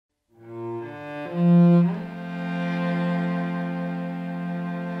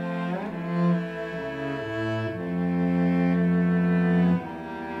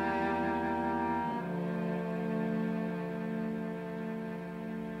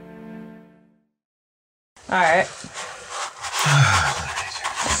right.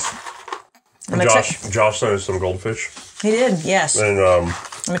 Josh sent us some goldfish. He did, yes. And I'm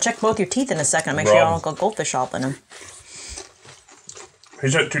going to check both your teeth in a second and make sure you don't got goldfish all in them.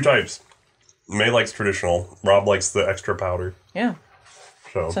 He's got 2 types. May likes traditional. Rob likes the extra powder. Yeah.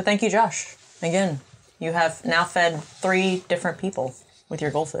 So thank you, Josh. Again, you have now fed 3 different people with your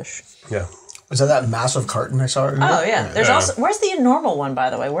goldfish. Yeah. Was that massive carton I saw earlier? Oh, yeah. There's also... Where's the normal one, by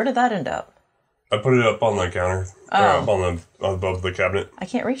the way? Where did that end up? I put it up on the counter. Up on above the cabinet. I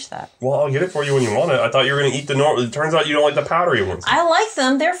can't reach that. Well, I'll get it for you when you want it. I thought you were going to eat the normal. It turns out you don't like the powdery ones. I like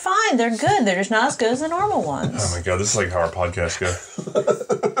them. They're fine. They're good. They're just not as good as the normal ones. Oh, my God. This is like how our podcasts go.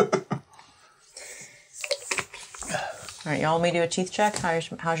 All right, y'all want me to do a teeth check?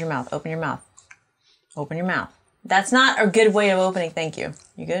 How's your mouth? Open your mouth. Open your mouth. That's not a good way of opening. Thank you.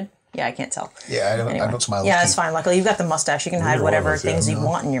 You good? Yeah, I can't tell. Yeah, I don't smile with Yeah, teeth. it's fine. Luckily, you've got the mustache. You can hide whatever things you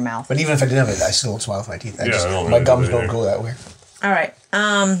want in your mouth. But even if I didn't have it, I still don't smile with my teeth. My gums don't go that way. All right.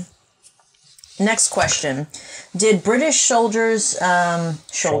 Next question. Did British soldiers armed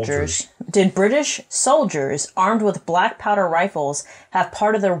with black powder rifles have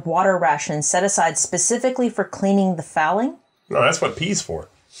part of their water ration set aside specifically for cleaning the fouling? No, that's what pee's for.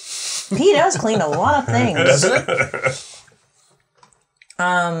 Pee does clean a lot of things.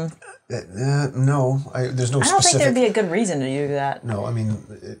 No, there's no specific... I don't think there'd be a good reason to do that. No, I mean...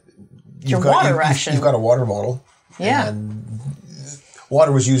 Your water ration. You've got a water bottle. Yeah. And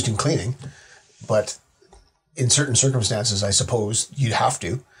water was used in cleaning, but in certain circumstances, I suppose, you'd have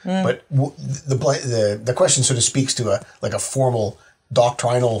to. But the question sort of speaks to a formal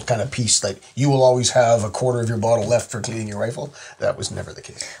doctrinal kind of piece, like you will always have a quarter of your bottle left for cleaning your rifle. That was never the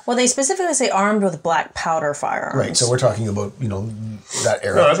case. Well, they specifically say armed with black powder firearms. Right, so we're talking about, that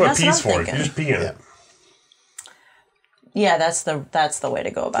era. No, that's what pee's for. You just pee in it. Yeah, that's the way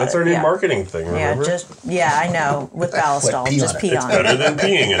to go about it. That's our new marketing thing, remember? I know, with ballastol. Just pee on it. It's better than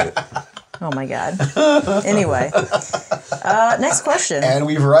peeing in it. Oh my God. Anyway, next question. And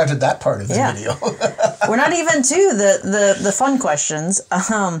we've arrived at that part of the video. We're not even to the fun questions.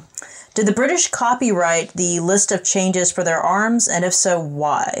 Did the British copyright the list of changes for their arms, and if so,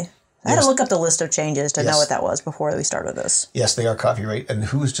 why? I had to look up the list of changes to know what that was before we started this. Yes, they are copyright. And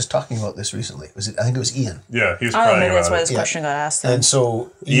who was just talking about this recently? I think it was Ian. Yeah, he was crying maybe that's about why it. this question got asked. Then. And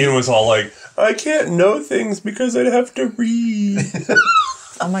so... Ian was all like, I can't know things because I'd have to read.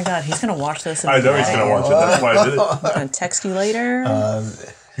 Oh my God, he's going to watch this. I know he's going to watch it. That's why I did it. I'm going to text you later.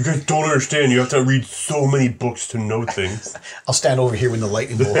 You guys don't understand. You have to read so many books to know things. I'll stand over here when the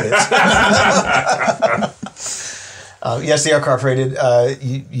lightning bolt hits. Yes, they are copyrighted.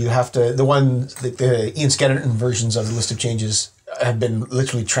 You have to... The Ian Skennerton versions of the list of changes have been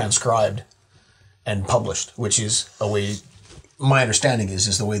literally transcribed and published, which is a way... My understanding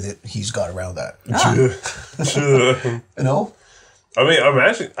is the way that he's got around that. No? I mean,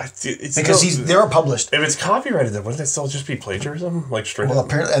 imagine... It's because they are published. If it's copyrighted, then wouldn't it still just be plagiarism? Like straight Well, up?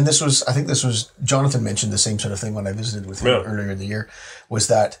 apparently... And I think this was... Jonathan mentioned the same sort of thing when I visited with him earlier in the year, was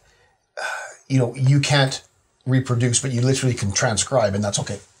that, you can't reproduce, but you literally can transcribe, and that's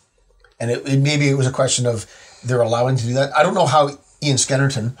okay. And maybe it was a question of they're allowing to do that. I don't know how Ian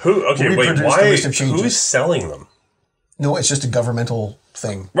Skennerton reproduced the list of changes. Who's selling them? No, it's just a governmental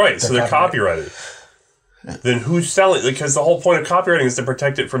thing. Right, so they're copyrighted. Yeah. Then who's selling? Because the whole point of copywriting is to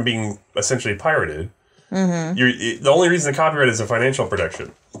protect it from being essentially pirated. Mm-hmm. The only reason to copyright is a financial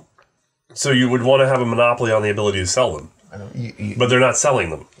protection. So you would want to have a monopoly on the ability to sell them. I know, but they're not selling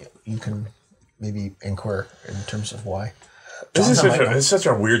them. You can maybe inquire in terms of why. It's such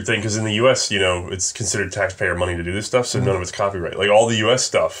a weird thing because in the U.S., it's considered taxpayer money to do this stuff, so none of it's copyright. Like all the U.S.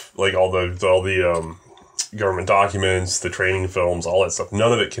 stuff, like all the government documents, the training films, all that stuff,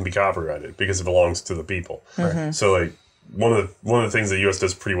 none of it can be copyrighted because it belongs to the people. Right. So like one of the things the U.S.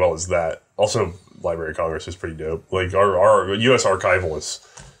 does pretty well is that. Also, Library of Congress is pretty dope. Like our U.S. archival is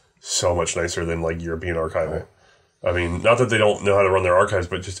so much nicer than like European archival. Right. I mean, not that they don't know how to run their archives,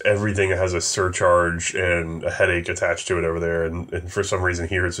 but just everything has a surcharge and a headache attached to it over there. And for some reason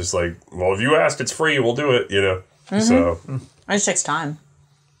here, it's just like, well, if you ask, it's free, we'll do it, So it just takes time.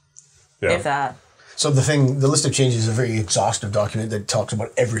 Yeah. If that. So the list of changes is a very exhaustive document that talks about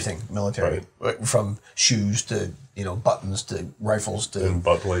everything military, from shoes to, buttons to rifles to... And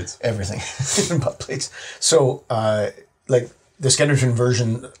butt plates. Everything. And butt plates. So, like, the Skennerton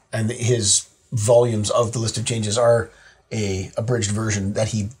version and his... volumes of the list of changes are a abridged version that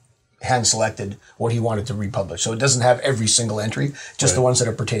he hand selected what he wanted to republish. So it doesn't have every single entry, just the ones that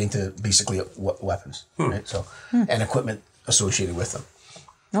are pertaining to basically weapons, right? So and equipment associated with them.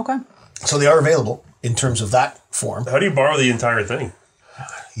 Okay. So they are available in terms of that form. How do you borrow the entire thing?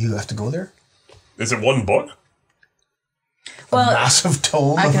 You have to go there. Is it one book? Well, a massive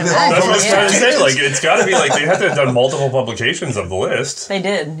tome. I can imagine. That's what I was trying to say. Like, it's got to be like they had to have done multiple publications of the list. They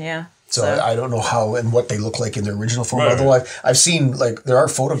did, yeah. So I don't know how and what they look like in their original form. Right. Although I've seen like there are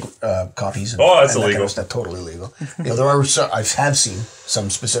photo copies. Oh, that's and illegal. That kind of stuff, totally illegal. There are I have seen some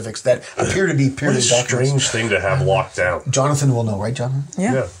specifics that appear to be purely documents. Strange thing to have locked down. Jonathan will know, right, Jonathan?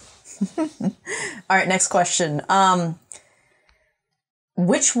 Yeah. All right, next question.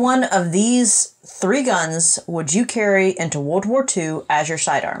 Which one of these 3 guns would you carry into World War II as your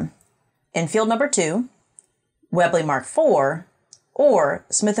sidearm? Enfield No. 2, Webley Mark IV, or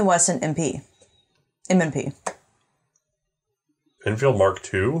Smith & Wesson MP? M&P. Enfield Mark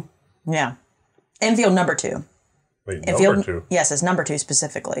II? Yeah. Enfield No. 2. Wait, Enfield, number 2? Yes, it's No. 2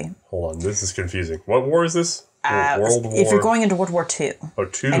 specifically. Hold on, this is confusing. What war is this? World War... If you're going into World War II. Oh,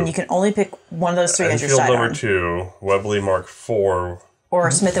 2. And you can only pick one of those 3 as your Enfield sidearm. No. 2, Webley Mark IV. Or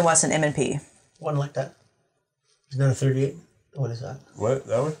Smith & Wesson M&P. One like that. Isn't that a 38? What is that? What?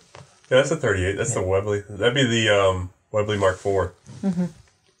 That one? Yeah, that's a 38. That's the Webley. That'd be the Webley Mark IV. Mm-hmm.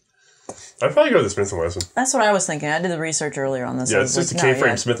 I'd probably go with the Smith & Wesson. That's what I was thinking. I did the research earlier on this. Yeah, it's just a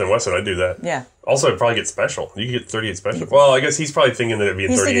K-frame Smith & Wesson. I'd do that. Yeah. Also, I'd probably get special. You could get 38 special. Well, I guess he's probably thinking that it'd be a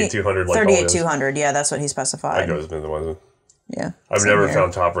 38-200. Like 38-200, yeah, that's what he specified. I'd go with Smith & Wesson. Yeah. I've never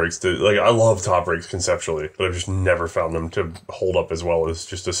found top rigs to... Like, I love top rigs conceptually, but I've just never found them to hold up as well as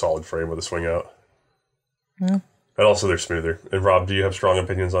just a solid frame with a swing out. Mm. And also, they're smoother. And Rob, do you have strong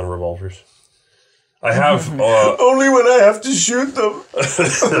opinions on revolvers? I have... Only when I have to shoot them.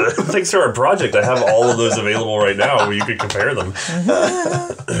 Thanks to our project, I have all of those available right now where you could compare them.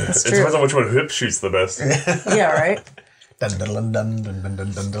 It depends on which one Hip shoots the best. Yeah, right? I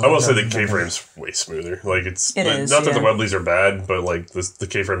will say the K-frame's way smoother. Like, it's... It is, not that the Webleys are bad, but, like, the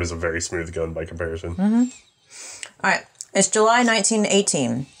K-frame is a very smooth gun by comparison. Mm-hmm. All right. It's July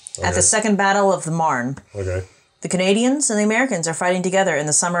 1918. Okay. At the Second Battle of the Marne. Okay. The Canadians and the Americans are fighting together in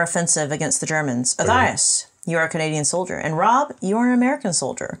the summer offensive against the Germans. Othais, you are a Canadian soldier. And Rob, you are an American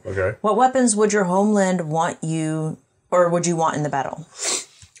soldier. Okay. What weapons would your homeland want you, or would you want in the battle?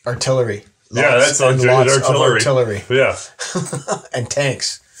 Artillery. Yeah, that's artillery. Yeah. And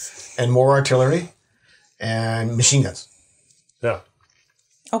tanks. And more artillery. And machine guns. Yeah.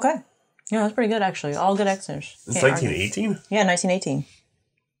 Okay. Yeah, that's pretty good, actually. All good answers. It's 1918? Yeah, 1918.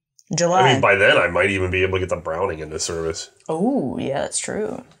 July. I mean, by then, I might even be able to get the Browning into service. Oh, yeah, that's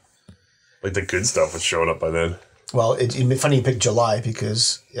true. Like, the good stuff was showing up by then. Well, it's funny you picked July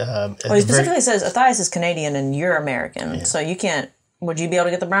because... well, he specifically says Othais is Canadian and you're American. Yeah. So you can't... Would you be able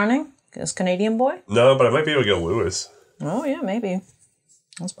to get the Browning as Canadian boy? No, but I might be able to get Lewis. Oh, yeah, maybe.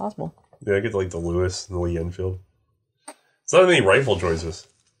 That's possible. Yeah, I get, like, the Lewis and the Lee Enfield. It's not many rifle choices.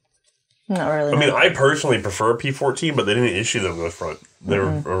 Not really. I mean, I personally prefer a P14, but they didn't issue them in the front. They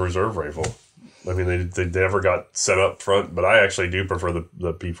were a reserve rifle. I mean, they never got set up front, but I actually do prefer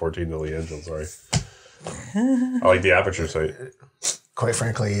the P14 to the Lee Enfield, sorry. I like the aperture sight. Quite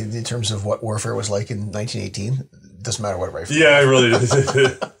frankly, in terms of what warfare was like in 1918, it doesn't matter what rifle. Yeah, I really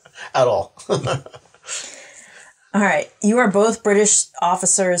did. At all. All right. You are both British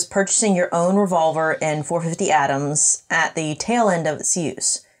officers purchasing your own revolver in .450 Adams at the tail end of its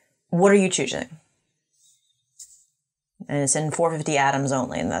use. What are you choosing? And it's in .450 Adams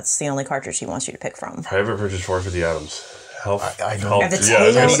only, and that's the only cartridge he wants you to pick from. I ever purchased .450 Adams. I don't. At the tail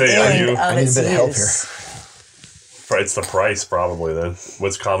end of I need a bit of help here. It's the price, probably, then.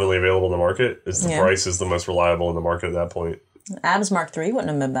 What's commonly available in the market is the price is the most reliable in the market at that point. Adams Mark III wouldn't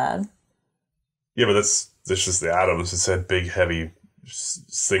have been bad. Yeah, but that's just the Adams. It's that big, heavy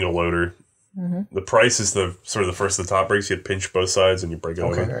single loader. Mm-hmm. The price is the sort of the first of the top breaks. You pinch both sides and you break it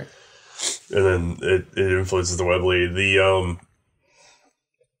over. Right. And then it influences the Webley.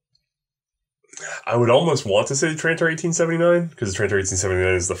 I would almost want to say the Trantor 1879 because the Trantor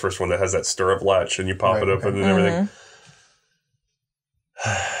 1879 is the first one that has that stirrup latch and you pop it open and everything.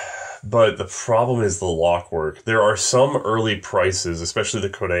 But the problem is the lock work. There are some early prices, especially the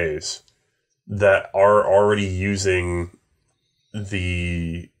Conays, that are already using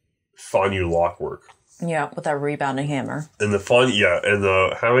the Fanyu lock work. Yeah, with that rebounding hammer. And there's a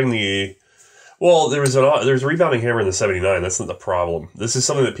rebounding hammer in the 79. That's not the problem. This is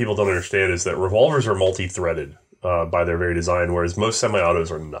something that people don't understand is that revolvers are multi-threaded by their very design, whereas most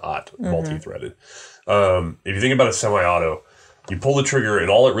semi-autos are not multi-threaded. If you think about a semi-auto, you pull the trigger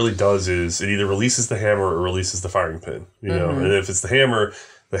and all it really does is it either releases the hammer or releases the firing pin. You know, and if it's the hammer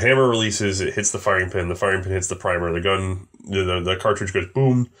releases, it hits the firing pin hits the primer, the gun, the cartridge goes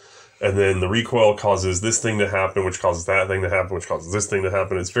boom. And then the recoil causes this thing to happen, which causes that thing to happen, which causes this thing to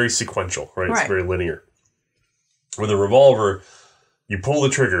happen. It's very sequential, right? It's very linear. With a revolver, you pull the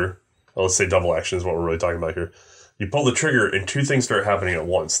trigger, let's say double action is what we're really talking about here. You pull the trigger and two things start happening at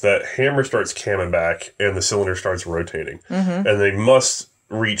once. That hammer starts camming back and the cylinder starts rotating. And they must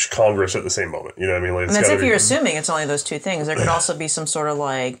reach Congress at the same moment. You know what I mean? Like, and that's if you're assuming it's only those two things. There could also be some sort of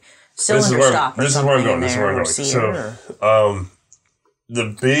like cylinder stop or something in there. This is where I'm going. So,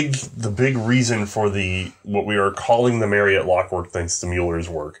 the big reason for what we are calling the Marriott lockwork, thanks to Mueller's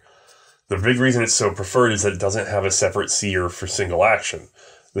work, the big reason it's so preferred is that it doesn't have a separate sear for single action.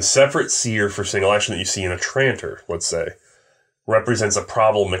 The separate sear for single action that you see in a Tranter, let's say, represents a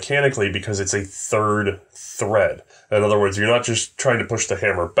problem mechanically because it's a third thread. In other words, you're not just trying to push the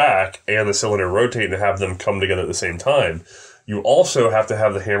hammer back and the cylinder rotate and have them come together at the same time. You also have to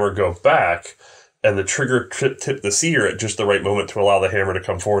have the hammer go back and the trigger tip the sear at just the right moment to allow the hammer to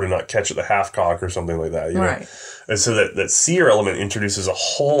come forward and not catch at the half cock or something like that. You know? Right. And so that sear element introduces a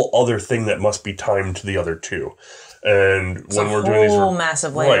whole other thing that must be timed to the other two. And when we're doing these, whole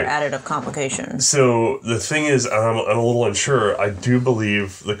massive layer added of complications. So the thing is, I'm a little unsure. I do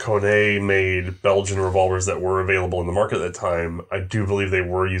believe the Kone made Belgian revolvers that were available in the market at the time. I do believe they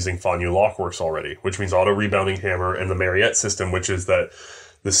were using Fanyu Lockworks already, which means auto rebounding hammer, and the Marriott system, which is that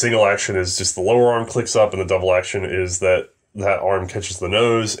the single action is just the lower arm clicks up, and the double action is that arm catches the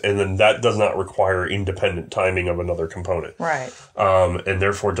nose, and then that does not require independent timing of another component. Right. And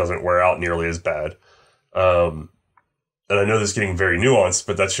therefore doesn't wear out nearly as bad. And I know this is getting very nuanced,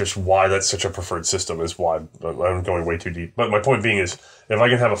 but that's just why that's such a preferred system, is why I'm going way too deep. But my point being is, if I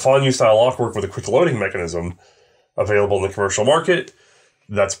can have a Fanyu style lockwork with a quick loading mechanism available in the commercial market,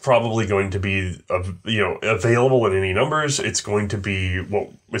 that's probably going to be available in any numbers. It's going to be what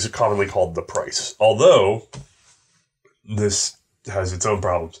is commonly called the price. Although this has its own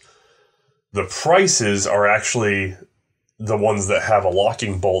problems. The prices are actually the ones that have a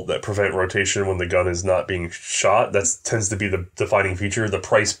locking bolt that prevent rotation when the gun is not being shot. That tends to be the defining feature. The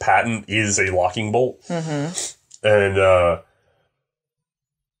price patent is a locking bolt. Mm-hmm. And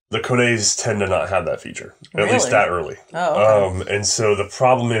the Kones tend to not have that feature, at least that early. Oh, okay. And so the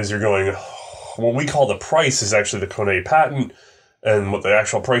problem is you're going, what we call the price is actually the Kone patent, and what the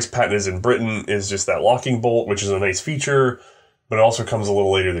actual price patent is in Britain is just that locking bolt, which is a nice feature, but it also comes a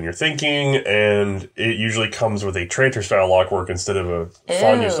little later than you're thinking, and it usually comes with a Tranter-style lockwork instead of a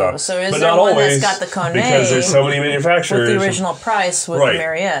Fanyu style. So is there one that's got the Kone? Because there's so many manufacturers. With the original price with the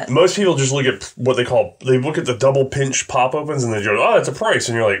Marriott. Most people just look at what they look at the double pinch pop opens and they go, oh, it's a price.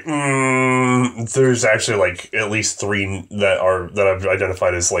 And you're like, there's actually like at least 3 that I've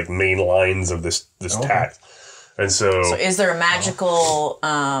identified as like main lines of this tact. And so is there a magical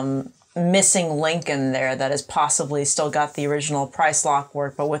missing link in there that has possibly still got the original price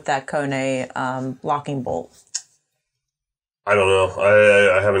lockwork, but with that Kone locking bolt? I don't know.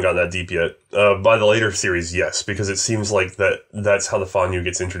 I haven't gotten that deep yet. By the later series, yes, because it seems like that's how the Fanyu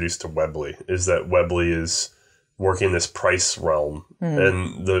gets introduced to Webley, is that Webley is working this price realm,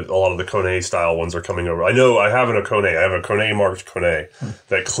 and a lot of the Kone style ones are coming over. I know I have a Kone marked Kone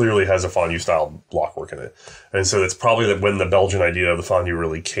that clearly has a Fanyu style lockwork in it, and so that's probably when the Belgian idea of the Fanyu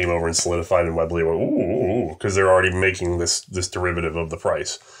really came over and solidified, and Webley went ooh, because they're already making this derivative of the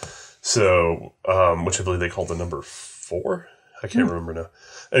price. So, which I believe they called the number 4. I can't remember now.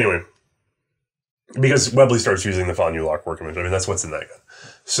 Anyway, because Webley starts using the Fanyu lockwork image. I mean, that's what's in that gun.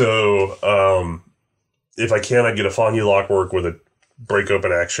 So, if I can, I get a Fanyu lockwork with a break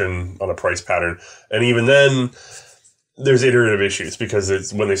open action on a price pattern. And even then, there's iterative issues,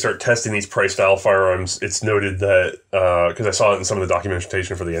 because when they start testing these price style firearms, it's noted that, because I saw it in some of the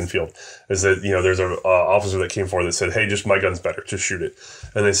documentation for the Enfield, is that, there's an officer that came forward that said, hey, just my gun's better, just shoot it.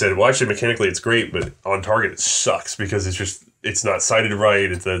 And they said, well, actually, mechanically it's great, but on target it sucks, because it's not sighted right,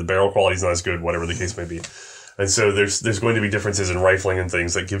 the barrel quality's not as good, whatever the case may be. And so there's going to be differences in rifling and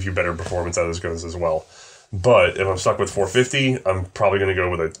things that give you better performance out of those guns as well. But if I'm stuck with 450, I'm probably going to go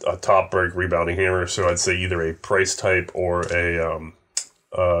with a top break rebounding hammer. So I'd say either a price type or a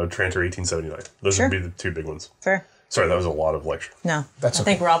Tranter 1879. Those would be the 2 big ones. Fair. Sorry, that was a lot of lecture. No, I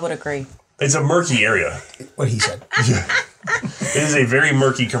think Rob would agree. It's a murky area. What he said. Yeah. It is a very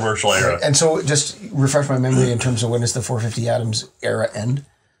murky commercial era. And so just refresh my memory in terms of when does the 450 Adams era end?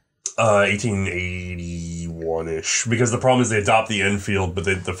 1881-ish. Because the problem is they adopt the Enfield, but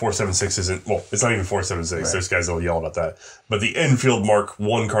the 476 isn't... Well, it's not even 476. Right. There's guys that'll yell about that. But the Enfield Mark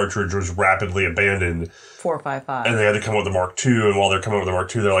I cartridge was rapidly abandoned. 455. And they had to come up with the Mark II, and while they're coming up with the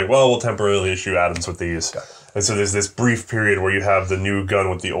Mark II, they're like, well, we'll temporarily issue Adams with these. And so there's this brief period where you have the new gun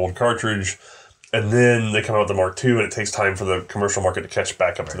with the old cartridge, and then they come out with the Mark II, and it takes time for the commercial market to catch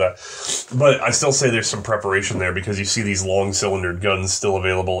back up to that. But I still say there's some preparation there, because you see these long-cylindered guns still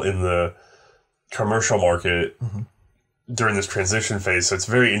available in the commercial market. Mm-hmm. during this transition phase. So it's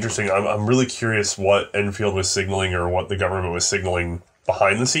very interesting. I'm really curious what Enfield was signaling or what the government was signaling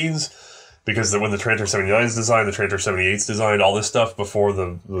behind the scenes. Because when the Trantor 79 is designed, the Trantor 78 is designed, all this stuff before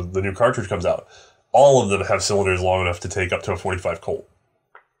the new cartridge comes out, all of them have cylinders long enough to take up to a 45 Colt.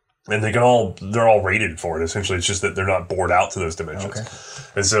 And they're all rated for it, essentially. It's just that they're not bored out to those dimensions. Okay.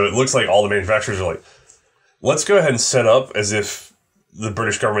 And so it looks like all the manufacturers are like, let's go ahead and set up as if the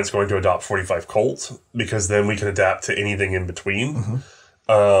British government's going to adopt 45 Colt, because then we can adapt to anything in between.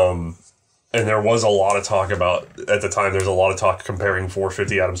 And there was a lot of talk about, at the time, there's a lot of talk comparing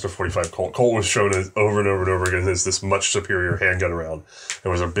 450 Adams to 45 Colt. Colt was shown as over and over and over again as this much superior handgun round. It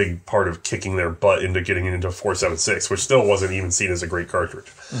was a big part of kicking their butt into getting it into 4.76, which still wasn't even seen as a great cartridge.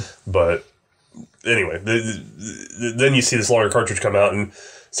 But anyway, then you see this longer cartridge come out, and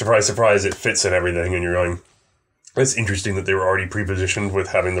surprise, surprise, it fits in everything, and you're going, it's interesting that they were already pre-positioned with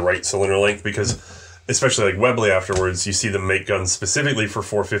having the right cylinder length, because especially like Webley afterwards, you see them make guns specifically for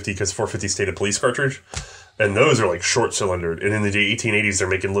 450 because 450 stayed a police cartridge, and those are like short cylindered. And in the 1880s, they're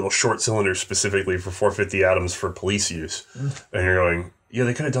making little short cylinders specifically for 450 Adams for police use. And you're going, yeah,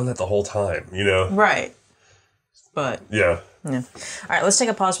 they could have done that the whole time, you know? Right. But yeah. All right, let's take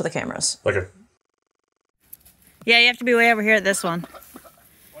a pause for the cameras. Okay. Yeah, you have to be way over here at this one.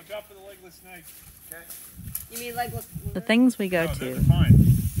 Watch out for the legless snakes. Okay. You mean legless? The things we go to. They're fine.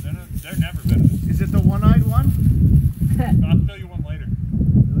 They're never venomous. Is it the one-eyed one? I'll show you one later.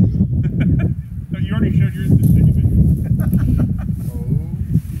 Really? No, you already showed yours to David. Oh,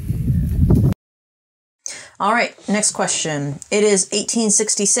 yeah. All right, next question. It is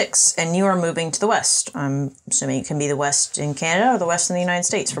 1866, and you are moving to the West. I'm assuming it can be the West in Canada or the West in the United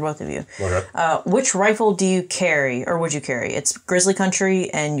States for both of you. Okay. Which rifle do you carry, or would you carry? It's grizzly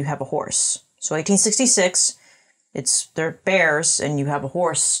country, and you have a horse. So 1866, they're bears, and you have a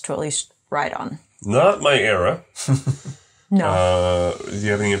horse to at least ride on. Not my era. No. Do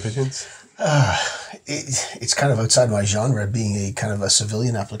you have any opinions? It's kind of outside my genre, being a kind of a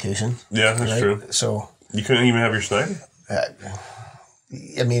civilian application. Yeah, that's true. So you couldn't even have your Sniper?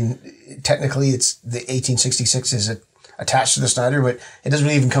 I mean, technically, it's the 1866 is attached to the Snyder, but it doesn't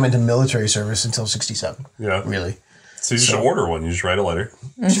even come into military service until 67. Yeah, really. So you just order one. You just write a letter,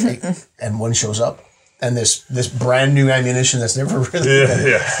 and one shows up. And this brand new ammunition that's never really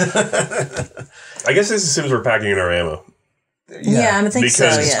I guess this assumes we're packing in our ammo. Yeah, I think so,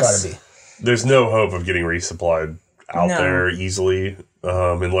 it's got to be. There's no hope of getting resupplied out there easily,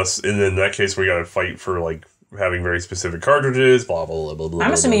 unless, and in that case, we got to fight for like having very specific cartridges, blah, blah, blah, blah.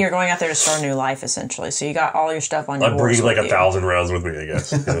 I'm assuming you're going out there to start a new life, essentially. So you got all your stuff on your horse. I'd bring like 1,000 rounds with me, I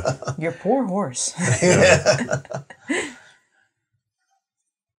guess. Yeah. Your poor horse.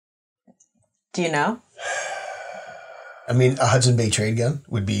 Do you know? I mean, a Hudson Bay trade gun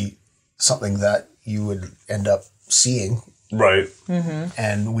would be something that you would end up seeing. Right.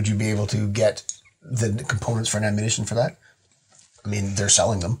 And would you be able to get the components for an ammunition for that? I mean, they're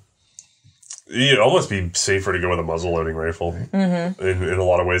selling them. It'd almost be safer to go with a muzzle loading rifle in a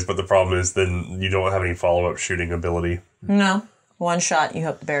lot of ways, but the problem is then you don't have any follow-up shooting ability. No. One shot, you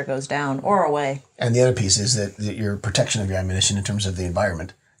hope the bear goes down or away. And the other piece is that your protection of your ammunition in terms of the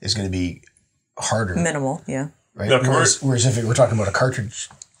environment is going to be harder. Minimal, yeah. Right? Now, whereas if we're talking about a cartridge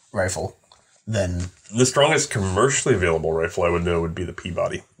rifle, then... The strongest commercially available rifle I would know would be the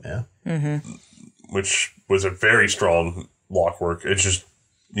Peabody. Yeah. Which was a very strong lock work. It's just,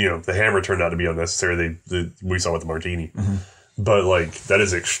 the hammer turned out to be unnecessary. We saw with the Martini. But, that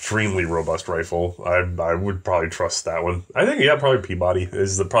is an extremely robust rifle. I would probably trust that one. I think, probably Peabody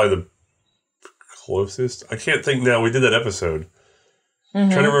is probably the closest. I can't think now. We did that episode. I'm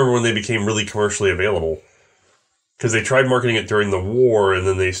trying to remember when they became really commercially available. Because they tried marketing it during the war, and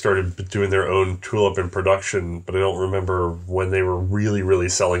then they started doing their own tool-up in production. But I don't remember when they were really, really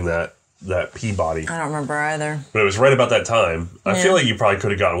selling that Peabody. I don't remember either. But it was right about that time. I feel like you probably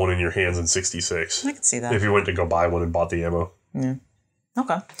could have gotten one in your hands in 66. I could see that. If you went to go buy one and bought the ammo. Yeah.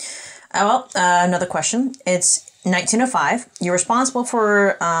 Okay. Another question. It's 1905. You're responsible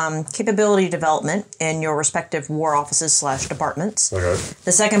for capability development in your respective war offices / departments. Okay.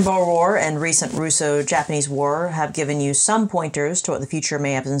 The Second Boer War and recent Russo-Japanese War have given you some pointers to what the future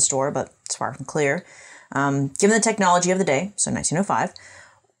may have in store, but it's far from clear. Given the technology of the day, so 1905,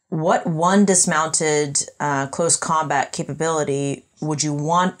 what one dismounted close combat capability would you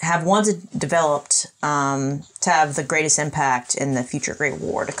have wanted developed to have the greatest impact in the future Great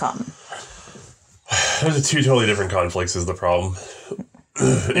War to come? Those are two totally different conflicts is the problem.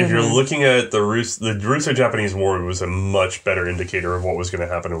 If you're looking at the Russo-Japanese War, was a much better indicator of what was going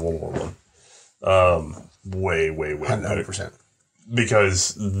to happen in World War I. Way 100%.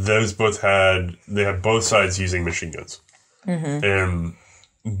 Because those both had both sides using machine guns. and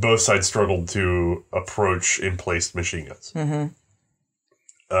both sides struggled to approach emplaced machine guns. And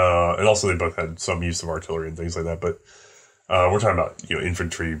also they both had some use of artillery and things like that, but we're talking about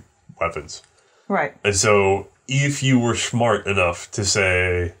infantry weapons. Right. And so if you were smart enough to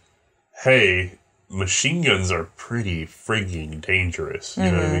say, hey, machine guns are pretty frigging dangerous, you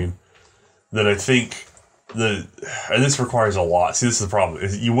know what I mean? Then I think and this requires a lot. See, this is the problem.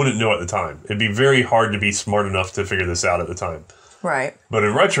 You wouldn't know at the time. It'd be very hard to be smart enough to figure this out at the time. Right. But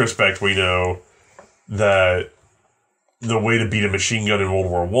in retrospect, we know that the way to beat a machine gun in World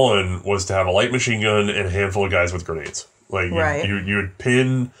War I was to have a light machine gun and a handful of guys with grenades. Like, you would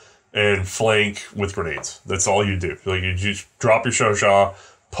pin and flank with grenades. That's all you do. Like, you just drop your shosha,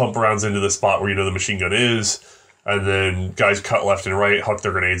 pump rounds into the spot where you know the machine gun is, and then guys cut left and right, huck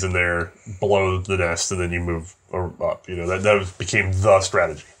their grenades in there, blow the nest, and then you move up. That became the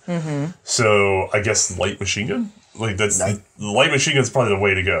strategy. So I guess light machine gun? Like, the light machine gun's probably the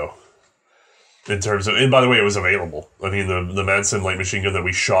way to go. In terms of, and by the way, it was available. I mean, the Madsen light machine gun that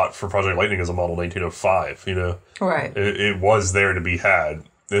we shot for Project Lightning is a model 1905, Right. It was there to be had.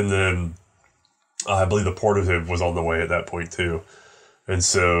 And then I believe the portative was on the way at that point too. And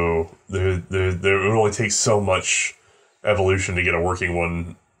so it would only take so much evolution to get a working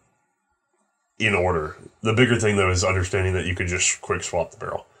one in order. The bigger thing, though, is understanding that you could just quick swap the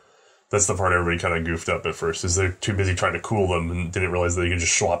barrel. That's the part everybody kind of goofed up at first, is they're too busy trying to cool them and didn't realize that you could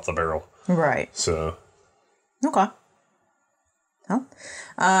just swap the barrel. Right. So. Okay. Well,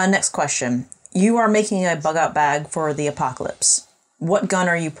 next question. You are making a bug-out bag for the apocalypse. What gun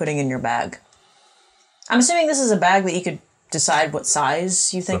are you putting in your bag? I'm assuming this is a bag that you could decide what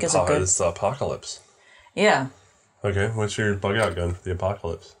size you think is a good... It's the apocalypse. Yeah. Okay, what's your bug-out gun for the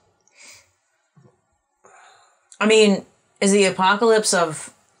apocalypse? I mean, is the apocalypse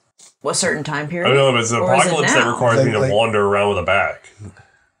of a certain time period? I don't know, but it's the apocalypse that requires me to wander around with a bag.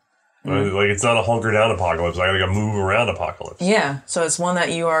 Like, it's not a hunker down apocalypse. I gotta move around apocalypse. Yeah, so it's one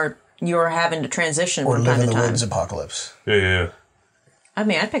that you are having to transition or from live time in to the time. woods apocalypse. Yeah. I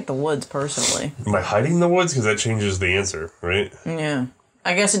mean, I'd pick the woods personally. Am I hiding in the woods? Because that changes the answer, right? Yeah.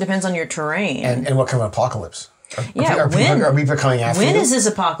 I guess it depends on your terrain. And what kind of apocalypse? Are we coming after When you? is this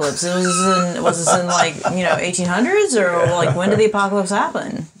apocalypse? Was this in like 1800s, or like when did the apocalypse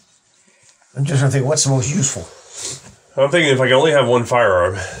happen? I'm just trying to think, what's the most useful? I'm thinking if I can only have one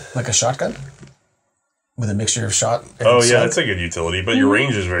firearm. Like a shotgun? With a mixture of shot and slug? that's a good utility, but your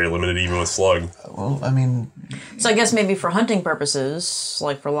range is very limited even with slug. Well, I mean... So I guess maybe for hunting purposes,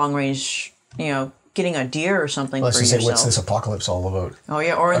 like for long range, getting a deer or something let's for just yourself. say, what's this apocalypse all about? Oh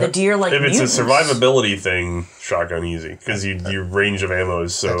yeah, or the deer like If mutants. it's a survivability thing, shotgun easy, because your range of ammo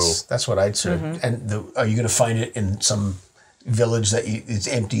is so... That's what I'd say. And are you going to find it in some village that it's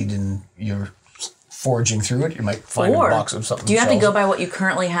emptied and you're foraging through it? You might find a box of something. Do you have to go by what you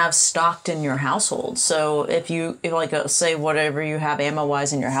currently have stocked in your household? So if say whatever you have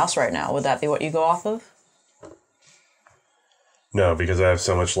ammo-wise in your house right now, would that be what you go off of? No, because I have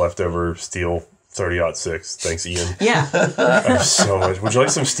so much leftover steel 30-06. Thanks, Ian. Yeah. I have so much. Would you like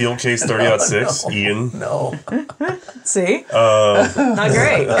some steel case 30-06, Ian? No. See? Not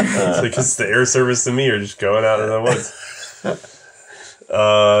great. It's because the air service to me are just going out in the woods.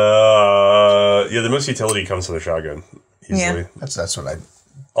 The most utility comes from the shotgun. Easily. Yeah. That's what I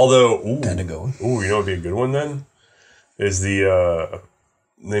tend to go with. You know what would be a good one then? Is they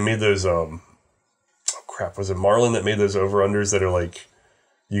made those, was it Marlin that made those over-unders that are like,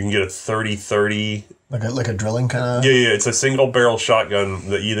 you can get a 30-30. Like a drilling kind of? Yeah, it's a single barrel shotgun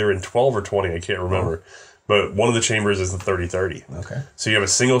that either in 12 or 20, I can't remember. But one of the chambers is the 30-30. Okay. So you have a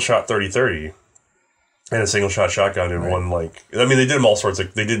single shot 30-30 and a single shot shotgun in one, they did them all sorts.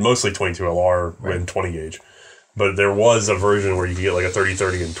 They did mostly 22 LR and 20 gauge. But there was a version where you could get like a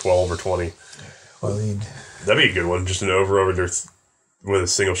 30-30 in 12 or 20. Well, that'd be a good one. Just an over there with a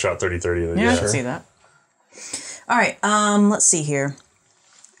single shot 30-30. Yeah, I can see that. All right, let's see here.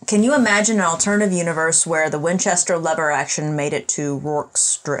 Can you imagine an alternative universe where the Winchester lever action made it to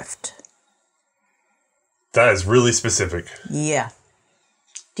Rorke's Drift? That is really specific. Yeah.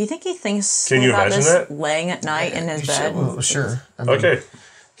 Do you think he thinks Can you about imagine this that? laying at night in his bed? Well, sure. I mean, Okay.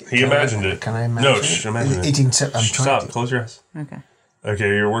 He imagined it. Can I imagine it? No, imagine it. Stop. Close your eyes. Okay. Okay,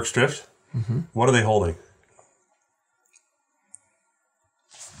 your Rorke's Drift? Mm-hmm. What are they holding?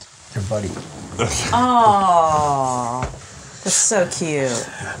 Your buddy. Oh, that's so cute.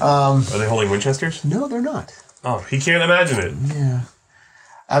 Are they holding Winchesters? No, they're not. Oh, he can't imagine it. Yeah.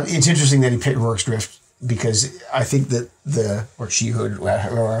 It's interesting that he picked Rorke's Drift because I think that or she who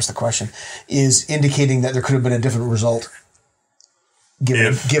asked the question is indicating that there could have been a different result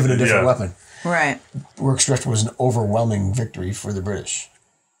given a different weapon. Right. Works drift was an overwhelming victory for the British.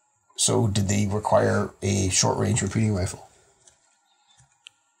 So did they require a short-range repeating rifle?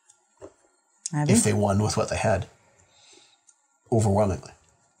 Maybe. If they won with what they had. Overwhelmingly.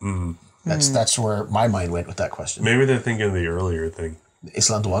 That's where my mind went with that question. Maybe they're thinking of the earlier thing.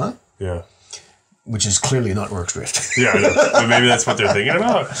 Islandwana? Yeah. Which is clearly not Works drift. Yeah, I know. But maybe that's what they're thinking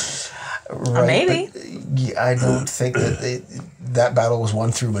about. Right, maybe. But, I don't think that that battle was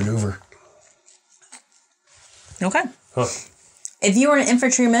won through maneuver. Okay. Huh. If you were an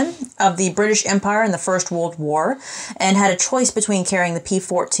infantryman of the British Empire in the First World War and had a choice between carrying the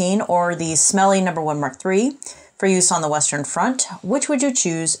P-14 or the smelly No. 1 Mark III for use on the Western Front, which would you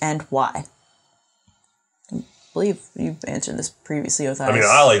choose and why? I believe you answered this previously, Othais. I mean,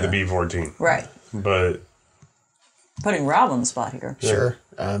 I like the B-14. Right. But... Putting Rob on the spot here. Sure.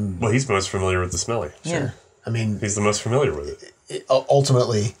 well, he's most familiar with the smelly. Yeah. I mean... He's the most familiar with it.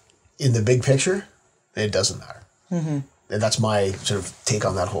 Ultimately, in the big picture, it doesn't matter. Mm-hmm. And that's my sort of take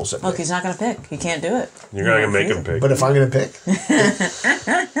on that whole subject. Look, he's not going to pick. He can't do it. You're not going to make him pick. But if I'm going to pick,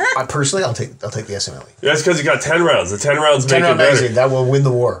 personally, I'll take the SMLE. Yeah, it's because you got 10 rounds. The 10 rounds 10 make round it better. magazine, that will win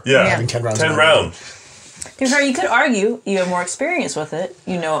the war. Yeah. Having 10 rounds. 10 rounds. To be fair, you could argue you have more experience with it.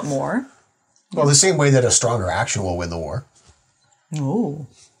 You know it more. Well, the same way that a stronger action will win the war. Ooh.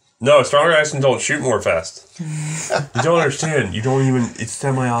 No, stronger action don't shoot more fast. You don't understand. You don't even... It's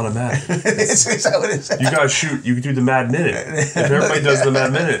semi-automatic. Is that what it is? You gotta shoot. You can do the mad minute. If everybody does the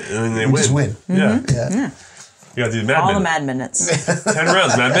mad minute, and then they win. Just win. Yeah. Yeah. You gotta do the mad All minute. the mad minutes. 10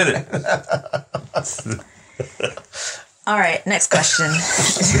 rounds, mad minute. All right, next question.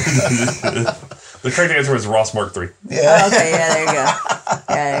 The correct answer is Ross Mark III. Yeah. Okay, yeah, there you go.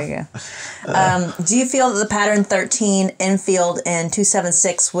 Yeah, there you go. Do you feel that the Pattern 13 infield in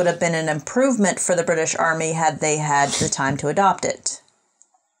 276 would have been an improvement for the British Army had they had the time to adopt it?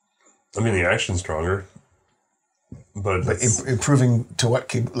 I mean, the action's stronger. But Improving to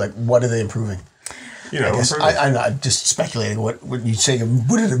what? Like, what are they improving? you know, I guess I'm not just speculating. What would you say?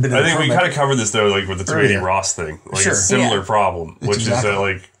 Would it have been? I think we kind of covered this though, like with the 280 Ross thing. Like Sure. a similar Yeah. problem, which exactly. is that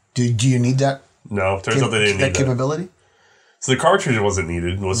like Do you need that? no, turns out they didn't need that. capability. So the cartridge wasn't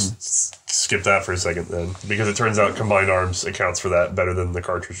needed. Let's skip that for a second then, because it turns out combined arms accounts for that better than the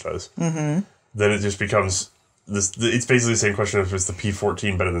cartridge does. Mm-hmm. Then it just becomes this. It's basically the same question if it's the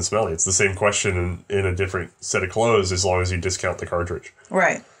P-14 better than Smelly. It's the same question in a different set of clothes as long as you discount the cartridge.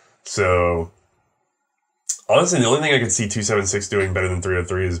 Right. So honestly, the only thing I could see 276 doing better than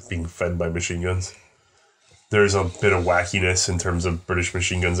 303 is being fed by machine guns. There's a bit of wackiness in terms of British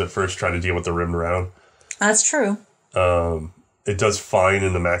machine guns at first trying to deal with the rimmed round. That's true. It does fine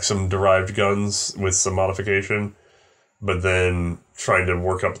in the Maxim-derived guns with some modification, but then trying to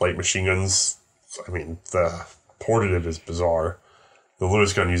work up light machine guns, I mean, the portative is bizarre. The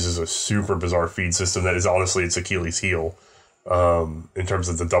Lewis gun uses a super bizarre feed system that is honestly its Achilles heel in terms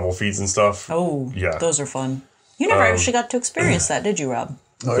of the double feeds and stuff. Oh, yeah. Those are fun. You never actually got to experience that, did you, Rob?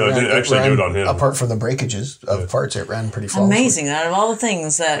 No, I didn't actually do it on him. Apart from the breakages of parts, it ran pretty flawlessly. Amazing. Out of all the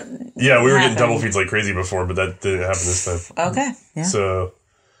things that Yeah, we were getting happened. double feeds like crazy before, but that didn't happen this time. Okay. Yeah. So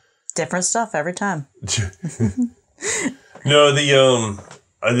Different stuff every time. no,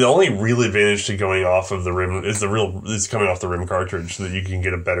 the only real advantage to going off of the rim is coming off the rim cartridge, so that you can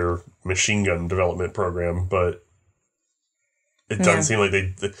get a better machine gun development program. But it doesn't seem like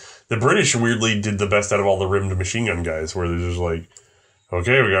the British weirdly did the best out of all the rimmed machine gun guys, where they're just like,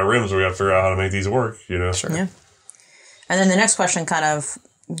 okay, we got rims, we got to figure out how to make these work. You know, Sure. Yeah. And then the next question kind of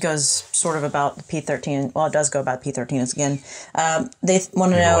goes sort of about the P-13. Well, it does go about P-13s again. They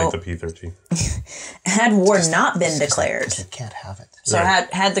want to People know, like the P-13. had war not been declared, You can't have it. so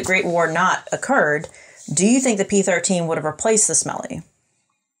had the Great War not occurred, do you think the P-13 would have replaced the Smelly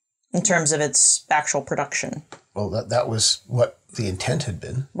in terms of its actual production? Well, that was what the intent had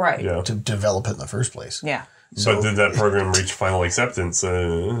been, Right. Yeah. to develop it in the first place. Yeah. But did that program reach final acceptance?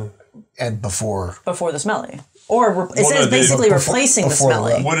 And before Before the Smelly. Or it Well, says no, basically before- replacing the before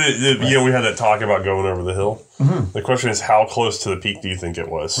Smelly. the- What did it, you know, we had that talk about going over the hill. Mm-hmm. The question is, how close to the peak do you think it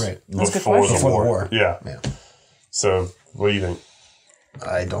was? Right. That's a good Before question. the Before the war. war. Yeah. Yeah. So, what do you think?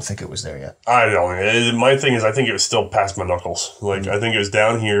 I don't think it was there yet. I don't. My thing is, I think it was still past my knuckles. Like, I think it was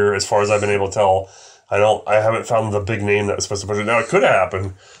down here, as far as I've been able to tell. I haven't found the big name that was supposed to push it. Now, it could have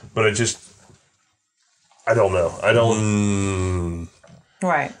happened, but I don't know.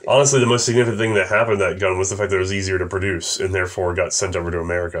 Right. Honestly, the most significant thing that happened to that gun was the fact that it was easier to produce, and therefore got sent over to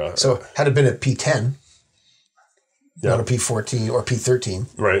America. So had it been a P10, Yeah. not a P14 or P13,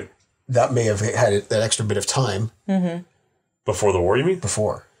 Right. that may have had that extra bit of time Before the war, you mean?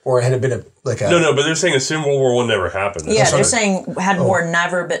 before. Or had it been a... No, but they're saying assume World War I never happened. Yeah, they're saying had war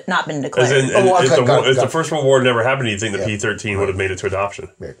not been declared. As in, if the First World War never happened, do you think the P-13 would have made it to adoption?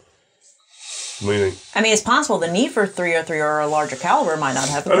 Right. What do you think? I mean, it's possible the need for 303 or a larger caliber might not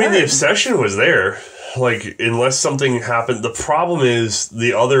have occurred. I mean, the obsession was there. Like, unless something happened... The problem is,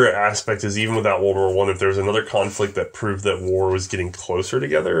 the other aspect is, even without World War I, if there was another conflict that proved that war was getting closer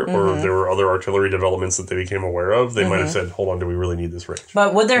together, or there were other artillery developments that they became aware of, they might have said, hold on, do we really need this range?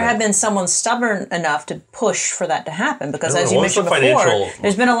 But would there have been someone stubborn enough to push for that to happen? Because as you mentioned before,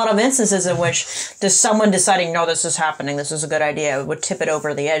 there's been a lot of instances in which there's someone deciding, no, this is happening, this is a good idea, would tip it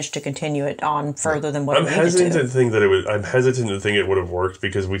over the edge to continue it on further than what it needed to. I'm hesitant to think it would have worked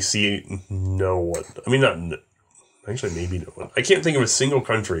because we see no one. I mean, actually, maybe no one. I can't think of a single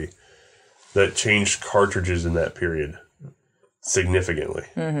country that changed cartridges in that period significantly.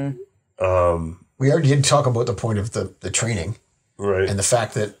 We already did talk about the point of the training. Right. And the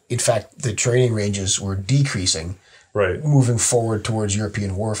fact that, in fact, the training ranges were decreasing. Right. Moving forward towards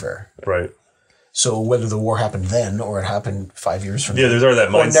European warfare. Right. So whether the war happened then or it happened 5 years from now. Yeah, there's already that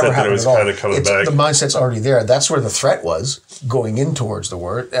mindset that it was kind of coming back. The mindset's already there. That's where the threat was going in towards the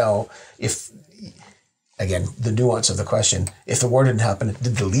war. Now, again, the nuance of the question, if the war didn't happen,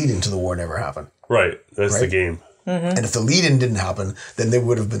 did the lead-in to the war never happen? Right. That's the game. And if the lead-in didn't happen, then they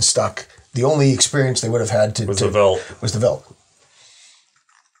would have been stuck. The only experience they would have had was the Veldt. Was the Veldt.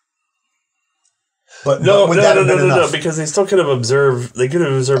 But no, because they still could have observed. They could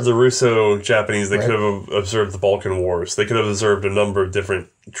have observed the Russo-Japanese. They could have observed the Balkan Wars. They could have observed a number of different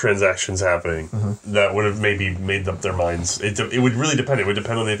transactions happening that would have maybe made up their minds. It would really depend. It would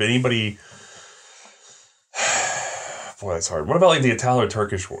depend on if anybody. Boy, that's hard. What about like the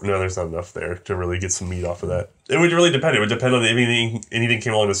Italo-Turkish War? No, there's not enough there to really get some meat off of that. It would really depend. It would depend on if anything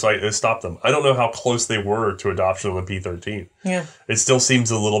came along to stop them. I don't know how close they were to adoption on the P-13. Yeah. It still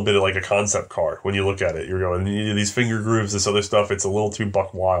seems a little bit like a concept car when you look at it. You're going, these finger grooves, this other stuff, it's a little too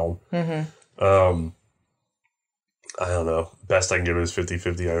buck wild. I don't know. Best I can give it is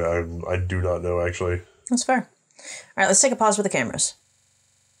 50-50. I do not know, actually. That's fair. All right, let's take a pause for the cameras.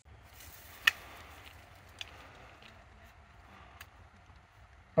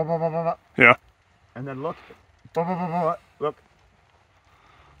 Yeah. And then look. Look.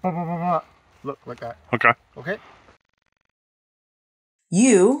 Look like that. Okay. Okay.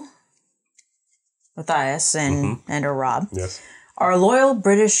 You, Othais and or Rob, yes, are a loyal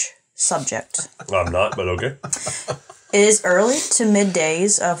British subject. I'm not, but okay. It is early to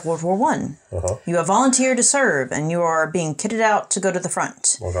mid-days of World War I. You have volunteered to serve, and you are being kitted out to go to the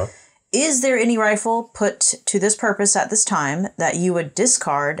front. Okay. Is there any rifle put to this purpose at this time that you would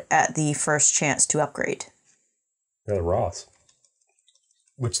discard at the first chance to upgrade? Yeah, Ross.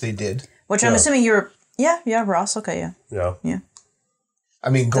 Which they did. Which I'm assuming you're... Yeah, Ross. Okay, yeah. I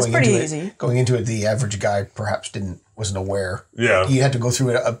mean, going into it, the average guy perhaps wasn't aware. Yeah. He had to go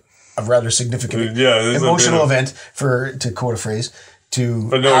through a rather significant emotional event, to quote a phrase, to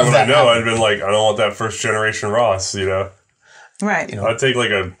But no, when I know, I'd been like, I don't want that first generation Ross, Right. I'd take like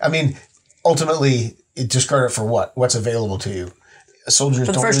a... I mean, ultimately, discard it for what? What's available to you? Soldiers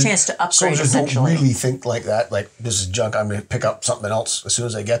for the first chance to upgrade, soldiers don't really think like that. Like, this is junk. I'm going to pick up something else as soon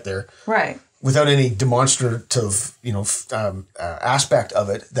as I get there. Right. Without any demonstrative, aspect of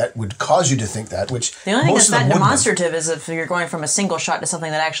it that would cause you to think that. Which the only thing that's that demonstrative is if you're going from a single shot to something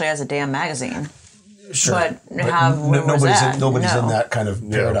that actually has a damn magazine. Sure. But nobody's in that kind of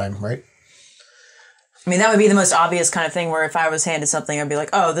paradigm, right? I mean, that would be the most obvious kind of thing where if I was handed something, I'd be like,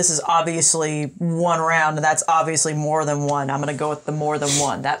 oh, this is obviously one round, and that's obviously more than one. I'm going to go with the more than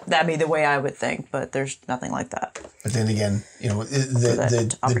one. That'd be the way I would think, but there's nothing like that. But then again,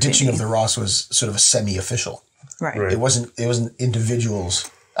 the ditching of the Ross was sort of a semi-official. Right. It wasn't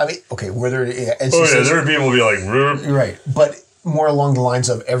individuals. I mean, okay, were there instances... Oh, yeah, there were people who be like... Roop. Right, but more along the lines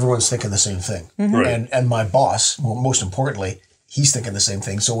of everyone's thinking the same thing. Right. And my boss, well, most importantly... He's thinking the same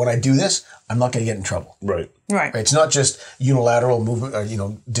thing. So when I do this, I'm not going to get in trouble. Right. It's not just unilateral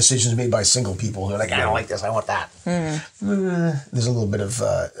movement, decisions made by single people who are like, I don't like this, I want that. There's a little bit of,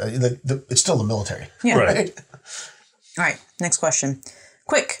 it's still the military. Yeah. Right. All right, next question.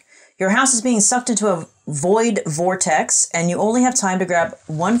 Quick, your house is being sucked into a void vortex and you only have time to grab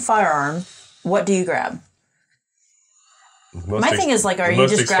one firearm. What do you grab? My thing is like, are you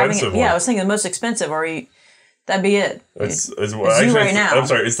just grabbing it? Yeah, I was thinking the most expensive, or are you... That'd be it. It's right now. I'm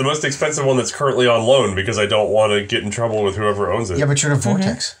sorry. It's the most expensive one that's currently on loan because I don't want to get in trouble with whoever owns it. Yeah, but you're in a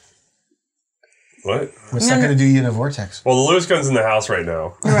vortex. What? What's that going to do you in a vortex? Well, the Lewis gun's in the house right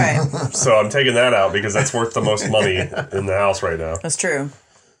now. Right. So I'm taking that out because that's worth the most money in the house right now. That's true.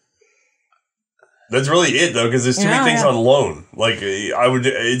 That's really it, though, because there's too many things on loan. Like, I would...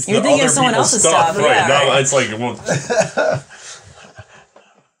 It's You're the thinking other someone people's else's stuff. stuff. Right. Yeah, Now, right. it's like... Well,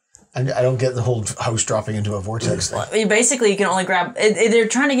 I don't get the whole house dropping into a vortex thing. Basically, you can only grab... they're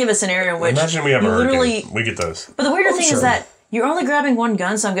trying to give a scenario in which... imagine we have a you hurricane. We get those. But the weirder thing sure. is that you're only grabbing one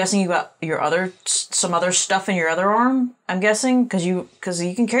gun, so I'm guessing you got some other stuff in your other arm, I'm guessing, because you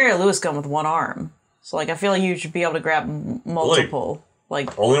can carry a Lewis gun with one arm. So, like, I feel like you should be able to grab multiple.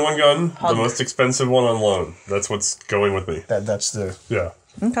 Like only one gun, the most expensive one on loan. That's what's going with me. That's the... Yeah.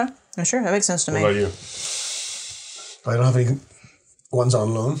 Okay. Sure, that makes sense to me. What about you? I don't have any ones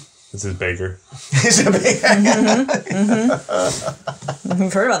on loan. This is Baker. Is it a big...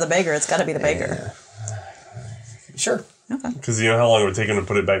 We've heard about the Baker. It's got to be the Baker. Sure. Because you know how long it would take him to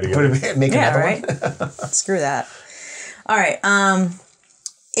put it back together? Make Yeah, another right? one. Screw that. All right.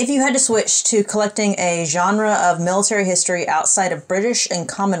 If you had to switch to collecting a genre of military history outside of British and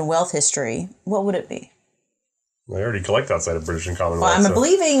Commonwealth history, what would it be? I already collect outside of British and Commonwealth. Well, I'm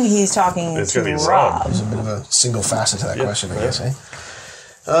believing he's talking It's to gonna be Rob. There's a bit of a single facet to that question, I guess, eh?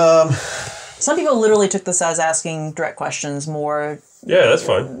 Some people literally took this as asking direct questions, more Yeah, that's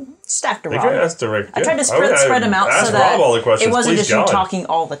fine. stacked to They Rob. can ask direct. I tried to would spread them out ask so that Rob all the questions, it wasn't please, just you God. talking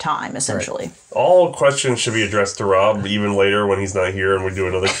all the time, essentially. All questions should be addressed to Rob, even later when he's not here and we do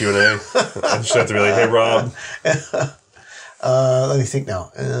another Q&A. I just have to be like, hey, Rob. Let me think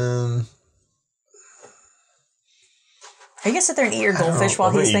now. Are you going to sit there and eat your goldfish while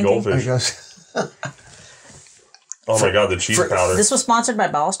he's thinking? I Goldfish. guess. Oh my God, the cheese powder. This was sponsored by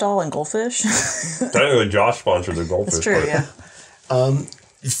Ballastall and Goldfish. Technically, Josh sponsored the goldfish. It's true, but- yeah.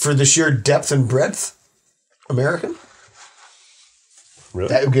 For the sheer depth and breadth, American. Really?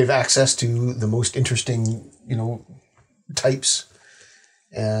 That would give access to the most interesting, types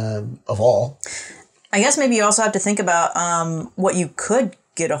of all. I guess maybe you also have to think about what you could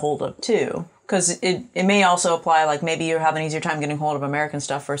get a hold of, too. Because it may also apply, like maybe you have an easier time getting hold of American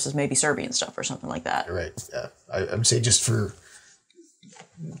stuff versus maybe Serbian stuff or something like that. Right. Yeah. I would say just for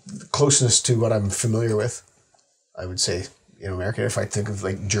closeness to what I'm familiar with, I would say, American. If I think of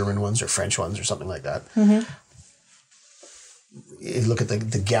like German ones or French ones or something like that, you look at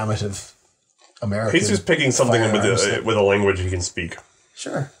the gamut of American. He's just picking something firearms with a language he can speak.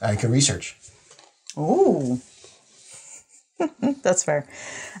 Sure. I can research. Ooh. That's fair.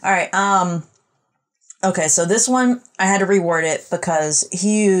 All right. Okay, so this one, I had to reword it because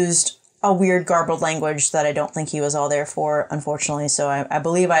he used a weird garbled language that I don't think he was all there for, unfortunately. So I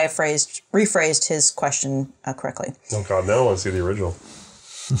believe I rephrased his question correctly. Oh God, now I want to see the original.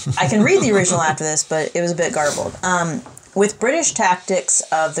 I can read the original after this, but it was a bit garbled. With British tactics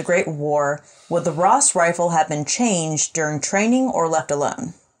of the Great War, would the Ross rifle have been changed during training or left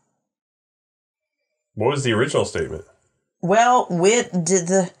alone? What was the original statement? Well, did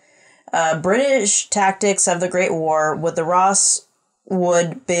the British tactics of the Great War, would the Ross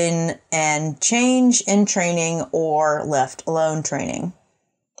would been and change in training or left alone training?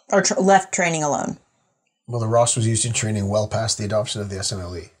 Or left training alone? Well, the Ross was used in training well past the adoption of the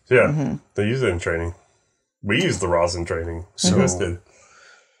SMLE. Yeah, they used it in training. We used the Ross in training. So you guys did.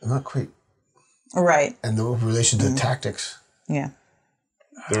 I'm not quite. Right. And the relation to tactics. Yeah.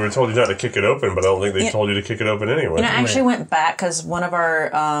 They were told you not to kick it open, but I don't think they told you to kick it open anyway. And I actually went back because one of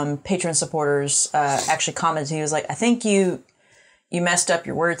our patron supporters actually commented. He was like, I think you messed up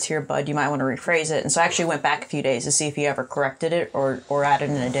your words here, bud. You might want to rephrase it. And so I actually went back a few days to see if he ever corrected it or added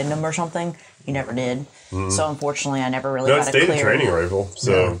an addendum or something. He never did. Mm-hmm. So unfortunately, I never really No, got it's a clear... a training rifle.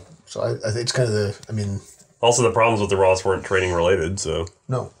 So, Yeah. So I think it's kind of also the problems with the Ross weren't training related. So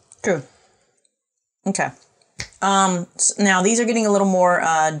no. True. Okay. Now these are getting a little more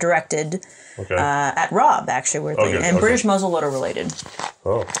directed at Rob, actually, weirdly, and British muzzleloader related.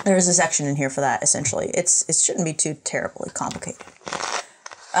 Oh. There's a section in here for that. Essentially, it shouldn't be too terribly complicated.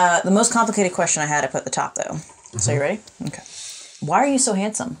 The most complicated question I had, I put at the top though. So you ready? Okay. Why are you so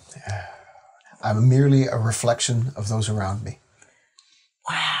handsome? I'm merely a reflection of those around me.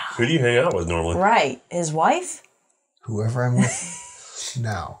 Wow. Who do you hang out with normally? Right. His wife? Whoever I'm with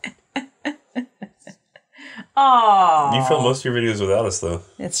now. Oh. You film most of your videos without us, though.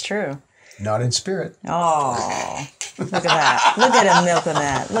 It's true. Not in spirit. Oh. Look at that. Look at him milking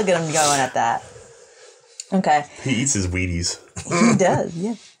that. Look at him going at that. Okay. He eats his Wheaties. He does,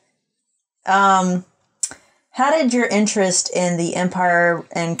 yeah. How did your interest in the Empire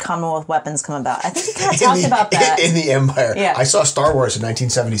and Commonwealth weapons come about? I think you kind of talked about that. In the Empire. Yeah. I saw Star Wars in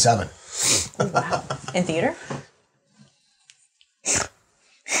 1977. Wow. In theater?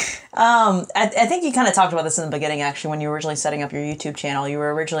 I think you kind of talked about this in the beginning, actually, when you were originally setting up your YouTube channel. You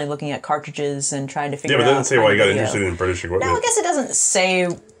were originally looking at cartridges and trying to figure out... Yeah, but it doesn't say why you got interested in British equipment. No, I guess it doesn't say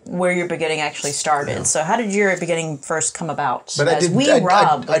where your beginning actually started. Yeah. So how did your beginning first come about? But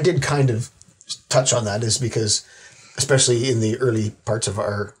I did kind of touch on that, is because, especially in the early parts of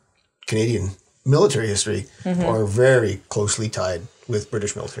our Canadian military history, are very closely tied with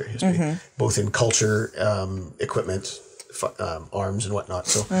British military history, both in culture, equipment, arms and whatnot.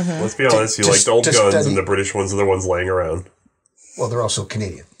 So let's be honest, you liked old guns, and the British ones are the ones laying around. Well, they're also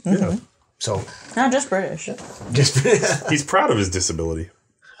Canadian. Yeah. So not just British. He's proud of his disability.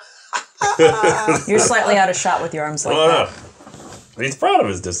 You're slightly out of shot with your arms like that. No. He's proud of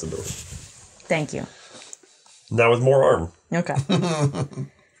his disability. Thank you. Now with more arm. Okay.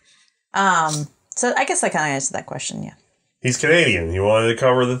 So I guess I kind of answered that question, yeah. He's Canadian. He wanted to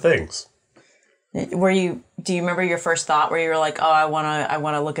cover the things. Do you remember your first thought where you were like, oh, I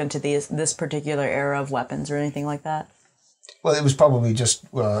want to look into this particular era of weapons or anything like that? Well, it was probably just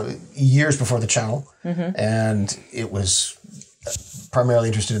years before the channel, and it was primarily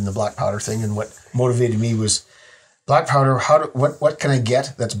interested in the black powder thing, and what motivated me was black powder. What can I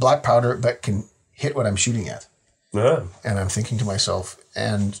get that's black powder but can hit what I'm shooting at? Uh-huh. And I'm thinking to myself,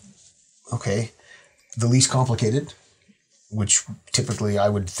 okay, the least complicated, which typically I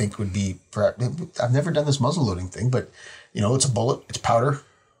would think would be, I've never done this muzzle loading thing, but it's a bullet, it's powder,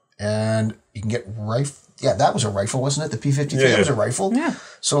 and you can get rifle. Yeah, that was a rifle, wasn't it? The P-53, that was a rifle. Yeah.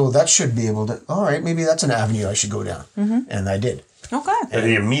 So that should be able to, all right, maybe that's an avenue I should go down. And I did. Okay. And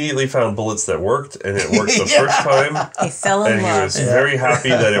he immediately found bullets that worked, and it worked the first time. He fell in love. And he was very happy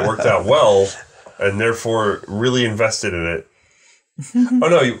that it worked out well, and therefore really invested in it. Oh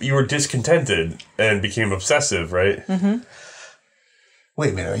no, you were discontented and became obsessive, right?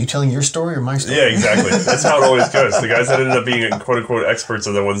 Wait a minute, are you telling your story or my story? Yeah, exactly. That's how it always goes. The guys that ended up being quote unquote experts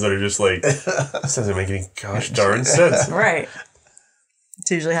are the ones that are just like, this doesn't make any gosh darn sense. Right. It's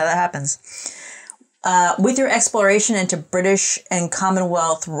usually how that happens. With your exploration into British and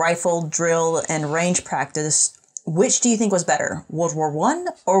Commonwealth rifle, drill, and range practice, which do you think was better, World War I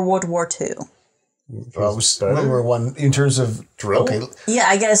or World War II? Well, it was World War I in terms of drill. Okay. Yeah,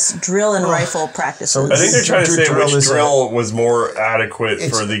 I guess drill and rifle practices. So I think they're trying to say which drill was more adequate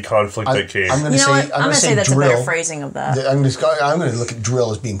for the conflict that came. I'm going to say that's drill. A better phrasing of that. I'm going to look at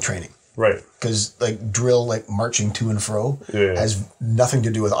drill as being training. Right. Because drill, marching to and fro, has nothing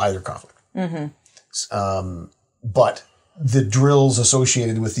to do with either conflict. But the drills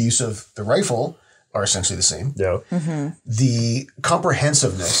associated with the use of the rifle are essentially the same. Yeah. The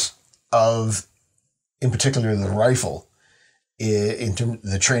comprehensiveness of, in particular, the rifle, in terms of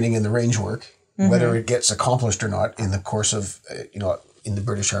the training and the range work, whether it gets accomplished or not in the course of, in the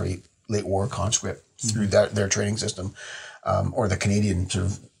British Army late war conscript through their training system, or the Canadian sort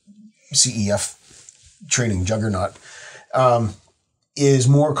of CEF training juggernaut, is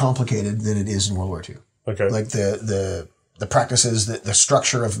more complicated than it is in World War II. Okay. Like the practices, the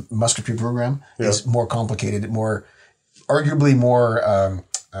structure of musketry program is more complicated, arguably more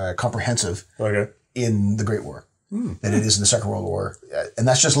comprehensive. Okay. In the Great War than it is in the Second World War. And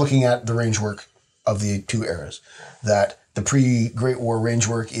that's just looking at the range work of the two eras. That the pre-Great War range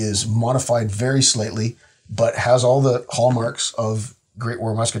work is modified very slightly, but has all the hallmarks of Great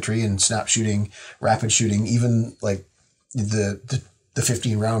War musketry and snap shooting, rapid shooting, even the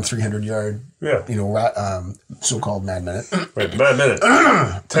 15-round, 300-yard, so-called Mad Minute. Wait, Mad Minute.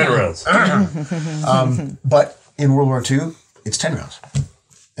 10 rounds. But in World War II, it's 10 rounds.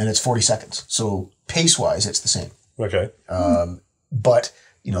 And it's 40 seconds. So pace-wise, it's the same. Okay. But,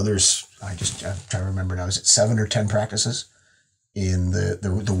 there's, I'm trying to remember now, is it 7 or 10 practices in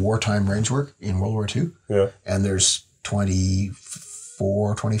the wartime range work in World War II? Yeah. And there's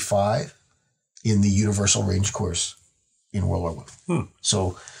 24, 25 in the universal range course in World War I.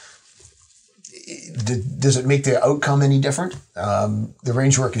 So does it make the outcome any different? The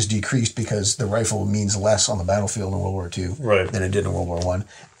range work is decreased because the rifle means less on the battlefield in World War II than it did in World War I.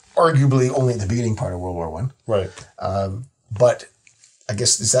 Arguably only at the beginning part of World War I. Right. But I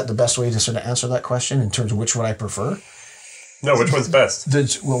guess, is that the best way to sort of answer that question in terms of which one I prefer? No, which one's best?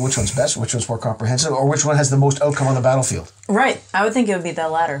 Which one's best? Which one's more comprehensive? Or which one has the most outcome on the battlefield? Right. I would think it would be the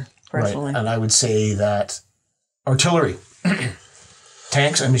latter, personally. Right. And I would say that artillery,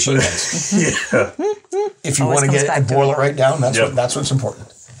 tanks and machine guns. If you want to get it and boil it right down, that's what's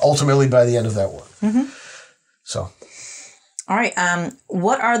important. Ultimately, by the end of that war. So. All right.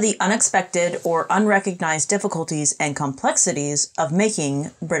 What are the unexpected or unrecognized difficulties and complexities of making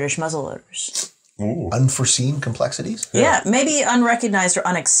British muzzleloaders? Ooh. Unforeseen complexities? Yeah, maybe unrecognized or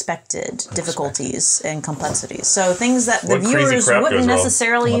unexpected difficulties and complexities. So things that the viewers wouldn't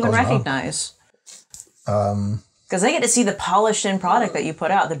necessarily even recognize. Because they get to see the polished in product that you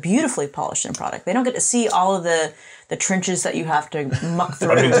put out, the beautifully polished in product. They don't get to see all of the trenches that you have to muck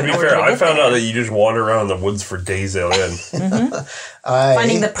through. I mean, to be fair, I found out that you just wander around in the woods for days on end.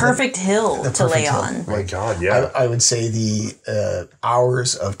 Finding the perfect hill to lay on. Oh my God, yeah. I would say the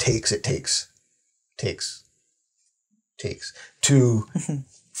hours of takes it takes to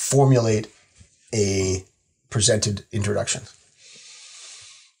formulate a presented introduction.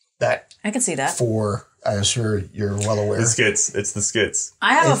 That I can see that. I'm sure you're well aware. The skits. It's the skits.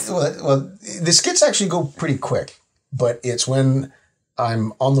 I have well, the skits actually go pretty quick, but it's when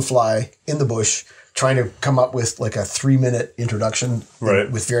I'm on the fly in the bush trying to come up with like a 3-minute introduction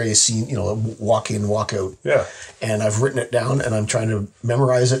with various scenes, walk in, walk out. Yeah. And I've written it down and I'm trying to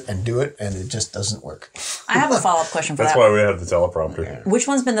memorize it and do it, and it just doesn't work. I have a follow-up question for That's that. why we have the teleprompter. Which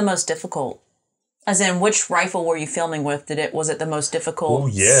one's been the most difficult? As in, which rifle were you filming with? Was it the most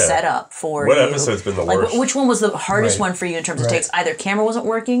difficult setup for what you? What episode's been the worst? Which one was the hardest one for you in terms of takes? Either camera wasn't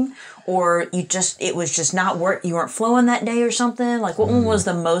working, or it was just not work. You weren't flowing that day or something. Like, what one was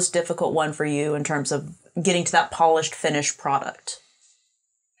the most difficult one for you in terms of getting to that polished, finished product?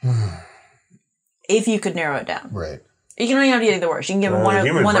 If you could narrow it down, Right. You can only have the worst. You can give one the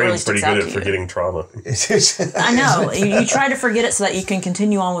human that really brain's pretty sticks out good to at you. forgetting trauma. I know. You try to forget it so that you can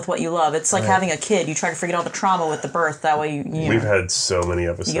continue on with what you love. It's like having a kid. You try to forget all the trauma with the birth. That way, We've had so many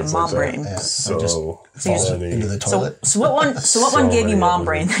episodes. You get mom brain. Yeah. So Falling into the toilet. So what one? So what one gave you mom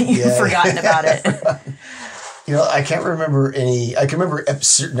brain that you've forgotten about it? I can't remember any. I can remember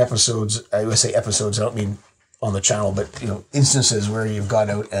certain episodes. I would say episodes. I don't mean on the channel, but instances where you've gone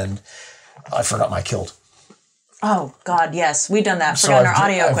out and I forgot my kilt. Oh God, yes, we've done that. Forgotten our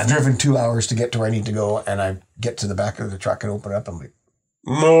audio equipment. I've driven 2 hours to get to where I need to go, and I get to the back of the truck and open it up. I'm like,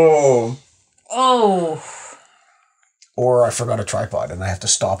 no. Oh. Or I forgot a tripod, and I have to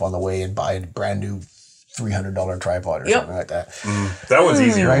stop on the way and buy a brand new $300 tripod or something like that. That one's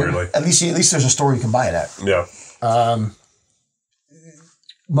easier, Right? really. At least there's a store you can buy it at. Yeah.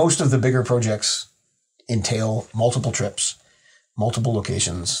 Most of the bigger projects entail multiple trips, multiple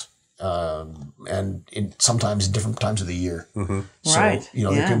locations, and sometimes in different times of the year. So,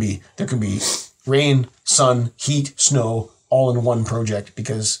 there can be rain, sun, heat, snow, all in one project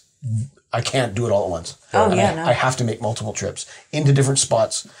because I can't do it all at once. I have to make multiple trips into different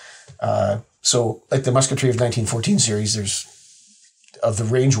spots. So like the Musketry of 1914 series, of the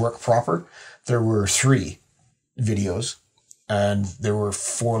range work proper, there were 3 videos and there were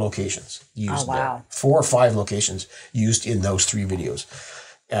 4 locations used. Oh, wow. 4 or 5 locations used in those 3 videos.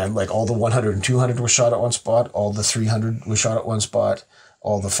 And like all the 100 and 200 was shot at one spot, all the 300 was shot at one spot,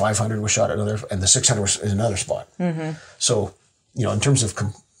 all the 500 was shot at another, and the 600 was in another spot. So, in terms of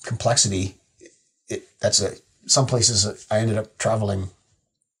complexity, some places I ended up traveling,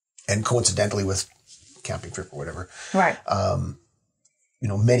 and coincidentally with camping trip or whatever, right?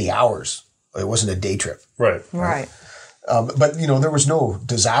 Many hours. It wasn't a day trip, right. But there was no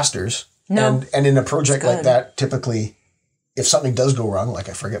disasters. No. And in a project like that, typically, if something does go wrong, like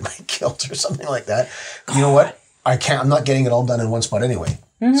I forget my kilt or something like that, you know what? I'm not getting it all done in one spot anyway.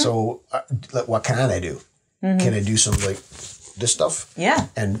 So what can I do? Can I do some like this stuff? Yeah.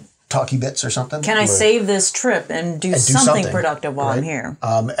 And talkie bits or something? Can I save this trip and do something productive while I'm here?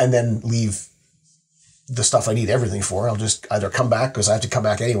 And then leave the stuff I need everything for. I'll just either come back because I have to come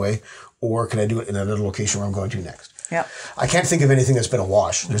back anyway, or can I do it in another location where I'm going to next? Yep. I can't think of anything that's been a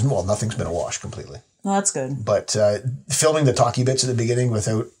wash. Nothing's been a wash completely. Well, that's good. But filming the talkie bits at the beginning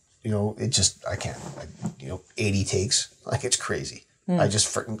without, I can't. 80 takes. Like, it's crazy. I just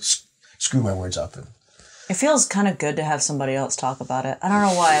freaking screw my words up. It feels kind of good to have somebody else talk about it. I don't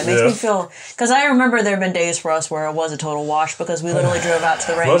know why. It makes me feel... Because I remember there have been days for us where it was a total wash because we literally drove out to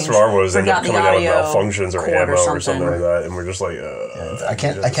the range. Most of our was ended up coming out with malfunctions or ammo or something like that, and we're just like... I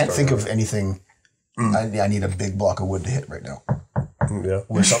can't think of anything... I need a big block of wood to hit right now. Yeah.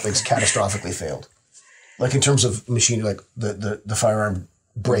 Where something's catastrophically failed. Like in terms of machinery, like the firearm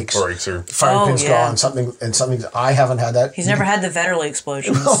breaks or firing pin's gone, something I haven't had that. He's never had the Vetterli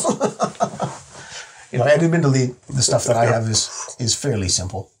explosions. Admittedly, the stuff that I have is fairly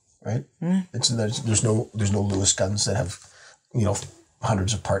simple, right? There's no Lewis guns that have,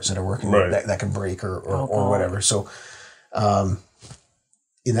 hundreds of parts that are working that can break or whatever. So,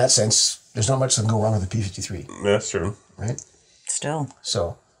 in that sense, there's not much that can go wrong with the P-53. Yeah, that's true. Right? Still.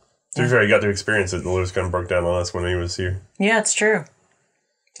 So. To be fair, you got to experience it. The Lewis gun broke down on us when he was here. Yeah, it's true.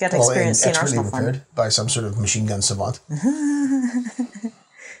 You got to experience C&Rsenal repaired by some sort of machine gun savant.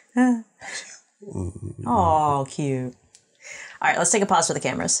 Oh, cute. All right, let's take a pause for the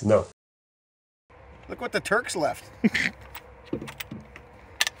cameras. No. Look what the Turks left.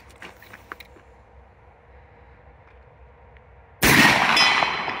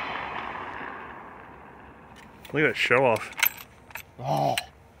 Look at that show off. Oh.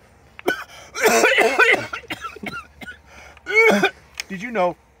 Did you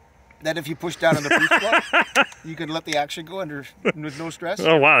know that if you push down on the breech block, you can let the action go with no stress?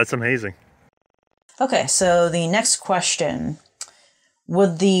 Oh, wow, that's amazing. Okay, so the next question.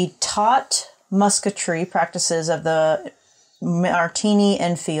 Would the taught musketry practices of the Martini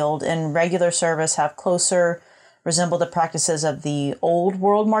Enfield in regular service have closer resemble the practices of the old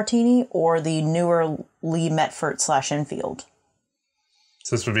world Martini or the newer Lee Metford / Enfield?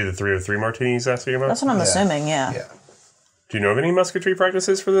 So this would be the 303 Martini he's asking about? That's what I'm assuming, yeah. Do you know of any musketry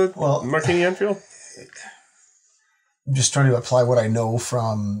practices for the Martini Enfield? I'm just trying to apply what I know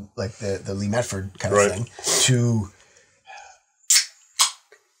from like the Lee Metford kind of thing to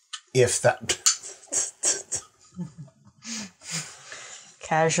if that...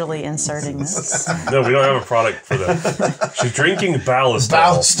 Casually inserting this. No, we don't have a product for that. She's drinking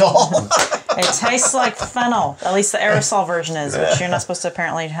Ballastol. Ballastol. It tastes like fennel. At least the aerosol version is, which you're not supposed to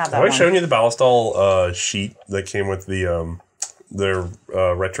apparently have that Have I one. shown you the Ballastol sheet that came with their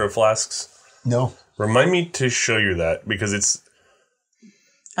retro flasks? No. Remind me to show you that because it's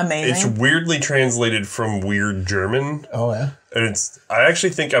amazing. It's weirdly translated from weird German. Oh yeah. And I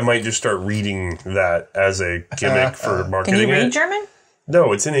actually think I might just start reading that as a gimmick for marketing. Can you read German?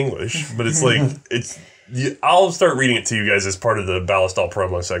 No, it's in English, but it's like I'll start reading it to you guys as part of the Ballastol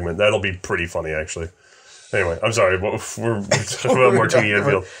promo segment. That'll be pretty funny, actually. Anyway, I'm sorry, we're talking about Martini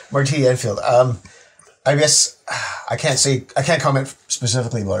Enfield. Martini Enfield. I guess I can't comment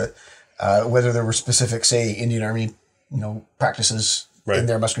specifically about it. Whether there were specific, say, Indian Army, practices in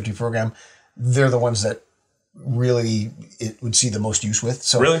their musketry program, they're the ones that really it would see the most use with.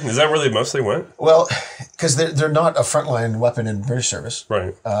 So really, is that where they mostly went? Well, because they're not a frontline weapon in British service,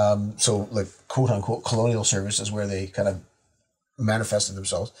 right? So like quote unquote colonial service is where they kind of manifested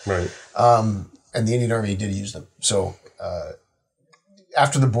themselves, right? And the Indian Army did use them. So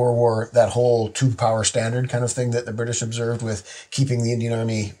after the Boer War, that whole two power standard kind of thing that the British observed with keeping the Indian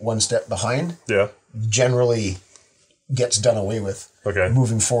Army one step behind, generally gets done away with. Okay,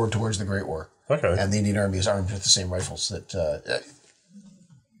 moving forward towards the Great War. Okay. And the Indian Army is armed with the same rifles that,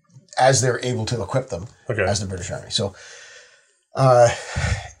 as they're able to equip them, as the British Army. So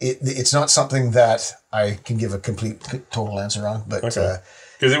it's not something that I can give a complete, total answer on. But because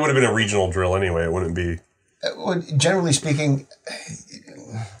it would have been a regional drill anyway. It wouldn't be... generally speaking...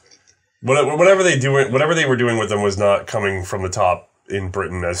 Whatever they were doing with them was not coming from the top in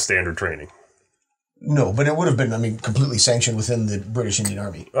Britain as standard training. No, but it would have been, completely sanctioned within the British Indian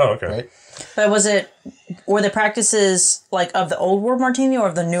Army. Oh, okay. Right? But were the practices like of the old world Martini or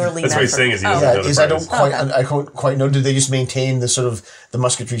of the newer Lee? That's what he's saying is I don't quite know. Did they just maintain the sort of the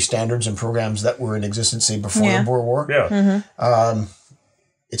musketry standards and programs that were in existence, say, before the Boer War? Yeah. Mm-hmm.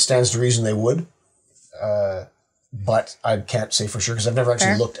 It stands to reason they would. But I can't say for sure because I've never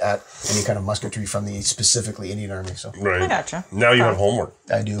actually looked at any kind of musketry from the specifically Indian Army. So right. I gotcha. Now you have homework.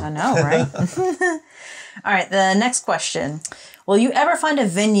 I do. I know, right? All right, the next question. Will you ever find a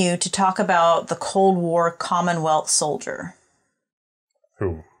venue to talk about the Cold War Commonwealth soldier?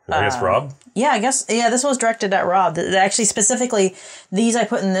 Who? I guess Rob? Yeah, I guess. Yeah, this was directed at Rob. Actually, specifically, these I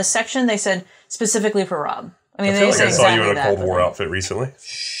put in this section, they said specifically for Rob. I feel like I saw you in a Cold War outfit recently.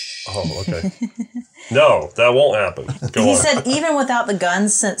 Oh, okay. No, that won't happen. He said even without the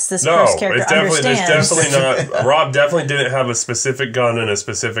guns, since this first character understands. It's definitely not. Rob definitely didn't have a specific gun and a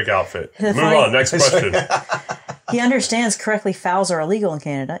specific outfit. Move on. Next question. He understands correctly fouls are illegal in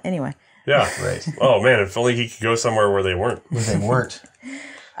Canada. Anyway. Yeah. Right. Oh, man. If only he could go somewhere where they weren't.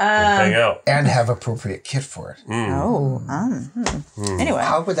 Hang out. And have appropriate kit for it. Anyway.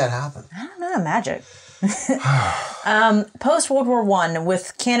 How would that happen? I don't know. Magic. Post-World War I,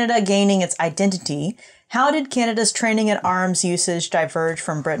 with Canada gaining its identity, how did Canada's training and arms usage diverge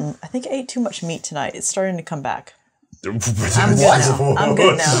from Britain? I think I ate too much meat tonight. It's starting to come back. I'm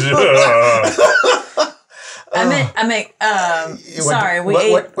good now. Sorry, we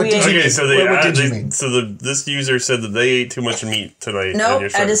ate. This user said that they ate too much meat tonight.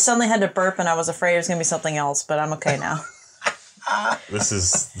 Nope, I just suddenly had to burp and I was afraid it was going to be something else, but I'm okay now. This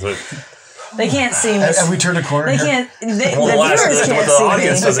is... They can't see me. Have we turned a corner? They can't. What the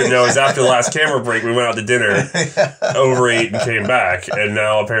audience doesn't know is after the last camera break, we went out to dinner, overate, and came back, and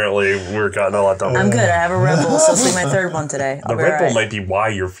now apparently we're gotten a lot done. I'm good. I have a Red Bull, so this will be my third one today. The Red Bull might be why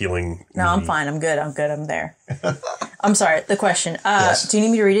you're feeling. No, I'm fine. I'm good. I'm there. I'm sorry. The question. Do you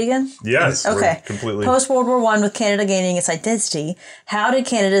need me to read it again? Yes. Okay. Completely. Post World War I, with Canada gaining its identity, how did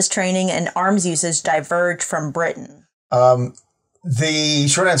Canada's training and arms usage diverge from Britain? The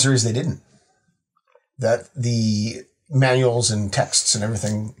short answer is they didn't. That the manuals and texts and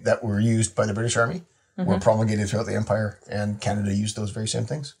everything that were used by the British Army were promulgated throughout the empire, and Canada used those very same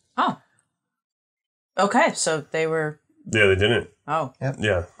things. Oh. Okay, so they were... Yeah, they didn't. Oh. Yep.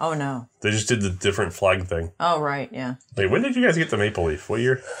 Yeah. Oh, no. They just did the different flag thing. Oh, right, yeah. Wait, when did you guys get the maple leaf? What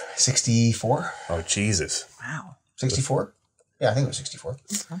year? 64. Oh, Jesus. Wow. 64? Yeah, I think it was 64.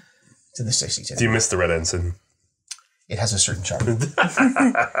 It's in the 60s. Do you miss the red ensign? It has a certain charm.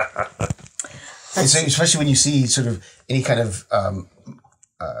 Especially when you see sort of any kind of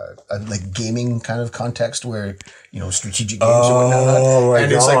like gaming kind of context where, strategic games or whatnot.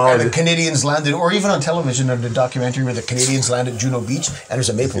 And it's like the Canadians landed, or even on television in a documentary where the Canadians land at Juno Beach and there's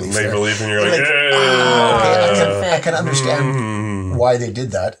a maple leaf there. Maple leaf, and you're like, I can understand why they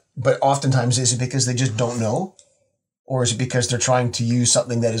did that, but oftentimes is it because they just don't know? Or is it because they're trying to use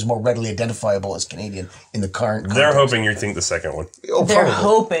something that is more readily identifiable as Canadian in the current context? They're hoping you think the second one. Oh, they're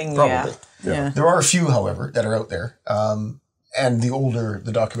hoping, probably. Yeah. There are a few, however, that are out there. And the older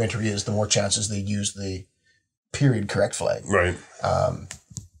the documentary is, the more chances they use the period correct flag. Right.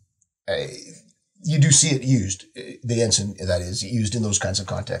 You do see it used, the ensign, that is, used in those kinds of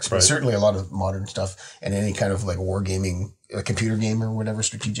contexts. But certainly a lot of modern stuff and any kind of like wargaming, a computer game or whatever,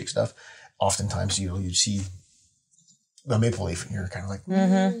 strategic stuff, oftentimes you see the maple leaf and you're kind of like,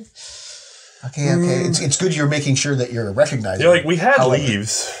 okay. It's good you're making sure that you're recognizing. Yeah, like we had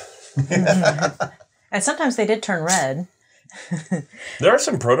leaves. And sometimes they did turn red. There are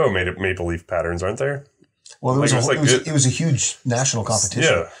some proto maple leaf patterns, aren't there? Well, it was a huge national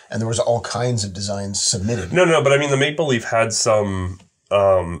competition, and there was all kinds of designs submitted. No, but I mean the maple leaf had some.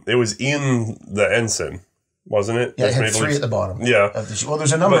 It was in the ensign, wasn't it? Yeah, it had three at the bottom. Yeah. Well,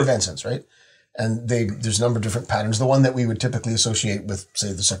 there's a number of ensigns, right? And there's a number of different patterns. The one that we would typically associate with,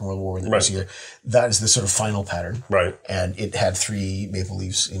 say, the Second World War that we see here, that is the sort of final pattern. Right. And it had 3 maple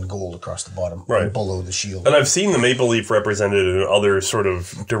leaves in gold across the bottom, below the shield. And I've seen the maple leaf represented in other sort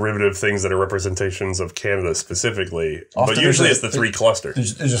of derivative things that are representations of Canada specifically. Often but usually it's the 3 cluster.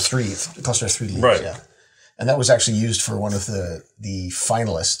 There's a cluster of 3 leaves, yeah. And that was actually used for one of the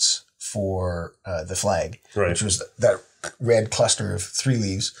finalists for the flag, which was that red cluster of 3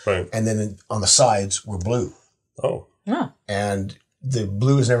 leaves, and then on the sides were blue. Oh. Yeah. And the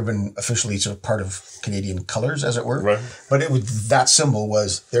blue has never been officially sort of part of Canadian colors, as it were. Right. But it was, that symbol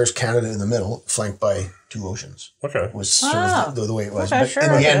was, there's Canada in the middle, flanked by 2 oceans. Okay. Was sort of the way it was. Okay, but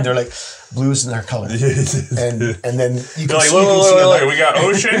in the end, they're like, blue isn't their color. and then you can see... Look, we got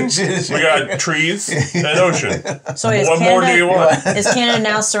ocean, we got trees, and ocean. So what more do you want? Is Canada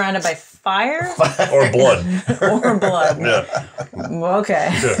now surrounded by fire? Or blood. Or blood. Yeah. Okay.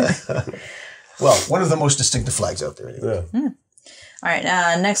 Yeah. Well, one of the most distinctive flags out there. Anyway. Yeah. All right,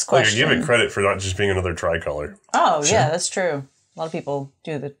 next question. Give it credit for not just being another tricolor. Oh, yeah, that's true. A lot of people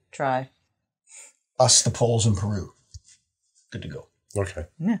do the tri. Us, the Poles, and Peru. Good to go. Okay.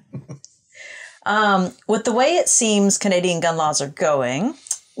 Yeah. With the way it seems Canadian gun laws are going,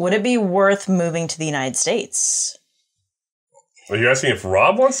 would it be worth moving to the United States? Are you asking if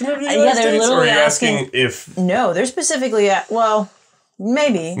Rob wants to move to the United States? Literally or are you asking if... No, they're specifically...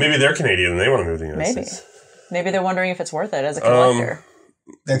 maybe. Maybe they're Canadian and they want to move to the United States. Maybe they're wondering if it's worth it as a collector.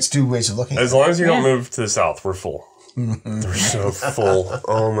 That's 2 ways of looking at it. As long as you don't move to the south, we're full. They're so full.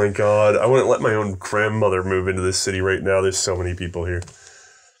 Oh my God. I wouldn't let my own grandmother move into this city right now. There's so many people here.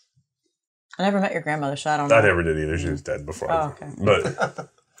 I never met your grandmother, so I don't know. I never did either. She was dead before. Oh, okay. But...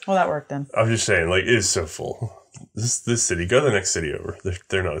 Well, that worked then. I'm just saying, like, it is so full. This city, go to the next city over.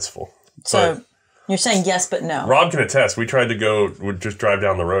 They're not as full. So but you're saying yes, but no. Rob can attest. We tried to go, would just drive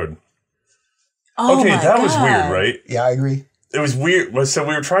down the road. Oh, okay, my that God. was weird, right? Yeah, I agree. It was weird. So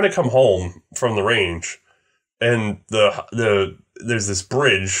we were trying to come home from the range, and there's this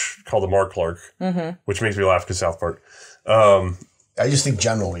bridge called the Mark Clark, which makes me laugh because South Park. I just think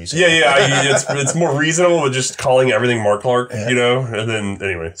general when you say It's more reasonable with just calling everything Mark Clark, you know? And then,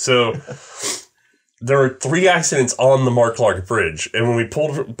 anyway, so there were 3 accidents on the Mark Clark Bridge. And when we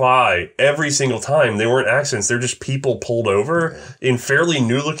pulled by, every single time, they weren't accidents. They're just people pulled over in fairly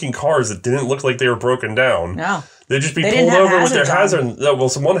new-looking cars that didn't look like they were broken down. No. They'd just be pulled over with their hazard. Well,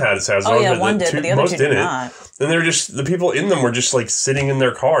 someone had its hazard on. Oh, yeah, one did, but the other 2 did not. And they were just, the people in them were just like sitting in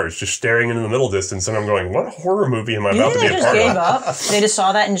their cars, just staring into the middle distance. And I'm going, what horror movie am I about to be a part of? They just gave up. They just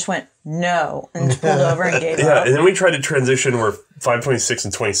saw that and just went, no. And just pulled over and gave up. Yeah, and then we tried to transition where 526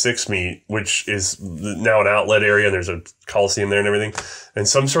 and 26 meet, which is now an outlet area. And there's a coliseum there and everything. And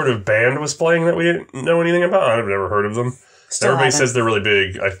some sort of band was playing that we didn't know anything about. I've never heard of them. Everybody says they're really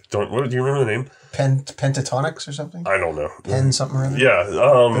big. Do you remember the name? Pentatonics or something? I don't know. Something or other? Yeah.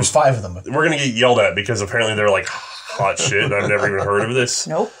 There's 5 of them. We're going to get yelled at because apparently they're like hot shit and I've never even heard of this.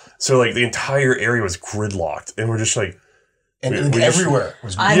 Nope. So like the entire area was gridlocked and we're just like, And everywhere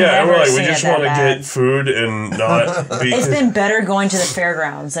was I've yeah, never we're like, we seen just it that want to bad. get food and not be. It's been better going to the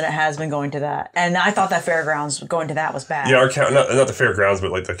fairgrounds than it has been going to that. And I thought that fairgrounds going to that was bad. Yeah, our not the fairgrounds,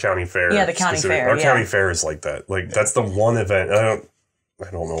 but like the county fair. Yeah, the county fair, Our yeah. county fair is like that. Like that's the one event. I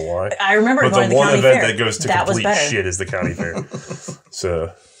don't know why. I remember but going the to the one county event fair. that goes to That was complete better. shit is the county fair.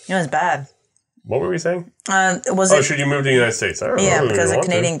 So It was bad. what were we saying? Was Oh, it? should you move to the United States? I don't know. Yeah, if we because of want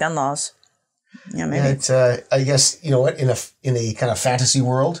to. Canadian gun laws. Yeah, maybe. It's, I guess, you know what, in a kind of fantasy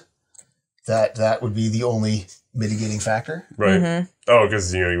world, that would be the only mitigating factor. Right. Mm-hmm. Oh,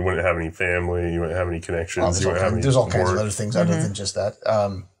 because you wouldn't have any family, you wouldn't have any connections, you wouldn't have any There's all kinds of work. other things other than just that.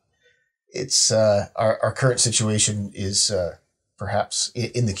 It's our current situation is perhaps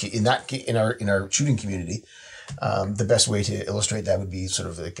in our shooting community. The best way to illustrate that would be sort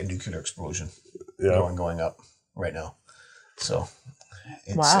of like a nuclear explosion going up right now. So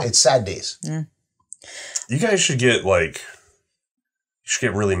it's sad days. Mm. You guys should get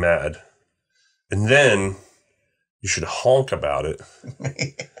really mad. And then you should honk about it.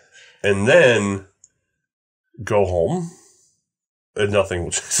 And then go home. And nothing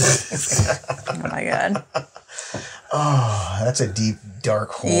will Oh my god. Oh, that's a deep, dark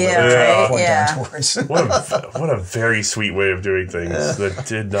hole. Yeah, that right, we're yeah. down towards. What a very sweet way of doing things that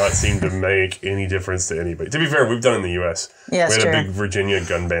did not seem to make any difference to anybody. To be fair, we've done it in the U.S. Yeah, we it's had true. a big Virginia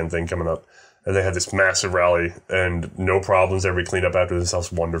gun ban thing coming up, and they had this massive rally, and no problems. Everybody cleaned up after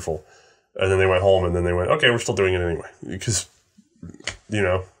themselves, wonderful. And then they went home, and then they went, okay, we're still doing it anyway. Because,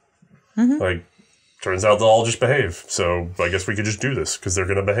 turns out they'll all just behave. So I guess we could just do this, because they're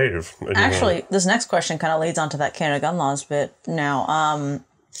going to behave. Actually, this next question kind of leads on to that Canada gun laws bit now.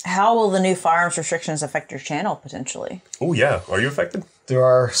 How will the new firearms restrictions affect your channel potentially? Oh, yeah. Are you affected? There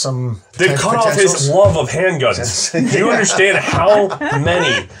are some. They've cut off his potentials. love of handguns. Do you understand how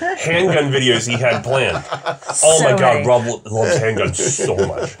many handgun videos he had planned? Oh So my God, many. Rob loves handguns so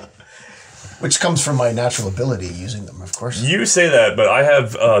much. Which comes from my natural ability using them, of course. You say that, but I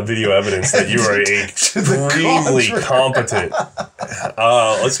have video evidence that you are extremely competent.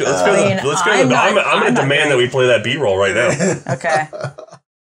 Let's go. I'm going to demand that we play that B-roll right now. Okay.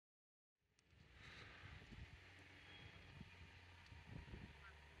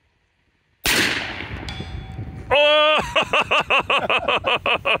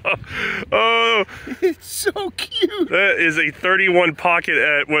 Oh, It's so cute. that is a 31 pocket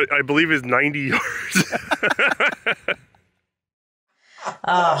at what I believe is 90 yards.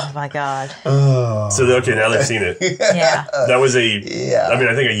 Oh my god. So okay, now they've seen it. Yeah. That was a. Yeah. I mean,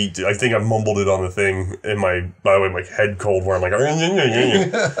 I think I mumbled it on the thing in my. By the way, my head cold where I'm like.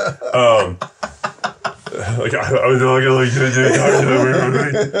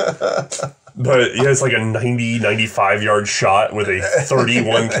 But he has like a 90, 95 yard shot with a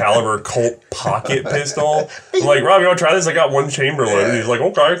 31 caliber Colt pocket pistol. I'm like, Rob, you want to try this? I got one chamber loaded. He's like,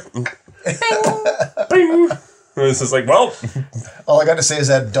 okay. Bing. And it's just like, well. All I got to say is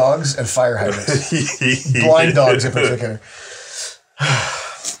that dogs and fire hydrants. Blind dogs in particular.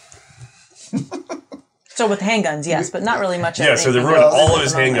 So with handguns, yes, but not really much. Yeah, so they ruined all of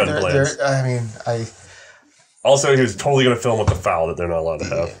his handgun plans. Also, he was totally going to film with the foul that they're not allowed to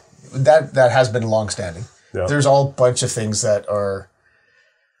have. That has been long-standing. Yeah. There's all bunch of things that are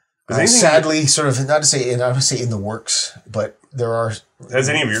sadly sort of not to say in the works, but there are. Has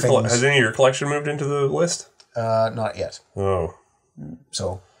any of your collection moved into the list? Not yet. Oh.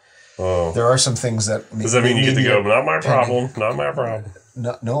 So there are some things that. Does that mean you get to go? Not my problem. Not my problem.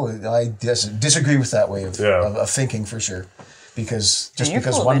 No, I disagree with that way of thinking for sure. Because just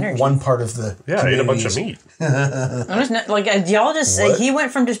because one part of the I ate a bunch of meat. Y'all just say he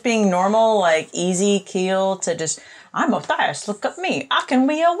went from just being normal, like easy keel, to just I'm Othais. Look at me, I can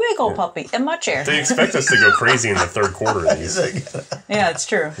be a wiggle puppy in my chair. They expect us to go crazy in the third quarter of these. Yeah, it's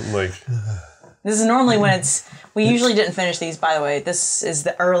true. Like This is normally when it's. We usually didn't finish these, by the way. This is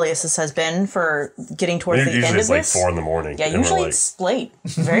the earliest this has been for getting towards the end of usually this. it's like 4 in the morning. Yeah, usually it's late,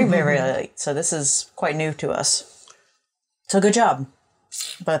 very, very late. So this is quite new to us. So good job,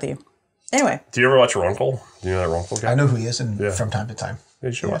 both of you. Anyway. Do you ever watch Runkle? Do you know that Runkle guy? I know who he is, and from time to time.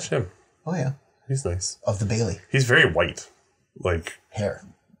 You should watch him. Oh yeah, he's nice. Of the Bailey. He's very white, like hair.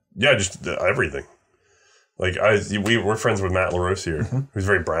 Yeah, just everything. Like we're friends with Matt LaRose here, who's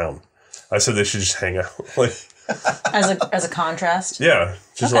very brown. I said they should just hang out, like as a contrast. Yeah,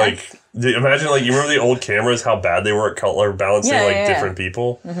 just imagine you remember the old cameras, how bad they were at color balancing different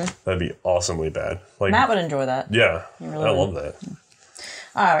people. That'd be awesomely bad. Like Matt would enjoy that. Yeah, really I love that.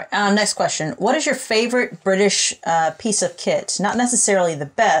 All right, next question. What is your favorite British piece of kit? Not necessarily the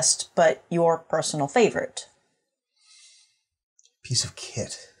best, but your personal favorite. Piece of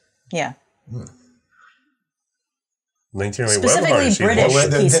kit. Yeah. 1908 Specifically web harness. British. Well,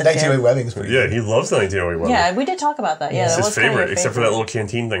 the piece of 1908 kit. webbing is pretty Yeah, good. he loves the 1908 webbing. Yeah, we did talk about that. Yeah, It's that his was kind of favorite, your except for that little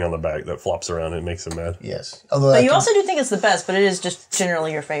canteen thing on the back that flops around. It makes him mad. Yes. Although But you also do think it's the best, but it is just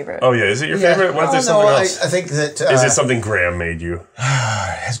generally your favorite. Oh yeah, is it your favorite? What if there's something else? I think that... Is it something Graham made you?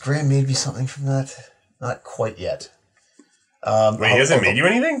 Has Graham made me something from that? Not quite yet. Wait, he hasn't made you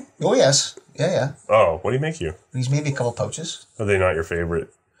anything? Oh, yes. Yeah. Oh, what did he make you? He's made me a couple pouches. Are they not your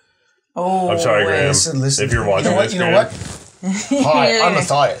favorite? Oh, I'm sorry, Graham. Listen. If you're watching You know what? Hi, I'm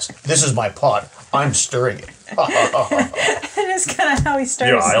Othais. This is my pot. I'm stirring it. That is kind of how he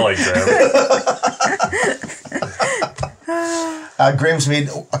starts. Yeah, I like Graham. Graham's made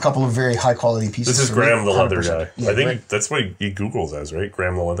a couple of very high quality pieces. This is Graham the leather 100%. guy. Yeah, I think that's what he Googles as, right?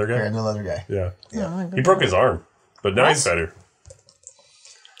 Graham the leather guy? Graham the leather guy. Yeah. Oh, He broke his arm, but now he's better.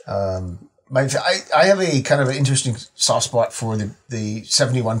 I have a kind of an interesting soft spot for the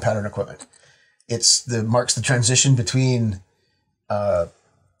 71 pattern equipment. Marks the transition between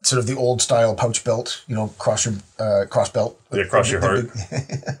sort of the old style pouch belt, cross belt. Yeah, cross your heart.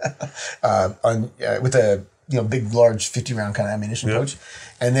 With a big, large 50 round kind of ammunition pouch,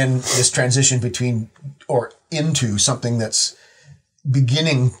 and then this transition into something that's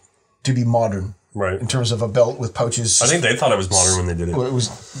beginning to be modern. Right. In terms of a belt with pouches. I think they thought it was modern when they did it. Well, it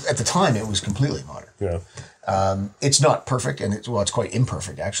was at the time. It was completely modern. Yeah. It's not perfect, and it's quite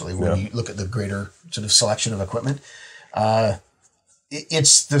imperfect actually when you look at the greater sort of selection of equipment.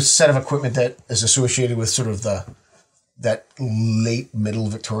 It's the set of equipment that is associated with sort of that late middle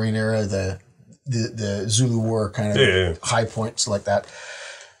Victorian era, the Zulu War kind of high points like that.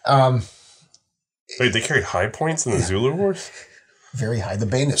 Wait, they carried high points in the Zulu Wars? Very high. The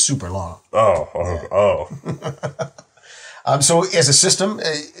bayonet's super long. Oh. So as a system,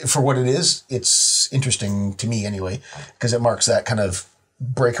 for what it is, it's interesting to me anyway, because it marks that kind of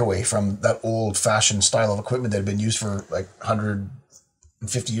breakaway from that old-fashioned style of equipment that had been used for like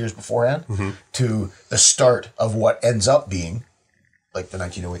 150 years beforehand to the start of what ends up being like the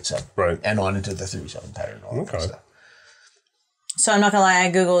 1908 set. Right. And on into the 37 pattern and all that stuff. So I'm not going to lie,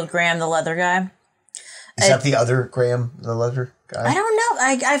 I Googled Graham the leather guy. Is that the other Graham the leather guy? I don't know.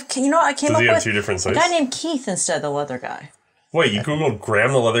 I came up with two different sites? a guy named Keith instead of the leather guy. Wait, you Googled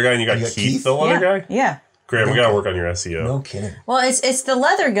Graham the leather guy and you got Keith the leather guy? Yeah. Graham, we got to work on your SEO. No kidding. Well, it's the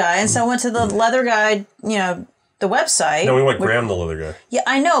leather guy, and so I went to the leather guy, the website. No, we went Graham the leather guy. Yeah,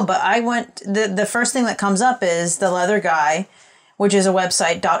 I know, but I went, the first thing that comes up is the leather guy, which is a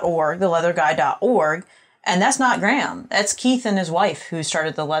website, .org, theleatherguy.org. And that's not Graham. That's Keith and his wife who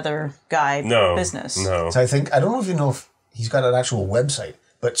started the leather guy business. No. So I don't know if he's got an actual website,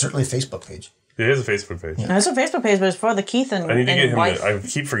 but certainly a Facebook page. He has a Facebook page. Yeah. There's a Facebook page, but it's for the Keith and I need to get him. I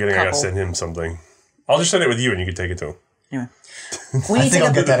keep forgetting I got to send him something. I'll just send it with you and you can take it to him. Anyway. I think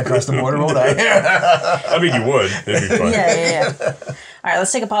I'll get that across the border, won't I? I mean, you would. It'd be fun. Yeah. All right,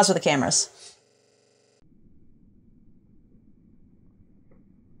 let's take a pause for the cameras.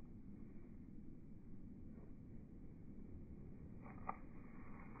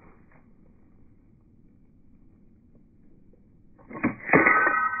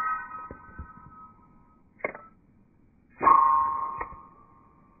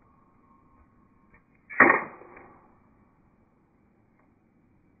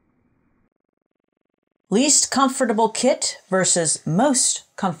 Least comfortable kit versus most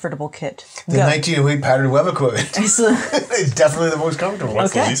comfortable kit. The 1908 patterned web equipment. It's definitely the most comfortable.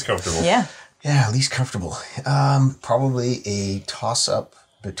 What's the least comfortable? Yeah, least comfortable. Probably a toss-up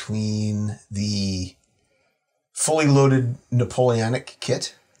between the fully loaded Napoleonic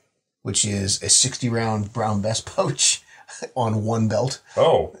kit, which is a 60-round brown vest pouch on one belt.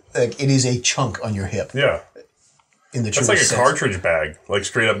 Oh. Like, it is a chunk on your hip. Yeah. In the That's like a cartridge bag, like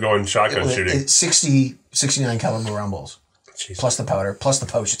straight up going shotgun shooting. It's 69 caliber round balls, plus the powder, plus the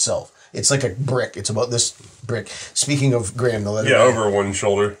pouch itself. It's like a brick. It's about this brick. Speaking of Graham, the leather guy, over one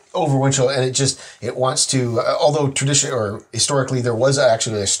shoulder. Over one shoulder, and it wants to. Although traditionally or historically, there was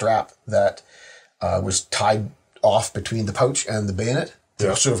actually a strap that was tied off between the pouch and the bayonet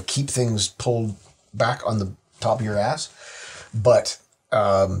to sort of keep things pulled back on the top of your ass. But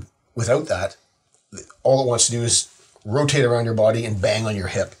without that, all it wants to do is rotate around your body and bang on your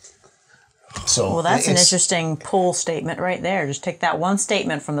hip. So well, that's an interesting pull statement right there. Just take that one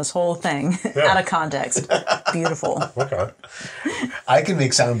statement from this whole thing out of context. Beautiful. Okay. I can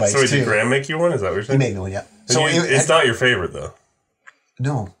make sound bites too. So did Graham make you one? Is that what you're saying? He made me one, yeah. So it's not your favorite though?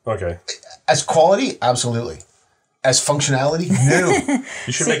 No. Okay. As quality, absolutely. As functionality, no.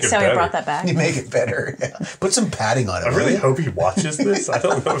 You should make it better. So he brought that back. You make it better. Yeah. Put some padding on it. I really hope he watches this. I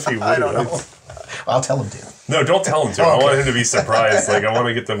don't know if he would. I don't know. I'll tell him to. No, don't tell him to. I want him to be surprised. Like, I want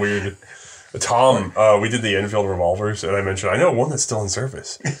to get the weird... Tom, we did the Enfield revolvers, and I mentioned I know one that's still in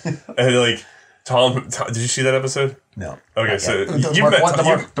service, and like Tom, did you see that episode? No. Okay, so the you Mark met one,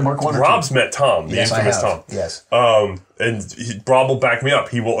 the Mark 1 or 2. Rob's met Tom, the Yes, infamous I have. Tom. Yes. And Rob will back me up.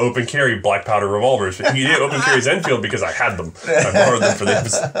 He will open carry black powder revolvers. He didn't open carry his Enfield because I had them. I borrowed them for the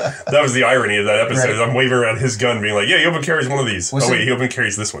episode. That was the irony of that episode. Right. I'm waving around his gun, being like, "Yeah, he open carries one of these." Was he open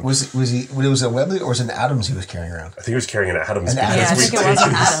carries this one. Was he? Was it a Webley or was it an Adams he was carrying around? I think he was carrying an Adams. An because Yeah, I Adams. think it was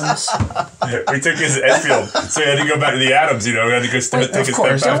an Adams. we took his Enfield, so he had to go back to the Adams. You know, he had to go take a step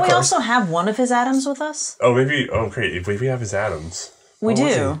course. back. Don't we also have one of his Adams with us? Oh, maybe. Oh, great. Maybe we have his Adams. We What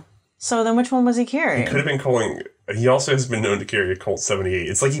was do. So then which one was he carrying? Could have been calling. He also has been known to carry a Colt 78.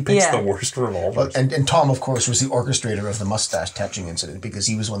 It's like he picks Yeah. the worst revolvers. And Tom, of course, was the orchestrator of the mustache touching incident because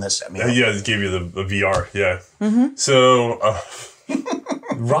he was one that set me up. Yeah, it gave you the VR. Yeah. Mm-hmm. So,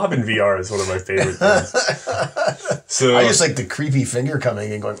 Robin VR is one of my favorite things. So I just like the creepy finger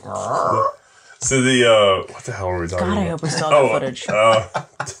coming and going. "Arr." So the what the hell were we talking God, about? I hope we still have that footage.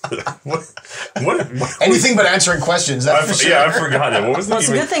 What Anything but answering questions. That's for sure. Yeah, I forgot it. What was the It's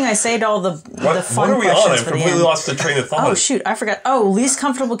a good thing I saved all the What fun are we questions on? I for the completely end. lost the train of thought. Oh shoot, I forgot. Oh, least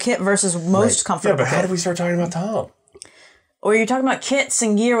comfortable kit versus most Yeah, comfortable but how kit. did we start talking about Tom? Or you're talking about kits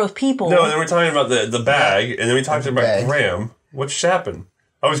and gear with people. No, and then we're talking about the bag, and then we talked about bag. Graham. What just happened?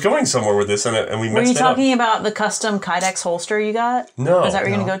 I was going somewhere with this, and we Were messed you it up. talking about the custom Kydex holster you got? No. Is that where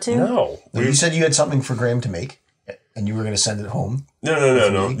you're going to go to? No. You said you had something for Graham to make, and you were going to send it home.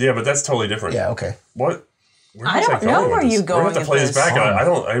 No. Yeah, but that's totally different. Yeah. Okay. What? Where I was don't going know with where this? you We're gonna going have to play with this back. this. I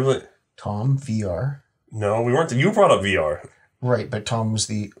don't. I really. Tom VR. No, we weren't. You brought up VR. Right, but Tom was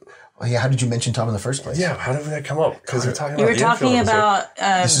the. Oh, yeah. How did you mention Tom in the first place? Yeah. How did that come up? Because we're talking You about. were the talking Enfield episode.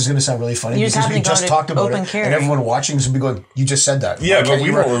 about. This is going to sound really funny You just because happened we to go just to talked about open it, carry. and everyone watching is going to be going, "You just said that." Yeah, Why but can't we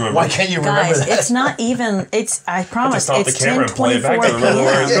you don't remember. Why can't you remember Guys, that? it's not even. It's. I I just promise. stopped the It's camera and play it back 10:24 to remember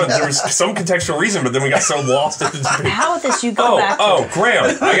where it was p.m. going. There was some contextual reason, but then we got so lost in the debate. How about this? You go back. To Graham.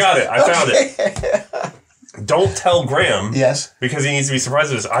 I got it. I found it. Don't tell Graham. Yes. Because he needs to be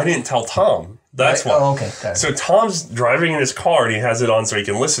surprised at this. I didn't tell Tom. That's Right? why. Oh, okay. Got it. So Tom's driving in his car and he has it on so he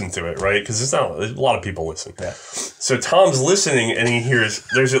can listen to it, right? Because a lot of people listen. Yeah. So Tom's listening and he hears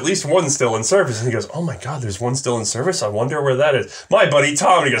there's at least one still in service, and he goes, "Oh my God, there's one still in service. I wonder where that is." My buddy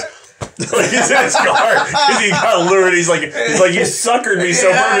Tom, and he goes. Like he's in his car because he got lured. He's like, you suckered me so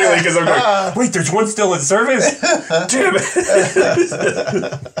perfectly because I'm going, wait, there's one still in service? Damn it.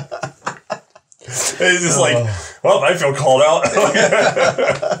 And he's just like, well, I feel called out.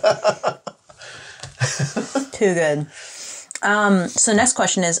 Too good. So next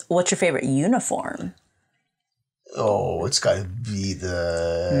question is, what's your favorite uniform? Oh, it's got to be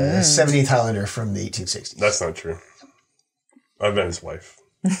the 78th Highlander from the 1860s. That's not true. I've been his wife.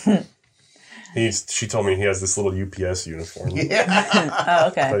 She told me he has this little UPS uniform Oh, that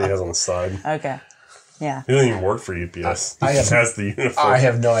okay. he has on the side. Okay. Yeah. He doesn't even work for UPS. He I just have- has the uniform. I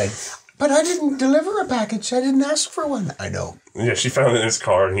have no idea. But I didn't deliver a package. I didn't ask for one. I know. Yeah, she found it in his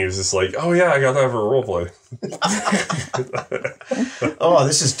car, and he was just like, "Oh yeah, I got that for a role play." Oh,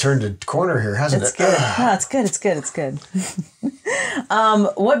 this has turned a corner here, hasn't It's it? good. No, it's good. It's good. It's good.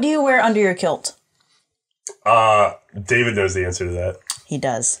 What do you wear under your kilt? David knows the answer to that. He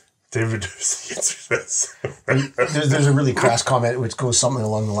does. David knows the answer to this. There's a really crass comment which goes something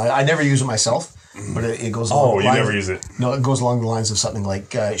along the line. I never use it myself, but it goes along Oh, the you lines. never use it. No, it goes along the lines of something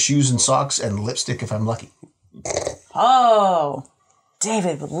like shoes and socks and lipstick if I'm lucky. Oh,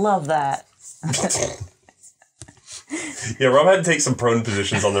 David would love that. Yeah, Rob had to take some prone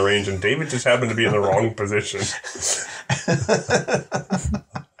positions on the range, and David just happened to be in the wrong position.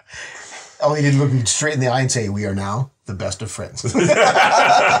 All he did look me straight in the eye and say, "We are now the best of friends." I'm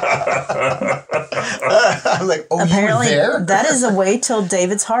like, "Oh, Apparently, you were there?" that is a way till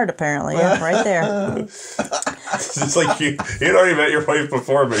David's heart. Apparently, yeah, right there. It's just like you had already met your wife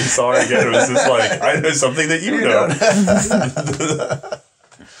before, but you saw her again. It was just like, I know something that you know.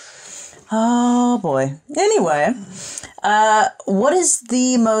 Oh boy. Anyway, what is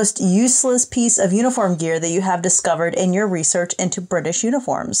the most useless piece of uniform gear that you have discovered in your research into British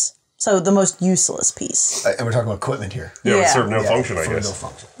uniforms? So the most useless piece. And we're talking about equipment here. Yeah, it would Yeah. serve no function, I For guess. no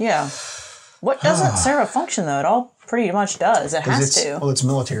function. Yeah. What doesn't serve a function though? It all pretty much does. It has to. Well, it's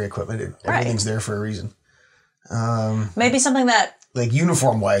military equipment. Everything's there for a reason. Maybe something that Like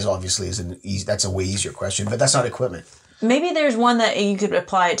uniform-wise, obviously, that's a way easier question, but that's not equipment. maybe there's one that you could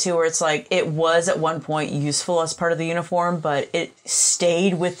apply it to where it's like it was at one point useful as part of the uniform, but it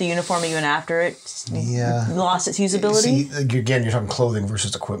stayed with the uniform even after it Yeah. lost its usability. See, again, you're talking clothing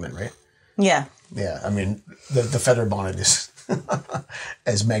versus equipment, right? Yeah. Yeah, I mean, the feather bonnet is,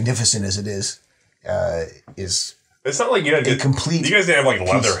 as magnificent as it is It's not like you had a complete. You guys didn't have like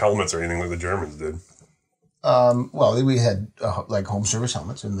leather helmets or anything like the Germans did. Well, we had like home service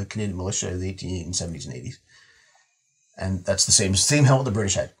helmets in the Canadian militia in the 1870s and 80s, and that's the same helmet the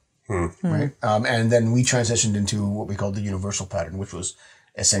British had, right? And then we transitioned into what we called the universal pattern, which was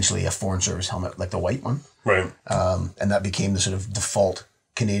essentially a foreign service helmet, like the white one, right? And that became the sort of default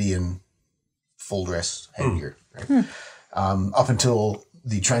Canadian full dress headgear, right? Up until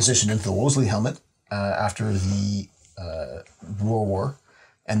the transition into the Wolseley helmet after the Boer War.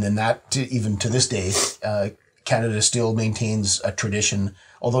 And then that, even to this day, Canada still maintains a tradition,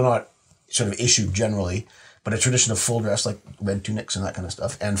 although not sort of issued generally, but a tradition of full dress, like red tunics and that kind of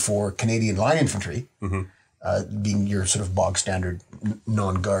stuff. And for Canadian line infantry, being your sort of bog standard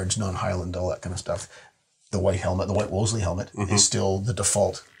non-guards, non-Highland, all that kind of stuff, the white helmet, the white Wolseley helmet, is still the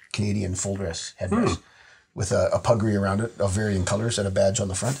default Canadian full dress headdress. With a puggree around it of varying colors and a badge on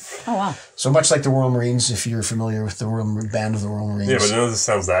the front. Oh, wow. So much like the Royal Marines, if you're familiar with the Band of the Royal Marines. Yeah, but none of this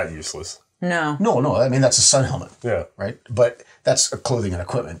sounds that useless. No. No. I mean, that's a sun helmet. Yeah. Right? But that's a clothing and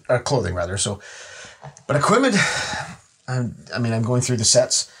equipment. Clothing, rather. So, but equipment, I'm going through the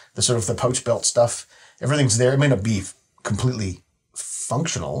sets, the sort of the pouch belt stuff. Everything's there. It may not be completely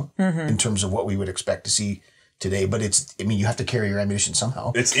functional in terms of what we would expect to see today, but you have to carry your ammunition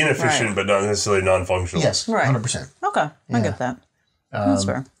somehow. It's inefficient, but not necessarily non-functional. Yes, right. 100%. Okay, I get that. That's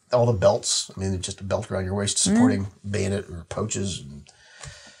fair. All the belts, it's just a belt around your waist supporting bayonet or pouches.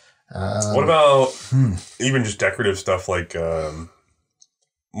 What about even just decorative stuff like,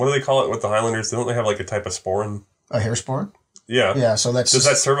 what do they call it with the Highlanders? Don't they have like a type of sporran? A hair sporran? Yeah. Yeah, so that's... Does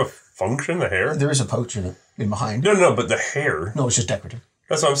that serve a function, the hair? There is a pouch in it, in behind. No, but the hair. No, it's just decorative.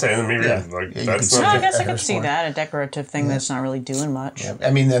 That's what I'm saying. Maybe that's No, not... I guess I could see that, a decorative thing that's not really doing much. Yeah.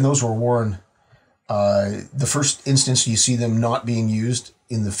 And those were worn... the first instance you see them not being used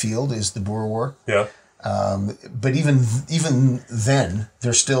in the field is the Boer War. Yeah. But even then,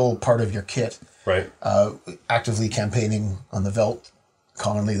 they're still part of your kit. Right. Actively campaigning on the veldt.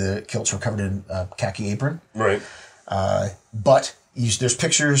 Commonly, the kilts were covered in khaki apron. Right. But there's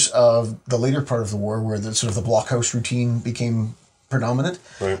pictures of the later part of the war where the sort of the blockhouse routine became predominant.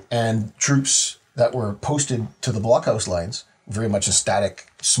 Right. And troops that were posted to the blockhouse lines, very much a static,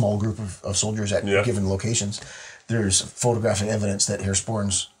 small group of soldiers at given locations. There's photographic evidence that hair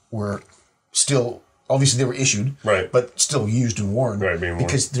sporrans were still, obviously they were issued, but still used and worn, being worn.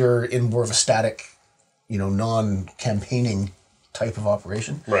 Because they're in more of a static, non-campaigning type of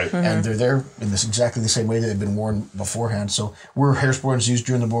operation. Right. And they're there in this exactly the same way that they've been worn beforehand. So were hair sporrans used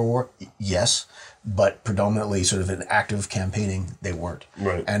during the Boer War? Yes. But predominantly sort of in active campaigning, they weren't.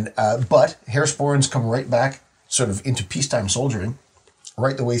 Right. And but hair sporrans come right back sort of into peacetime soldiering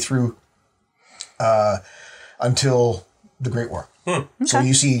right the way through until the Great War. Okay. So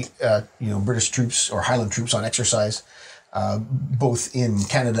you see, British troops or Highland troops on exercise, both in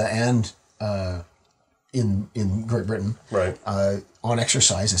Canada and in Great Britain, right? On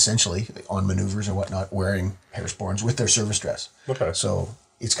exercise, essentially, on maneuvers or whatnot, wearing hair sporrans with their service dress. Okay. So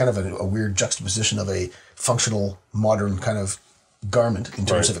it's kind of a weird juxtaposition of a functional, modern kind of garment in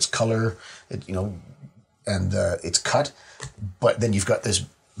terms of its color, and its cut, but then you've got this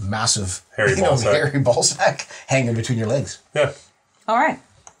massive hairy ball sack hanging between your legs. Yeah. All right.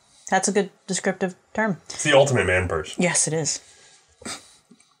 That's a good descriptive term. It's the ultimate man purse. Yes, it is.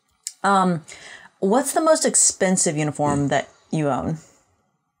 What's the most expensive uniform that you own?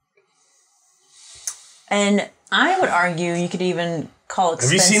 And I would argue you could even call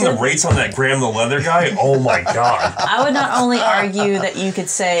expensive. Have you seen the rates on that Graham the leather guy? Oh my God. I would not only argue that you could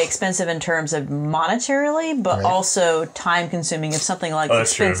say expensive in terms of monetarily, but also time consuming if something like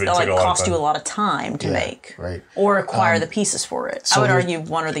expensive cost you a lot of time to make. Right. Or acquire the pieces for it. So I would argue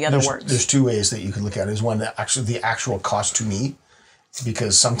one or the other works. There's two ways that you can look at it. Is one that the actual cost to me,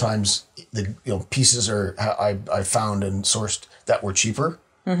 because sometimes the pieces are I found and sourced that were cheaper.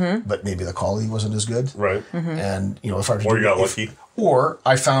 Mm-hmm. But maybe the quality wasn't as good. Right. Mm-hmm. And, if I or you got lucky. Or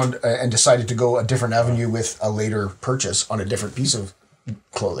I found and decided to go a different avenue with a later purchase on a different piece of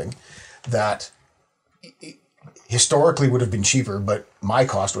clothing that historically would have been cheaper, but my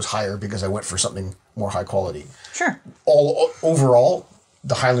cost was higher because I went for something more high quality. Sure. Overall,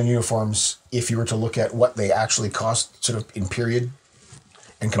 the Highland uniforms, if you were to look at what they actually cost sort of in period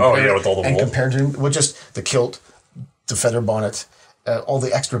and compare, with all the wool. Compared to just the kilt, the feather bonnet, all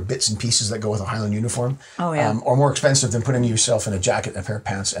the extra bits and pieces that go with a Highland uniform are more expensive than putting yourself in a jacket and a pair of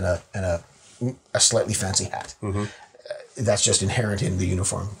pants and a slightly fancy hat. Mm-hmm. That's just inherent in the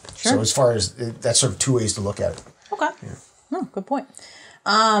uniform. Sure. So as far as that's sort of two ways to look at it. Okay. Yeah. Oh, good point.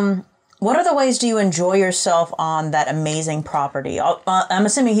 What other ways do you enjoy yourself on that amazing property? I'm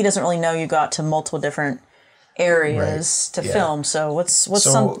assuming he doesn't really know you got to multiple different areas to film. So what's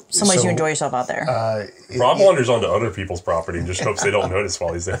some ways you enjoy yourself out there? Rob wanders onto other people's property and just hopes they don't notice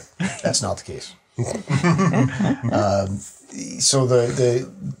while he's there. That's not the case. So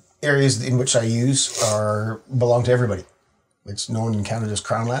the areas in which I use belong to everybody. It's known in Canada as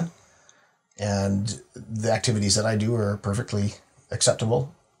Crown Land, and the activities that I do are perfectly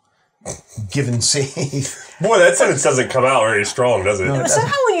acceptable, given safe. Boy, that sentence doesn't come out very strong, does it? But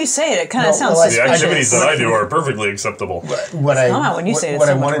somehow when you say it kind of sounds the suspicious. activities that I do are perfectly acceptable. What I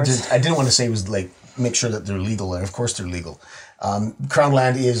didn't want to say was like make sure that they're legal, and of course they're legal. Crown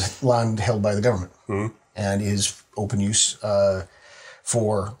Land is land held by the government and is open use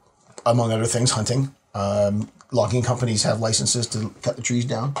for, among other things, hunting. Logging companies have licenses to cut the trees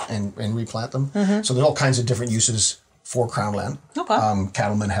down and replant them. So there's all kinds of different uses for Crown Land. Okay.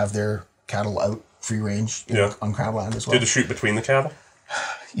 Cattlemen have their cattle out free range on Crown Land as well. Did you shoot between the cattle?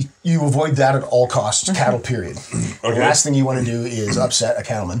 You avoid that at all costs, cattle period. The last thing you want to do is upset a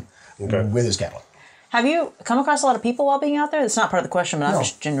cattleman with his cattle. Have you come across a lot of people while being out there? That's not part of the question, but I'm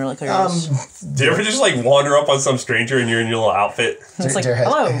just generally curious. Do you ever just like wander up on some stranger and you're in your little outfit? It's like,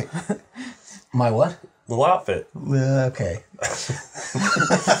 hello. My what? Little outfit. Okay.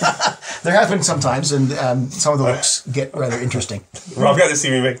 There have been sometimes, and some of the looks get rather interesting. Rob got to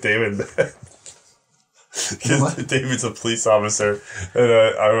see me make David. Because David's a police officer, and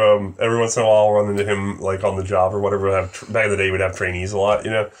I every once in a while I'll run into him like on the job or whatever. Back in the day, we'd have trainees a lot,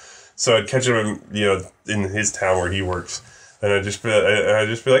 So I'd catch him, in his town where he works. And I'd just be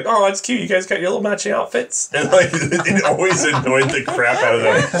like, oh, that's cute. You guys got your little matching outfits. And like, it always annoyed the crap out of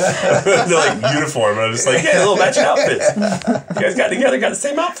them. They're like uniform. And I'm just like, yeah, little matching outfits. You guys got together, got the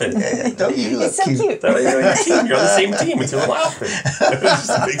same outfit. Don't you look so cute. You're on the same team with your little outfit. It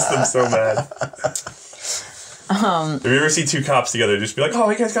just makes them so mad. If you ever see two cops together, just be like, oh,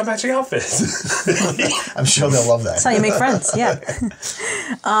 you guys got matching outfits. I'm sure they'll love that. That's how you make friends, yeah.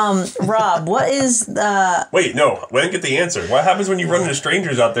 Rob, what is the... Wait, no, we didn't get the answer. What happens when you run into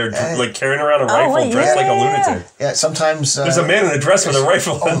strangers out there like carrying around a rifle dressed like a lunatic? Yeah, sometimes... There's a man in a dress with a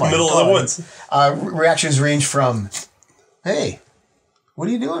rifle in the middle of the woods. Reactions range from, hey, what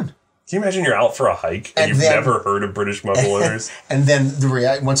are you doing? Can you imagine you're out for a hike and you've never heard of British muzzleloaders? And then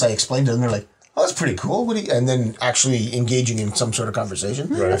once I explained to them, they're like, oh, that's pretty cool. And then actually engaging in some sort of conversation.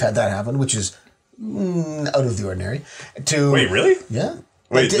 Right. I've had that happen, which is out of the ordinary. Wait, really? Yeah.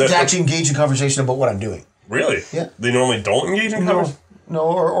 Wait, to actually engage in conversation about what I'm doing. Really? Yeah. They normally don't engage in conversation? No,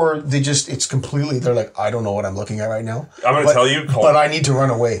 or they just, it's completely, they're like, I don't know what I'm looking at right now. I'm going to tell you. But I need to run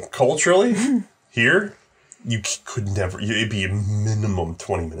away. Culturally, here, you could never, it'd be a minimum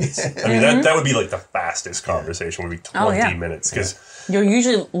 20 minutes. I mean, that would be like the fastest conversation would be 20 minutes. Because you'll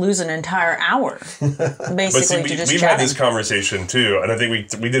usually lose an entire hour, basically, to just we've chatting. had this conversation too, and I think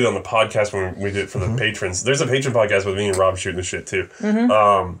we did it on the podcast when we did it for the patrons. There's a patron podcast with me and Rob shooting the shit too.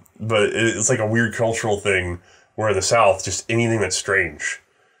 But it's like a weird cultural thing where in the South, just anything that's strange,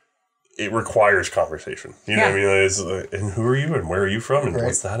 it requires conversation. You know what I mean? It's like, and who are you and where are you from and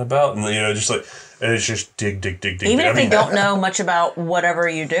what's that about? And just like, and it's just dig. Even if they don't know much about whatever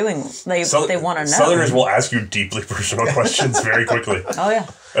you're doing, they want to know. Southerners will ask you deeply personal questions very quickly. Oh, yeah.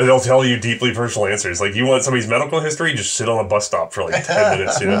 And they'll tell you deeply personal answers. Like, you want somebody's medical history, just sit on a bus stop for like 10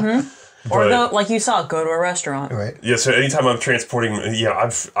 minutes, Or go, like you saw, go to a restaurant. Right. Yeah, so anytime I'm transporting,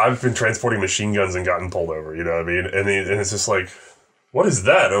 I've been transporting machine guns and gotten pulled over, you know what I mean? And it's just like, what is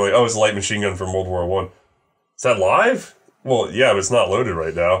that? And I'm like, oh, it's a light machine gun from World War I. Is that live? Well, yeah, but it's not loaded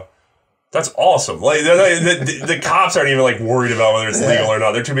right now. That's awesome. Like the cops aren't even like worried about whether it's legal or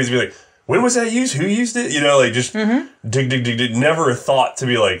not. They're too busy to be like, when was that used? Who used it? Like just dig. Never a thought to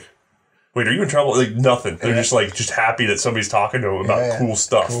be like, wait, are you in trouble? Like nothing. They're just like happy that somebody's talking to them about cool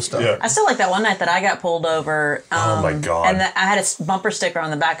stuff. Yeah. I still like that one night that I got pulled over. Oh my God. And I had a bumper sticker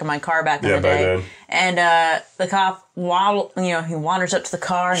on the back of my car back in the day. Then. And the cop, he wanders up to the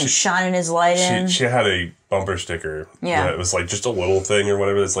car and he's shining his light in. She had a bumper sticker. Yeah. It was like just a little thing or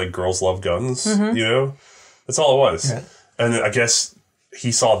whatever that's like girls love guns, That's all it was. Yeah. And I guess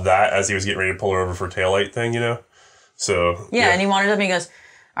he saw that as he was getting ready to pull her over for a taillight thing, So. Yeah, and he wandered up and he goes,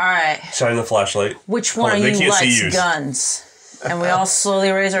 all right. Shine the flashlight. Which one of you likes guns? And we all slowly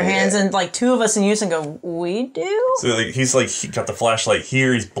raise our hands, and like two of us in unison go, we do? So like he got the flashlight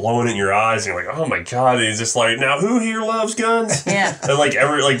here, he's blowing it in your eyes, and you're like, oh my God. And he's just like, now who here loves guns? Yeah. And like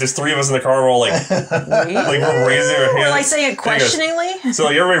there's three of us in the car, we're all like, we're raising our hands. We're like saying it questioningly. So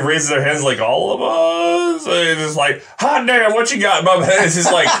like everybody raises their hands like all of us. And it's just like, hot damn, what you got, bub? It's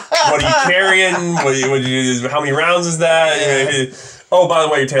just like, what are you carrying? How many rounds is that? oh, by the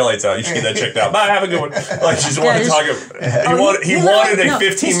way, your taillight's out. You should get that checked out. Bye, have a good one. Like, she just wanted to talk. He wanted a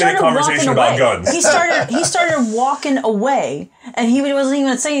 15-minute conversation about guns. He started walking away, and he wasn't even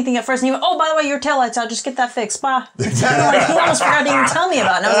going to say anything at first. And he went, oh, by the way, your taillight's out. Just get that fixed. Bye. Like, he almost forgot to even tell me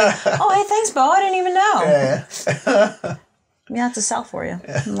about it. And I was like, oh, hey, thanks, Bo. I didn't even know. Yeah. Yeah, it's a South for you.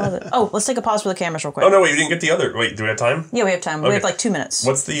 I love it. Oh, let's take a pause for the cameras real quick. Oh, no, wait, you didn't get the other. Wait, do we have time? Yeah, we have time. Okay. We have like 2 minutes.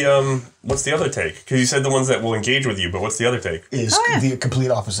 What's the other take? Because you said the ones that will engage with you, but what's the other take? Is the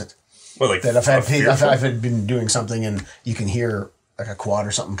complete opposite. What, like that I've had been doing something and you can hear like a quad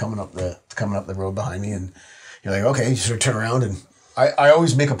or something coming up the road behind me, and you're like, okay, you sort of turn around, and I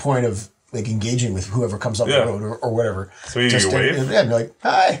always make a point of like engaging with whoever comes up the road or whatever. So you wave? And be like,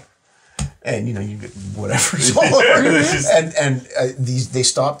 hi. And you get whatever's all over. And they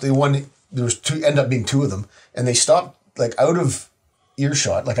stopped. There was two. End up being two of them, and they stopped like out of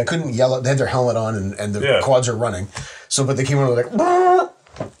earshot. Like I couldn't yell at. They had their helmet on, and the quads are running. So, but they came over like,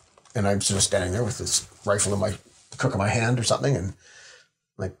 and I'm sort of standing there with this rifle in my crook of my hand or something, and I'm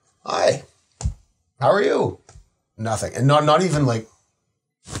like, hi, how are you? Nothing, and not even like.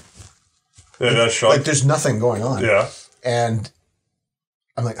 Yeah, that's shocking. Like there's nothing going on. Yeah, and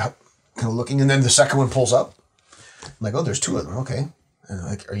I'm like. Kind of looking, and then the second one pulls up. I'm like, oh, there's two of them. Okay. And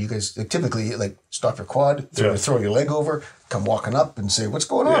like, are you guys like, typically like stop your quad, throw your leg over, come walking up and say, what's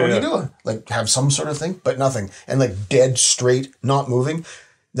going on? What are you doing? Like have some sort of thing, but nothing. And like dead straight, not moving.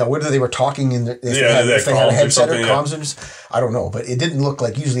 Now, whether they were talking in if they had a headset or comms, I don't know, but it didn't look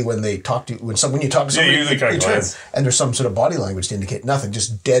like usually when they talk to when you talk to somebody, usually kind of glance. And there's some sort of body language to indicate nothing,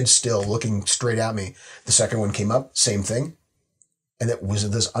 just dead still, looking straight at me. The second one came up, same thing. And it was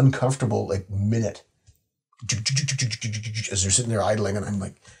this uncomfortable like minute as they're sitting there idling, and I'm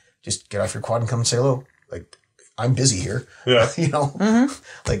like, just get off your quad and come and say hello. Like, I'm busy here. Yeah.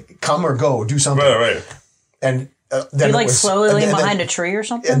 Like come or go, do something. Right. And then you like slowly lean behind a tree or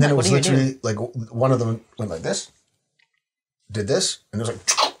something. And then like, it was literally like one of them went like this, did this, and it was like,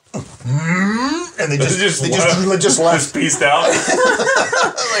 and they just left, just pieced out.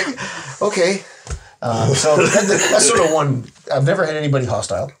 Like, okay. So that's sort of one. I've never had anybody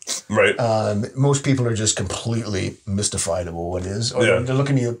hostile. Right. Most people are just completely mystified about what it is. Or they're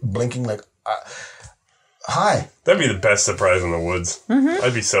looking at you blinking like, hi. That'd be the best surprise in the woods.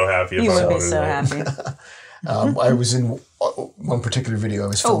 I'd be so happy if I was so happy. I was in one particular video I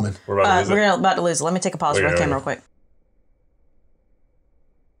was filming. We're about to lose it. Let me take a pause for the camera real quick.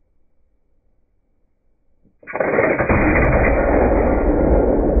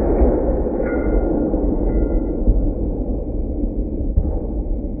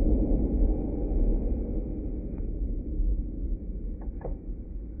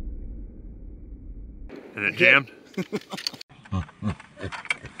 Is it jammed?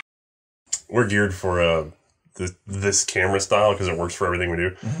 We're geared for this camera style because it works for everything we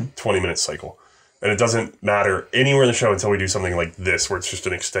do. 20-minute cycle. And it doesn't matter anywhere in the show until we do something like this where it's just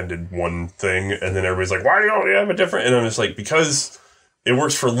an extended one thing. And then everybody's like, why don't we have a different? And I'm just like, because it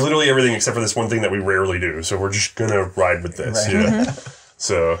works for literally everything except for this one thing that we rarely do. So we're just going to ride with this. Right. Yeah.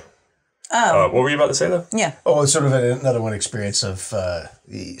 So... what were you about to say, though? Yeah. Oh, it's sort of another one experience of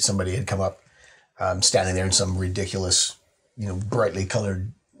somebody had come up, standing there in some ridiculous, brightly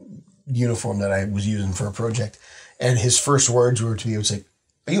colored uniform that I was using for a project, and his first words were to me, "It was like,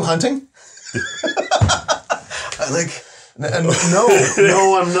 are you hunting?" I'm like, no,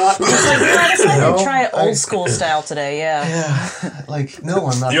 I'm not. Let's like try it old school style today. Yeah. Yeah. Like, no,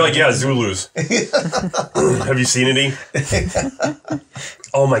 I'm not. You're like, yeah, Zulus. Have you seen any?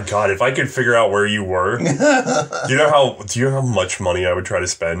 Oh my God! If I could figure out where you were, do you know how much money I would try to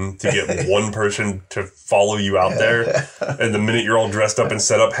spend to get one person to follow you out there, and the minute you're all dressed up and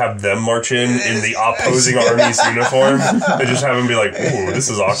set up, have them march in the opposing army's uniform, and just have them be like, "Ooh, this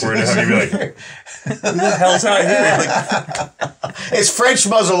is awkward," and have you be like, "Who the hell's out here?" Like, it's French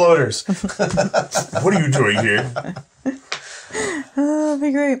muzzleloaders. What are you doing here? That'd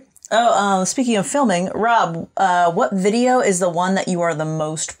be great. Oh, speaking of filming, Rob, what video is the one that you are the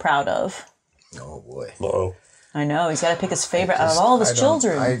most proud of? Oh, boy. Uh-oh. I know. He's got to pick his favorite out of all of his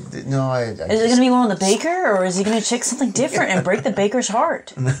children. Is it going to be one with the baker, or is he going to pick something different and break the baker's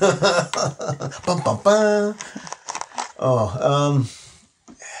heart? Bum, bum, bum. Oh,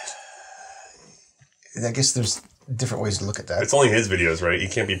 I guess there's different ways to look at that. It's only his videos, right? You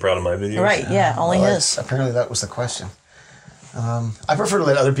can't be proud of my videos. Right, yeah, only his. Apparently that was the question. I prefer to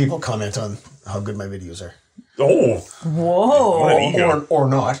let other people comment on how good my videos are. Oh. Whoa. What an ego. Or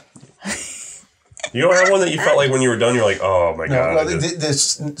not. You don't have one that you felt like when you were done, you're like, oh my God. Well,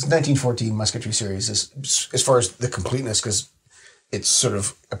 this 1914 musketry series is, as far as the completeness, because it's sort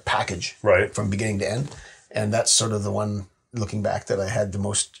of a package right from beginning to end. And that's sort of the one looking back, that I had the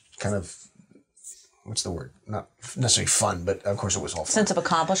most kind of, what's the word? Not necessarily fun, but of course it was all fun. Sense of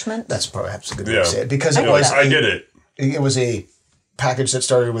accomplishment? That's perhaps a good way to say it. Because I get it. It was a package that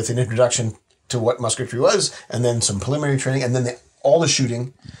started with an introduction to what musketry was, and then some preliminary training, and then all the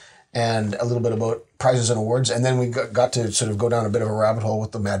shooting, and a little bit about prizes and awards, and then we got to sort of go down a bit of a rabbit hole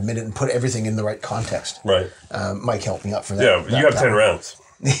with the Mad Minute and put everything in the right context. Right. Mike helped me out for that. Yeah, you have 10 rounds.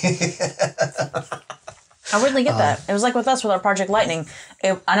 I really get that. It was like with us with our Project Lightning.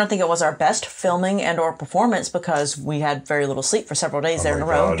 I don't think it was our best filming and or performance because we had very little sleep for several days there in a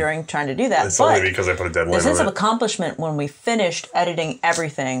row during trying to do that. It's only because I put a deadline on it. The sense of accomplishment when we finished editing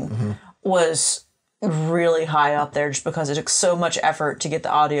everything was really high up there just because it took so much effort to get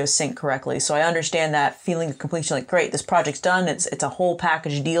the audio synced correctly. So I understand that feeling of completion, like, great, this project's done. It's a whole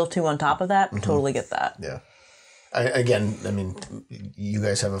package deal too on top of that. Totally get that. Yeah. Again, I mean, you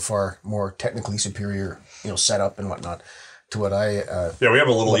guys have a far more technically superior, setup and whatnot to what I. Yeah, we have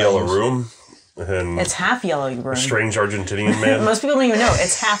a little yellow room. And it's half yellow room. A strange Argentinian man. Most people don't even know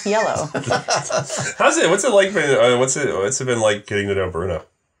it's half yellow. How's it? What's it like? What's it been like getting to know Bruno?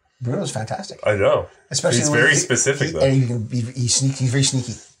 Bruno's fantastic. I know. Especially he's very specific though. And he's sneaky. He's very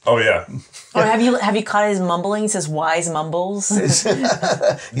sneaky. Oh yeah. Or have you caught his mumblings? His wise mumbles. He's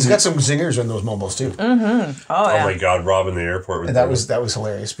got some zingers in those mumbles too. Mm-hmm. Oh yeah. Oh my God, Rob in the airport. That was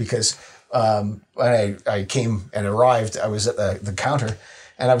hilarious because when I came and arrived, I was at the counter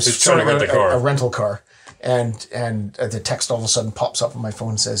and I was sorting out a rental car. And the text all of a sudden pops up on my phone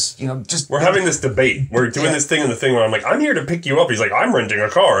and says, we're having this debate. We're doing this thing in the thing where I'm like, I'm here to pick you up. He's like, I'm renting a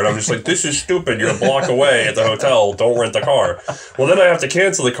car. And I'm just like, this is stupid. You're a block away at the hotel. Don't rent the car. Well, then I have to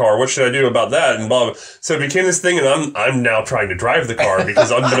cancel the car. What should I do about that? And blah, blah. So it became this thing, and I'm now trying to drive the car because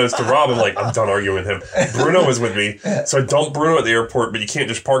unbeknownst to Rob, I'm like, I'm done arguing with him. Bruno was with me. So I dumped Bruno at the airport, but you can't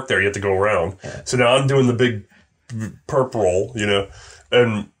just park there. You have to go around. So now I'm doing the big perp roll,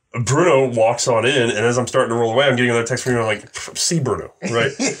 and Bruno walks on in, and as I'm starting to roll away, I'm getting another text from him. I'm like, see Bruno,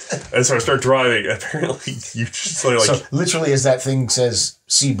 right? And so I start driving. Apparently, you just like... So literally, as that thing says,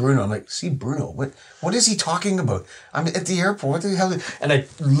 see Bruno, I'm like, see Bruno? What is he talking about? I'm at the airport. What the hell? And I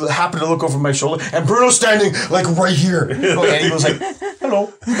happen to look over my shoulder, and Bruno's standing, like, right here. And he was like,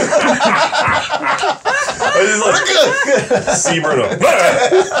 hello. I was like, see Bruno.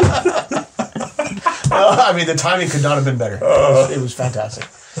 I mean, the timing could not have been better. It was fantastic.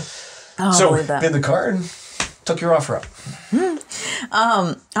 Oh, so, in the car and took your offer up.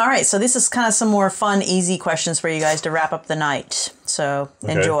 All right, so this is kind of some more fun, easy questions for you guys to wrap up the night. So,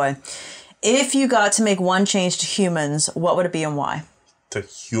 enjoy. If you got to make one change to humans, what would it be and why? To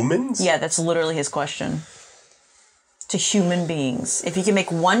humans? Yeah, that's literally his question. To human beings. If you could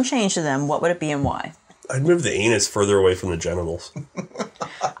make one change to them, what would it be and why? I'd move the anus further away from the genitals.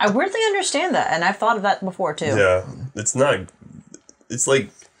 I weirdly understand that, and I've thought of that before, too. Yeah, it's like...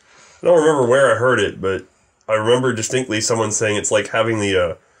 I don't remember where I heard it, but I remember distinctly someone saying it's like having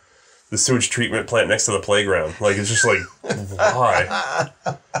the sewage treatment plant next to the playground. Like, it's just like, why?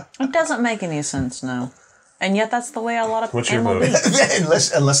 It doesn't make any sense, no. And yet that's the way a lot of animal be.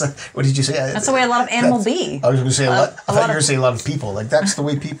 unless what did you say? That's the way a lot of animal be. I was going to say, I thought you were going to say a lot of people. Like, that's the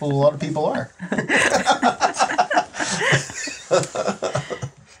way a lot of people are.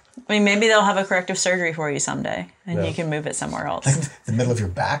 I mean, maybe they'll have a corrective surgery for you someday, and you can move it somewhere else. Like the middle of your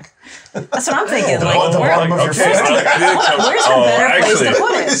back? That's what I'm thinking. The bottom of your foot? Where's a better place to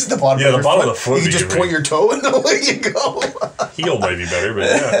put it? This is the bottom of your bottom foot. Of the foot. You can just point your toe and away you go. Heel might be better, but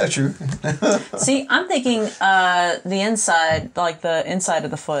yeah. True. See, I'm thinking the inside, like the inside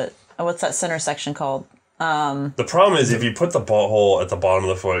of the foot. What's that center section called? The problem is if you put the hole at the bottom of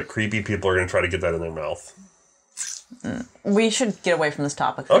the foot, creepy people are going to try to get that in their mouth. We should get away from this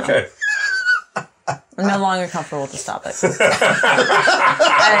topic now. Okay. I'm no longer comfortable with this topic. I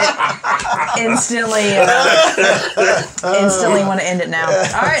instantly want to end it now.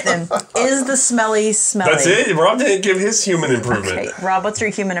 All right, then. Is the smelly smelly? That's it? Rob didn't give his human improvement. Okay, Rob, what's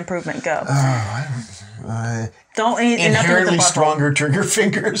your human improvement? Go. Don't eat inherently stronger trigger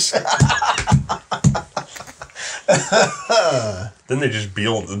fingers. Then they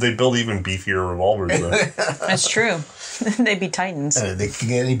build even beefier revolvers, though. That's true. They'd be titans. They can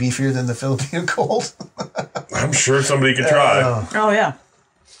get any beefier than the Filipino Cold. I'm sure somebody could try. Oh, yeah.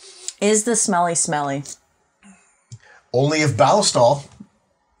 Is the smelly smelly? Only if Ballastol.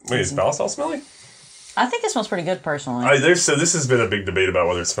 Wait, is Ballastol smelly? I think it smells pretty good, personally. So this has been a big debate about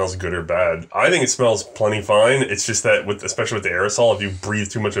whether it smells good or bad. I think it smells plenty fine. It's just that, especially with the aerosol, if you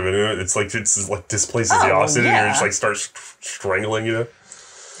breathe too much of it in it, it's like displaces the oxygen and you just like start strangling,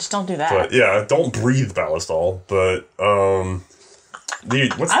 Just don't do that. But yeah, don't breathe Ballastol. But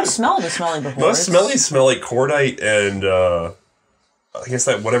Dude, I've smelled the smelly before. Most smellies smell like cordite and I guess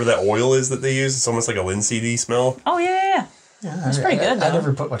that whatever that oil is that they use. It's almost like a linseedy smell. Oh yeah. It's pretty good though. I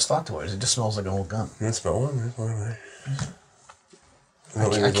never put much thought to it. It just smells like an old gun. You smell one?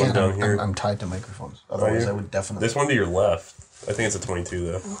 I can't. I'm tied to microphones. Otherwise, I would definitely. This one to your left. I think it's a 22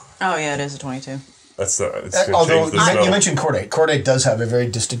 though. Oh yeah, it is a 22. That's although you mentioned cordite. Cordite does have a very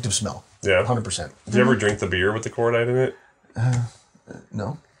distinctive smell. Yeah, 100%. Did you ever drink the beer with the cordite in it?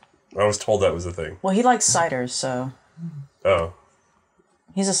 No. I was told that was the thing. Well, he likes ciders, so. Oh.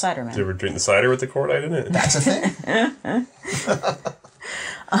 He's a cider man. Did you ever drink the cider with the cordite in it? That's a thing.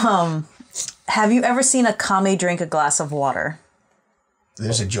 Have you ever seen a commie drink a glass of water?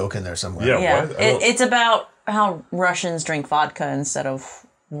 There's a joke in there somewhere. Yeah. What? It's about how Russians drink vodka instead of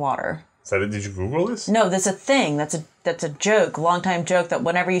water. Is that it? Did you Google this? No, that's a thing. That's a joke, long time joke that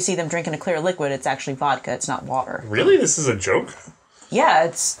whenever you see them drinking a clear liquid, it's actually vodka. It's not water. Really? This is a joke? Yeah,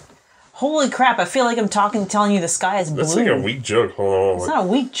 it's... Holy crap, I feel like I'm telling you the sky is blue. That's like a weak joke. Hold on. It's not a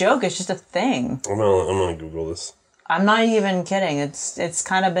weak joke, it's just a thing. I'm gonna Google this. I'm not even kidding. It's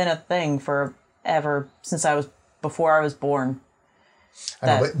kind of been a thing forever since before I was born. I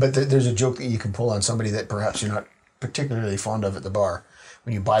know, but there's a joke that you can pull on somebody that perhaps you're not particularly fond of at the bar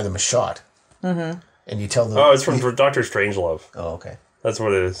when you buy them a shot. Mm-hmm. And you tell them... Oh, it's from Dr. Strangelove. Oh, okay. That's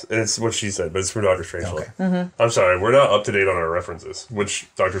what it is. And it's what she said, but it's from Dr. Strangelove. Okay. Mm-hmm. I'm sorry, we're not up to date on our references, which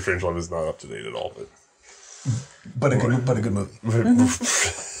Dr. Strangelove is not up to date at all. But a good movie.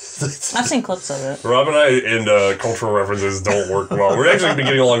 I've seen clips of it. Rob and I and cultural references don't work well. We're actually been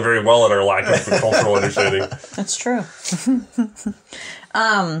getting along very well in our lack of cultural understanding. That's true.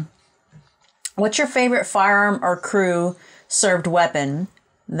 What's your favorite firearm or crew served weapon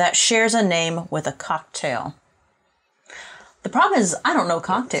that shares a name with a cocktail? The problem is, I don't know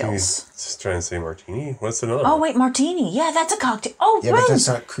cocktails. Just trying to say martini. What's another? Oh wait, martini. Yeah, that's a cocktail. Oh, yeah, win. but that's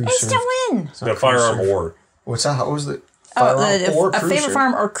not crew served. Instant win. No, firearm or. What's that? What was the Firearm or a crew favorite served?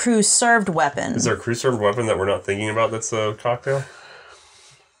 firearm or crew served weapon. Is there a crew served weapon that we're not thinking about that's a cocktail?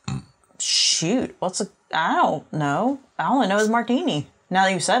 Shoot, I don't know. I only know is martini. Now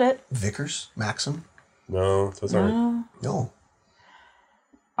that you said it. Vickers? Maxim? No, those aren't. No.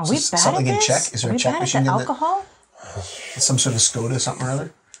 Are we bad something at in this? check? Is there Are a we check bad at machine the in alcohol? Some sort of Skoda, something or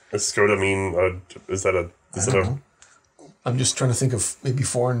other? A Skoda mean, is that a... I'm just trying to think of maybe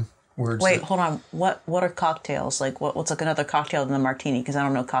foreign words. Wait, hold on. What are cocktails? Like what's like another cocktail than the martini? Because I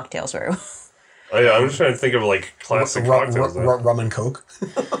don't know cocktails very well. Oh yeah, I'm just trying to think of like classic cocktails. Rum and Coke?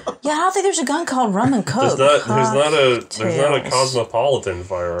 Yeah, I don't think there's a gun called rum and coke. There's not a cosmopolitan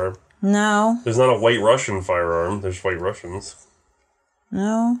firearm. No. There's not a White Russian firearm. There's White Russians.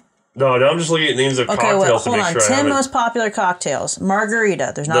 No. No, I'm just looking at names of Okay, wait, cocktails to hold make on. sure I 10 haven't... most popular cocktails.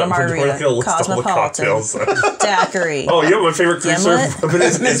 Margarita. There's not a margarita. We're gonna list all the Cosmopolitan. cocktails. Daiquiri. Oh, yeah, my favorite crew Gimlet? serve weapon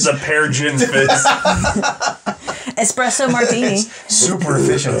is the pear gin fizz. Espresso martini. Super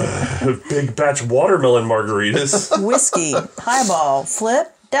efficient. Big batch watermelon margaritas. Whiskey. Highball. Flip.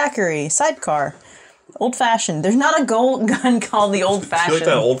 Daiquiri. Sidecar. Old fashioned. There's not a gold gun called the old You fashioned. like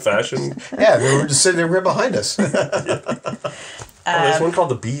that old fashioned? Yeah, they were just sitting there right behind us. There's one called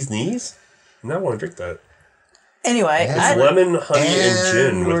the Bee's Knees? No, I want to drink that. Anyway, It's lemon, honey, and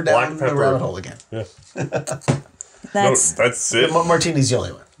gin we're with down black the pepper. rabbit hole again. Yeah. that's That's it. Martini's the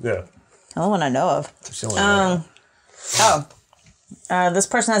only one. Yeah. the only one I know of. It's the only one. This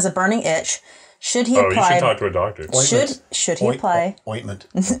person has a burning itch. Should he Oh, you apply? should talk to a doctor. Should he apply Ointment.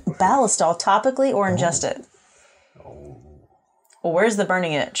 Ballistol topically or ingest it? Well, where's the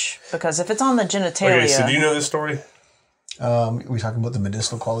burning itch? Because if it's on the genitalia, Okay, so do you know this story? We talking about the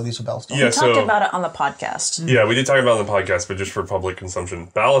medicinal qualities of Ballistol? Yeah, we talked about it on the podcast. Yeah, we did talk about it on the podcast, but just for public consumption.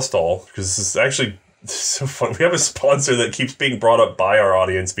 Ballistol, because this is actually so fun. We have a sponsor that keeps being brought up by our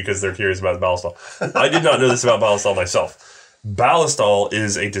audience because they're curious about Ballistol. I did not know this about Ballistol myself. Ballistol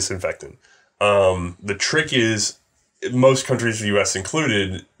is a disinfectant. The trick is, most countries, the U.S.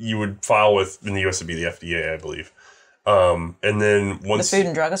 included, you would file with, in the U.S. it'd be the FDA, I believe. And then once... The Food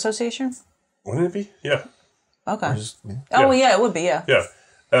and Drug Association? Wouldn't it be? Yeah. Okay. Oh, yeah, it would be, yeah. Yeah.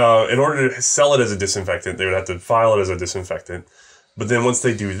 In order to sell it as a disinfectant, they would have to file it as a disinfectant. But then once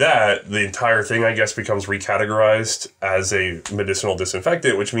they do that, the entire thing, I guess, becomes recategorized as a medicinal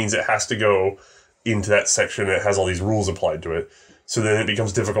disinfectant, which means it has to go into that section that has all these rules applied to it. So then it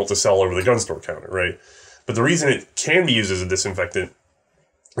becomes difficult to sell over the gun store counter, right? But the reason it can be used as a disinfectant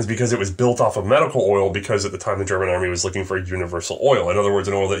is because it was built off of medical oil, because at the time the German army was looking for a universal oil. In other words,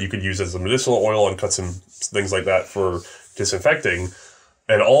 an oil that you could use as a medicinal oil and cut some things like that for disinfecting,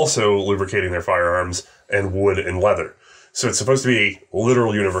 and also lubricating their firearms and wood and leather. So it's supposed to be a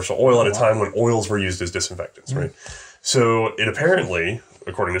literal universal oil at a time when oils were used as disinfectants, right? So it apparently,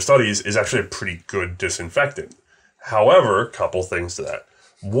 according to studies, is actually a pretty good disinfectant. However, couple things to that.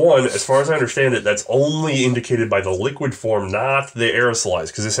 One, as far as I understand it, that's only indicated by the liquid form, not the aerosolized,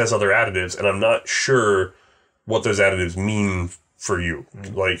 because this has other additives, and I'm not sure what those additives mean for you.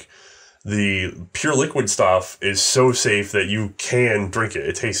 Like, the pure liquid stuff is so safe that you can drink it.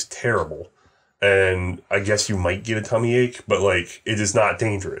 It tastes terrible. And I guess you might get a tummy ache, but, like, it is not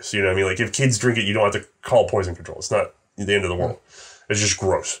dangerous. You know what I mean? Like, if kids drink it, you don't have to call poison control. It's not the end of the world. It's just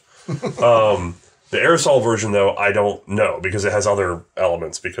gross. The aerosol version, though, I don't know, because it has other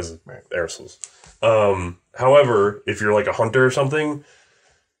elements because of aerosols. However, if you're like a hunter or something,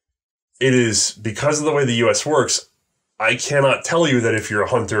 it is, because of the way the U.S. works, I cannot tell you that if you're a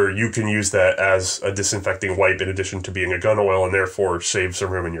hunter, you can use that as a disinfecting wipe in addition to being a gun oil and therefore save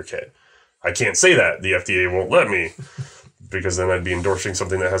some room in your kit. I can't say that. The FDA won't let me, because then I'd be endorsing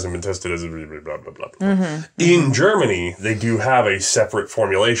something that hasn't been tested as blah, blah, blah, blah. Mm-hmm. In Germany, they do have a separate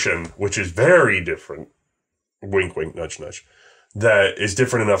formulation, which is very different. Wink, wink, nudge, nudge. That is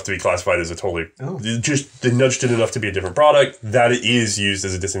different enough to be classified as a totally... Just, they nudged it enough to be a different product. That it is used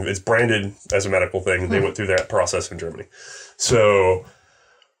as a disinfectant. It's branded as a medical thing. They went through that process in Germany. So,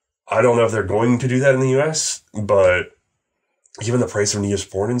 I don't know if they're going to do that in the US, but... Given the price of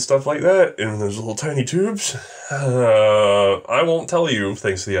Neosporin and stuff like that, in those little tiny tubes, I won't tell you,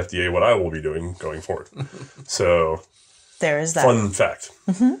 thanks to the FDA, what I will be doing going forward. So, there is that. Fun fact.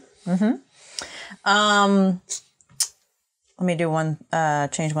 Let me do one,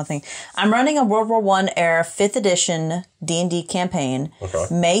 change one thing. I'm running a World War I era 5th edition D&D campaign. Okay.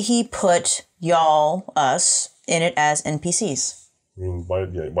 May he put y'all, us, in it as NPCs? I mean, why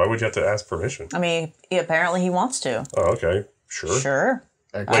would you have to ask permission? I mean, apparently he wants to. Oh, okay. Sure. Sure.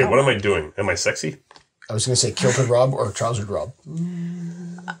 Wait, what am I doing? Am I sexy? I was going to say kilted Rob or trousered Rob.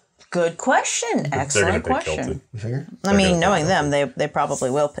 Good question. Excellent question. You figure? I mean, knowing them, they probably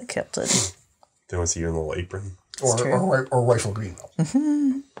will pick kilted. They want to see you in a little apron. Or rifle green.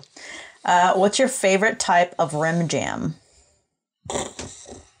 What's your favorite type of rim jam?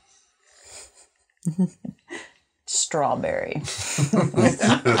 Strawberry.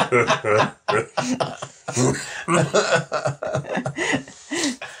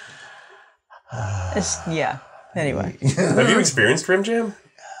 Yeah. Anyway. Have you experienced rim jam?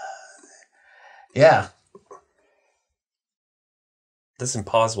 Yeah. That's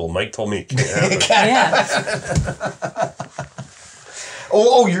impossible. Mike told me it can't happen. Yeah.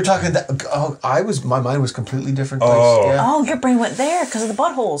 Oh, you're talking that. Oh, my mind was completely different. Place. Oh. Yeah. Oh, your brain went there because of the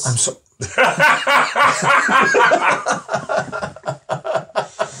buttholes. I'm so.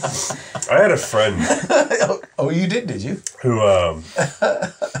 I had a friend. Oh, you did you? Who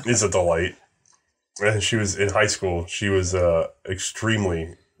is a delight. And she was in high school. She was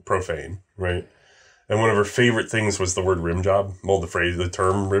extremely profane, right? And one of her favorite things was the word rim job. Well, the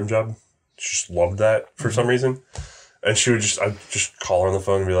term rim job. She just loved that for some reason. And she would I'd just call her on the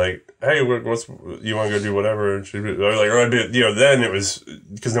phone and be like, "Hey, what's you want to go do whatever?" And she'd be like, or I'd be, then it was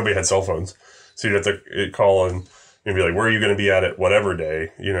because nobody had cell phones, so you'd have to call and be like, "Where are you going to be at whatever day?"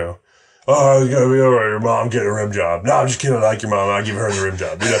 Oh, I was going to be over at your mom getting a rim job. No, I'm just kidding. I like your mom. I'll give her the rim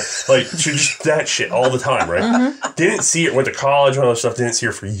job. Like she just that shit all the time, right? Mm-hmm. Didn't see her. Went to college and all that stuff. Didn't see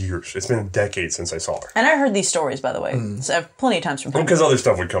her for years. It's been a decade since I saw her. And I heard these stories, by the way, so plenty of times from people. Because other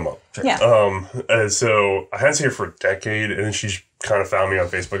stuff would come up. Yeah. And so I hadn't seen her for a decade, and then she kind of found me on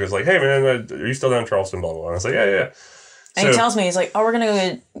Facebook. It's like, "Hey man, are you still down in Charleston?" Blah blah blah. And I was like, "Yeah." And he tells me, he's like, "Oh, we're gonna go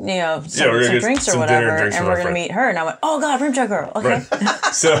get some drinks or whatever, and we're gonna meet her." And I went, "Oh God, rim job girl." Okay. Right.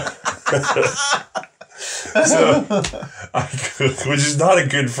 Which is not a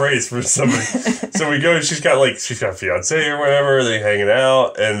good phrase for somebody. So we go, she's got a fiance or whatever, they hanging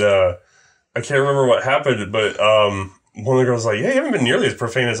out, and I can't remember what happened, but one of the girls was like, "Yeah, you haven't been nearly as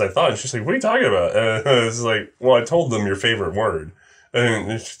profane as I thought." And she's like, "What are you talking about?" And I was like, "Well, I told them your favorite word."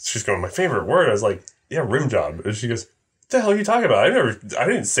 And she's going, "My favorite word?" I was like, "Yeah, rim job." And she goes, "What the hell are you talking about? I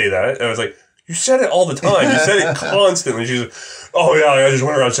didn't say that." And I was like, "You said it all the time. You said it constantly." She's like, "Oh yeah, I just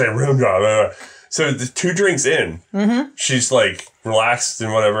went around saying rim job." So the 2 drinks in, she's like relaxed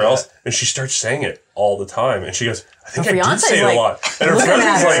and whatever else, and she starts saying it all the time. And she goes, "I think I did say it a lot." And her friend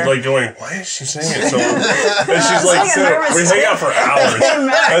was like going, "Why is she saying it so much?" And she's like, "So we hang out for hours."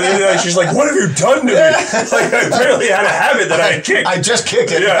 And then she's like, "What have you done to me?" Like I apparently had a habit that I kicked. I just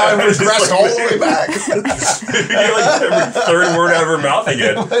kick it. Yeah, I regressed all the way back. You get like every 3rd word out of her mouth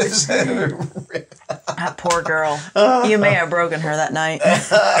again. That poor girl. You may have broken her that night.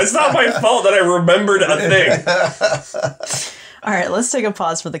 It's not my fault that I remembered a thing. All right, let's take a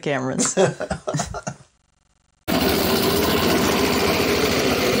pause for the cameras.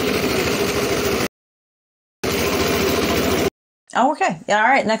 Oh, okay. Yeah, all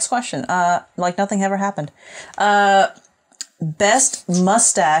right. Next question. Like nothing ever happened. Best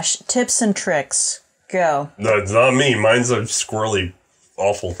mustache tips and tricks. Go. No, it's not me. Mine's a squirrely,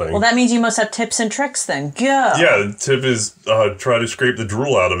 awful thing. Well, that means you must have tips and tricks then. Go. Yeah, the tip is try to scrape the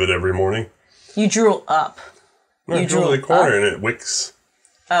drool out of it every morning. You drool up. No, you drool in the corner and it wicks.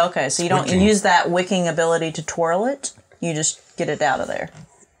 Oh, okay. So you don't use that wicking ability to twirl it. You just get it out of there.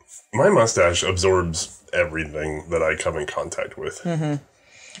 My mustache absorbs everything that I come in contact with. Mm-hmm.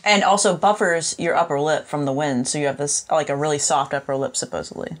 And also buffers your upper lip from the wind, so you have this like a really soft upper lip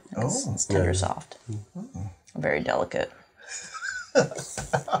supposedly. It's tender soft, very delicate.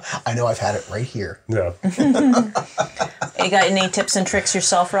 I know I've had it right here. Yeah. You got any tips and tricks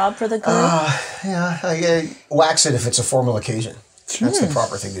yourself, Rob, for the group? I wax it if it's a formal occasion. That's the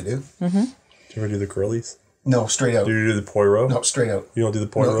proper thing to do. Mm-hmm. Do you ever do the curlies? No, straight out. Do you do the Poirot? No, straight out. You don't do the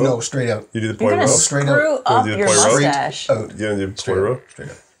Poirot? No, straight out. You do the You're Poirot? gonna Straight screw out. up Do the your Poirot? mustache. Out. You don't do the Poirot? Straight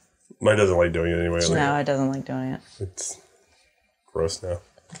out. Mine doesn't like doing it anyway. No, it doesn't like doing it. It's gross now.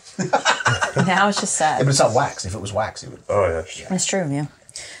 Now it's just sad. Yeah, but it's not wax. If it was wax, it would. Oh, yeah. Sure. That's true, yeah.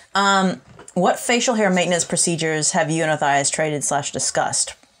 What facial hair maintenance procedures have you and Othais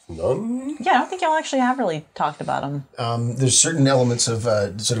traded/discussed? None? Yeah, I don't think y'all actually have really talked about them. There's certain elements of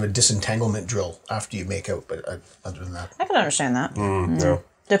sort of a disentanglement drill after you make out, but other than that. I can understand that. No.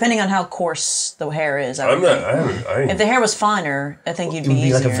 Depending on how coarse the hair is. If the hair was finer, I think you'd It would be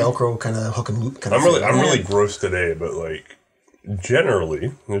easier. like a Velcro kind of hook and loop kind of I'm thing. really gross today, but like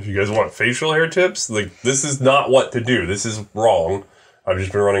generally, if you guys want facial hair tips, like this is not what to do. This is wrong. I've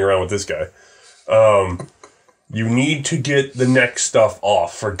just been running around with this guy. You need to get the neck stuff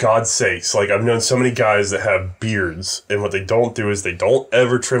off, for God's sakes. Like, I've known so many guys that have beards, and what they don't do is they don't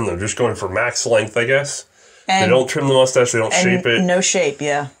ever trim them. They're just going for max length, I guess. They don't trim the mustache. They don't shape it. No shape,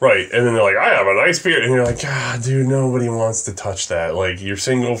 yeah. Right. And then they're like, I have a nice beard. And you're like, God, dude, nobody wants to touch that. Like, you're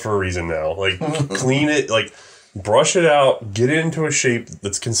single for a reason now. Like, clean it. Like, brush it out. Get it into a shape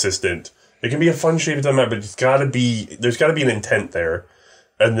that's consistent. It can be a fun shape, it doesn't matter, but there's got to be an intent there.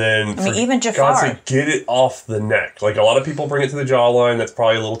 And then, even Jafar, get it off the neck. Like, a lot of people bring it to the jawline. That's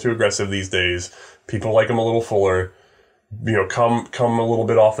probably a little too aggressive these days. People like them a little fuller. You know, come a little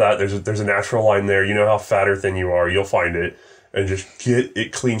bit off that. There's a natural line there. You know how fat or thin you are. You'll find it. And just get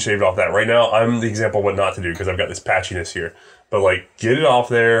it clean shaved off that. Right now, I'm the example of what not to do because I've got this patchiness here. But, like, get it off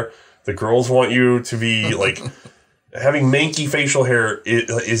there. The girls want you to be, like... Having manky facial hair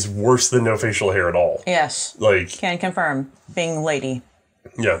is worse than no facial hair at all. yes. Like... Can confirm. Being lady.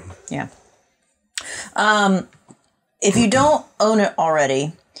 Yeah. Yeah. If you don't own it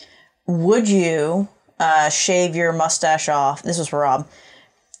already, would you shave your mustache off? This was for Rob.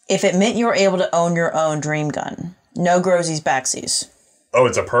 If it meant you were able to own your own dream gun. No grozies, backsies. Oh,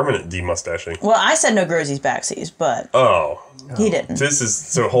 it's a permanent demustaching. Well, I said no grozies, backsies, but he didn't.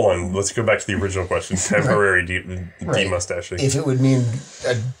 So hold on. Let's go back to the original question. Temporary demustaching. If it would mean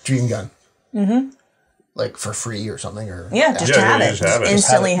a dream gun. Mm-hmm. Like for free or something, or Yeah, just have it. Just have it.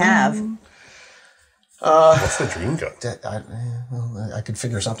 Instantly have. What's the dream gun? I could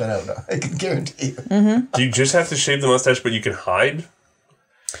figure something out. I can guarantee you. Mm-hmm. Do you just have to shave the mustache, but you can hide?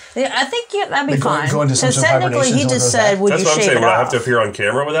 Yeah, I think that'd be Like fine. go into some Because sort of technically, he hibernation just until it said, goes "Would That's you what I'm shave saying. it Would I off?" have to appear on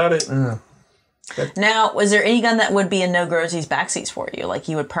camera without it? Now, was there any gun that would be a no grozies, backsies for you? Like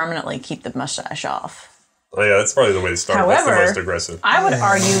you would permanently keep the mustache off. Oh, yeah, that's probably the way to start. That's the However, most aggressive. I would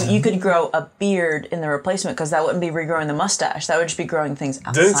argue you could grow a beard in the replacement because that wouldn't be regrowing the mustache. That would just be growing things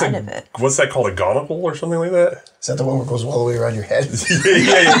outside of it. What's that called? A gonacle or something like that? Is that the one where it goes all the way around your head?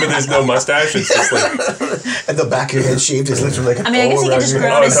 yeah, but there's no mustache. It's just like... And the back of your head shaved is literally like I mean, I guess you could just grow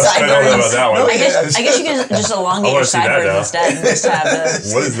head. his I don't know about sideburns. that one. I guess you could just elongate your sideburns instead and just have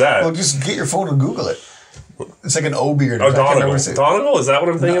the... What is that? Well, just get your phone and Google it. It's like an O beard. Oh, donacle. Donacle? Is that what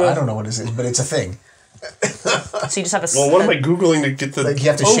I'm thinking I of? don't know what it is, but it's a thing. So you just have a... Well, what am I Googling to get the... Like you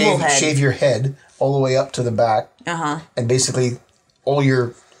have to Oval head. shave your head all the way up to the back. And basically all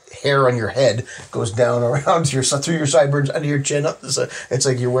your hair on your head goes down around through your sideburns, under your chin up. It's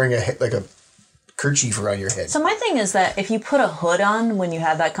like you're wearing a kerchief around your head. So my thing is that if you put a hood on when you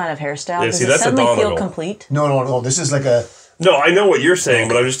have that kind of hairstyle, does it that's a suddenly feel donacle. complete? No. This is like a... No, I know what you're saying,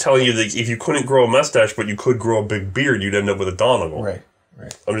 but I'm just telling you that if you couldn't grow a mustache, but you could grow a big beard, you'd end up with a donacle. Right.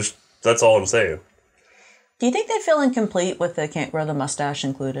 That's all I'm saying. Do you think they feel incomplete with the can't grow the mustache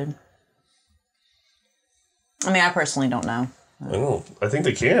included? I mean, I personally don't know. I don't. I think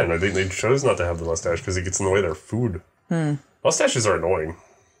they can. I think they chose not to have the mustache because it gets in the way of their food. Mustaches are annoying.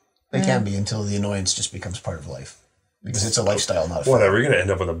 They can be until the annoyance just becomes part of life. Because it's a lifestyle, not a fad. Whatever, you're going to end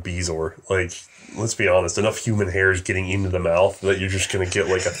up with a Bezoar. Like, let's be honest, enough human hair is getting into the mouth that you're just going to get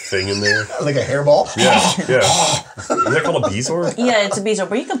like a thing in there. Like a hairball? Yeah. Is that called a Bezoar? Yeah, it's a bezoar,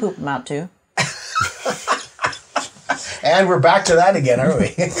 but you can poop them out too. And we're back to that again, aren't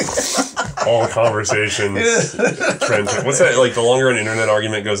we? All conversations. What's that? Like, the longer an internet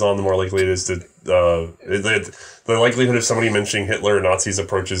argument goes on, the more likely it is to... the likelihood of somebody mentioning Hitler or Nazis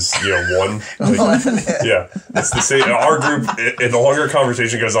approaches, 1. Like, yeah. It's the same. Our group, the longer a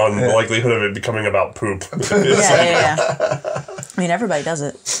conversation goes on, the likelihood of it becoming about poop. Yeah. I mean, everybody does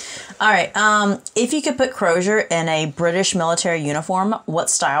it. All right. If you could put Crozier in a British military uniform, what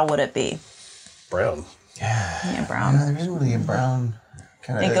style would it be? Brown. Yeah, brown. There isn't really a brown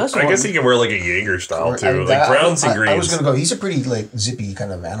kind of... It I guess he can wear like a Jaeger style too. Like browns and greens. I was going to go, he's a pretty like zippy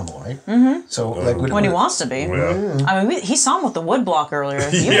kind of animal, right? Mm-hmm. So like... When he wants to be. Yeah. I mean, he saw him with the wood block earlier.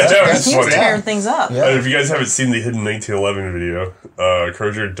 He was was funny. tearing things up. Yeah. If you guys haven't seen the hidden 1911 video,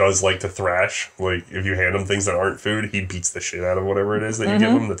 Crozier does like to thrash. Like, if you hand him things that aren't food, he beats the shit out of whatever it is that you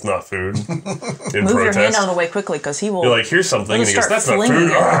give him that's not food. In Move protest. your hand out of the way quickly because he will... You're like, here's something. And he goes, that's not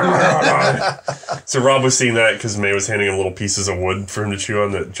food. So Rob was seeing that because May was handing him little pieces of wood for him to chew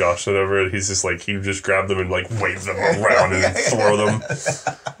on that Josh said over it. He's just like, he would just grab them and like wave them around and throw them.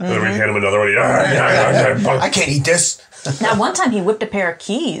 And then we'd hand him another one. I can't eat this. Now, one time he whipped a pair of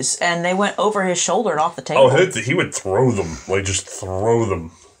keys and they went over his shoulder and off the table. Oh, he would throw them. Like, just throw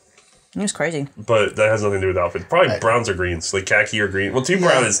them. It was crazy. But that has nothing to do with outfits. Probably browns or greens. Like khaki or green. Well,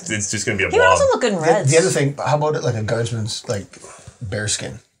 brown is it's just going to be a He would blob. also look good in reds. The other thing, how about it like a guardsman's like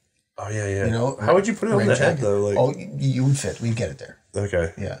bearskin? Oh, yeah. You know? How would you put it on the head, though? Like, oh, you would fit. We'd get it there.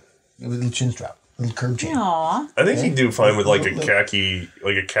 okay. Yeah. A little chin strap. A little curb chain. Aww. I think he'd do fine with like a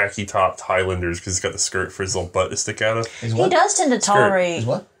khaki topped Highlanders because he's got the skirt for his little butt to stick out of. He does tend to tolerate... Is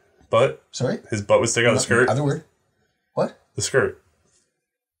what? Butt? Sorry? His butt would stick out of the skirt? Other word? What? The skirt.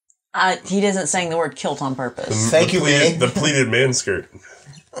 He isn't saying the word kilt on purpose. Thank you, May. The pleated man skirt.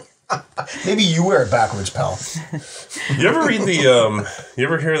 Maybe you wear it backwards, pal. You ever read the you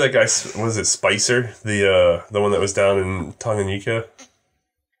ever hear that guy, was it Spicer? The one that was down in Tanganyika?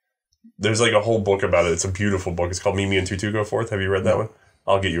 There's like a whole book about it. It's a beautiful book. It's called Mimi and Tutu Go Forth. Have you read that one?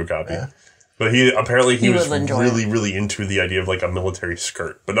 I'll get you a copy. Yeah. But he was really, really into the idea of like a military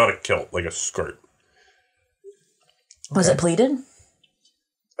skirt, but not a kilt, like a skirt. Was it pleated?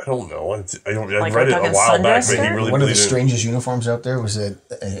 I don't know. I Like read it a while back, but he really One of the believed it. strangest uniforms out there was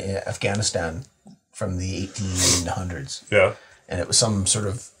Afghanistan from the 1800s. Yeah. And it was some sort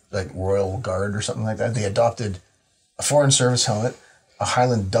of like Royal Guard or something like that. They adopted a Foreign Service helmet, a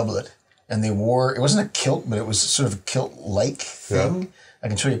Highland doublet, and they wore, it wasn't a kilt, but it was sort of a kilt-like thing. Yeah. I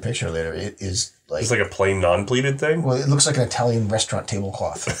can show you a picture later. It is like... It's like a plain non-pleated thing? Well, it looks like an Italian restaurant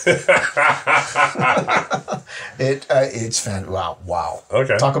tablecloth. It's fan. Wow.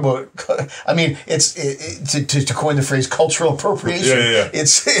 Okay. Talk about... I mean, to coin the phrase cultural appropriation, yeah.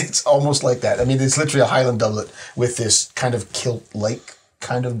 It's almost like that. I mean, it's literally a Highland doublet with this kind of kilt-like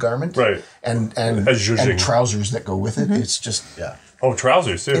kind of garment. Right. And trousers that go with it. It's just, yeah. Oh,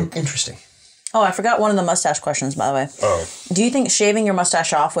 trousers, too. Interesting. Oh, I forgot one of the mustache questions, by the way. Oh. Do you think shaving your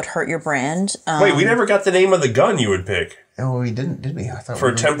mustache off would hurt your brand? Wait, we never got the name of the gun you would pick. Oh, we didn't, did we? I thought for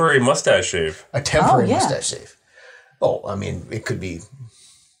a temporary mustache shave. A temporary mustache shave. Oh, I mean, it could be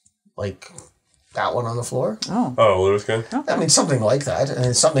like that one on the floor. Oh, Lewis gun? I mean, something like that. And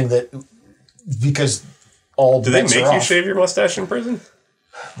it's something that, because all do they make you shave your mustache in prison?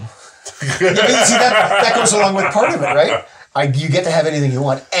 See, that goes along with part of it, right? You get to have anything you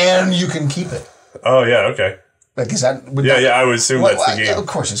want, and you can keep it. Oh, yeah, okay. Like, is that... I would assume that's the game. Yeah, of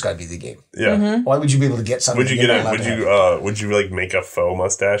course, it's got to be the game. Yeah. Mm-hmm. Why would you be able to get something? Would you like make a faux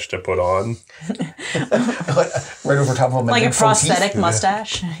mustache to put on? Right over top of them. Like a prosthetic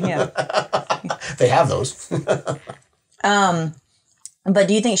mustache? Yeah. They have those. But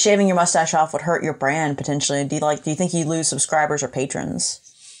do you think shaving your mustache off would hurt your brand potentially? Do you think you lose subscribers or patrons?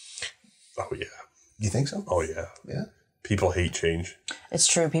 Oh, yeah. You think so? Oh, yeah. Yeah. People hate change. It's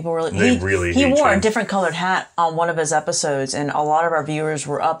true. People really... He wore change. a different colored hat on one of his episodes, and a lot of our viewers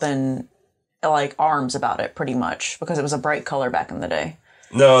were up in, like, arms about it, pretty much, because it was a bright color back in the day.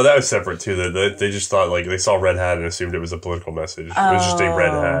 No, that was separate, too. They just thought, like, they saw red hat and assumed it was a political message. It was just a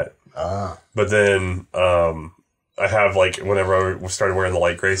red hat. But then, I have, like, whenever I started wearing the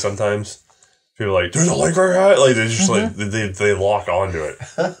light gray sometimes, people are like, there's a light gray hat? Like, they just, like, they lock onto it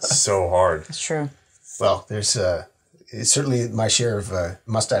so hard. It's true. Well, there's... it's certainly my share of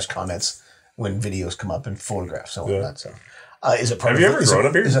mustache comments when videos come up and photographs. So that. So, is it part? Have you ever grown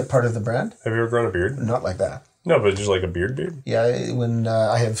a beard? Is it part of the brand? Have you ever grown a beard? Not like that. No, but just like a beard. Yeah, when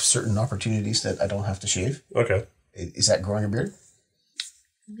I have certain opportunities that I don't have to shave. Okay. Is that growing a beard?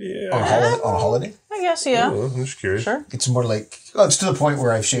 Yeah. On a holiday? I guess, yeah. I'm just curious. Sure. It's more like, it's to the point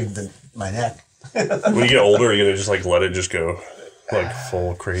where I've shaved my neck. When you get older, are you going to just like let it just go like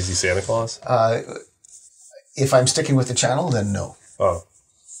full crazy Santa Claus? If I'm sticking with the channel, then no. Oh.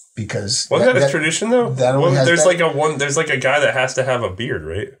 Because wasn't that a tradition though? That only has there's like a guy that has to have a beard,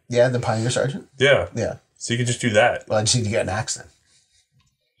 right? Yeah, the Pioneer Sergeant. Yeah. Yeah. So you can just do that. Well, I just need to get an axe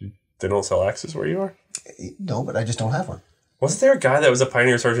then. They don't sell axes where you are? No, but I just don't have one. Wasn't there a guy that was a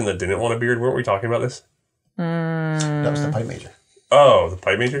Pioneer Sergeant that didn't want a beard? Weren't we talking about this? That was the Pipe Major. Oh, the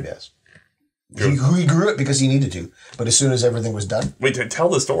Pipe Major? Yes. He grew it because he needed to, but as soon as everything was done. Wait, tell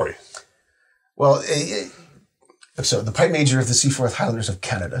the story. Well, so the Pipe Major of the Seaforth Highlanders of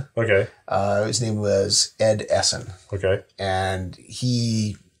Canada. Okay. His name was Ed Essen. Okay. And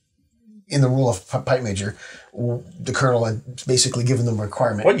he, in the role of Pipe Major, the colonel had basically given them a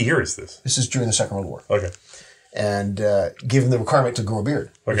requirement. What year is this? This is during the Second World War. Okay. And given the requirement to grow a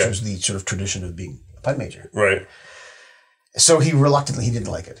beard, which Okay. was the sort of tradition of being a Pipe Major. Right. So he didn't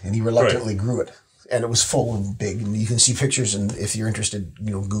like it, and he reluctantly grew it. And it was full and big, and you can see pictures, and if you're interested,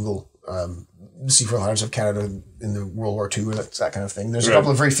 Google Seaforth Highlanders of Canada in the World War II, or that kind of thing. There's a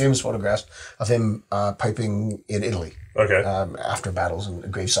couple of very famous photographs of him piping in Italy. Okay. After battles and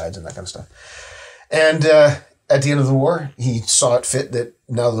gravesides and that kind of stuff. And at the end of the war, he saw it fit that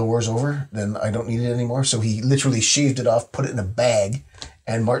now the war's over, then I don't need it anymore. So he literally shaved it off, put it in a bag,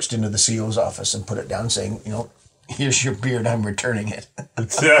 and marched into the CO's office and put it down saying, here's your beard, I'm returning it.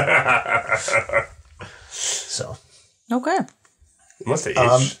 So. Okay. It must have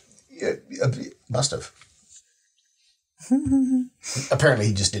aged. It must have. Apparently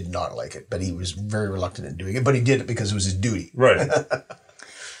he just did not like it, but he was very reluctant in doing it. But he did it because it was his duty. Right.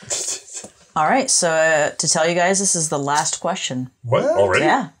 All right. So to tell you guys, this is the last question. What? Already?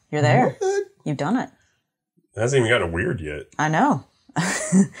 Yeah, you're there. What? You've done it. It hasn't even gotten weird yet. I know.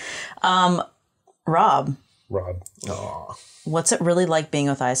 Rob. Aw. What's it really like being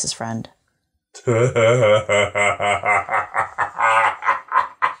Othais' friend?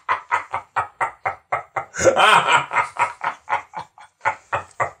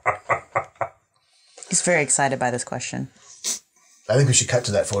 He's very excited by this question. I think we should cut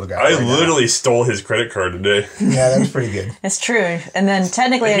to that photograph. I literally stole his credit card today. Yeah, that was pretty good. It's true. And then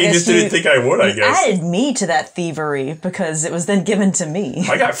technically, He just didn't think I would, I guess. added me to that thievery because it was then given to me.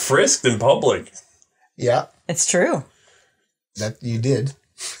 I got frisked in public. Yeah, It's true. that you did.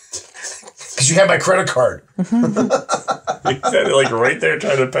 Because you had my credit card. He had it like right there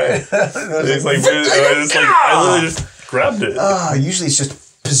trying to pay. He's like, I literally just grabbed it. Usually it's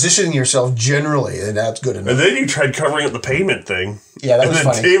just positioning yourself generally, and that's good enough. And then you tried covering up the payment thing. Yeah, that and was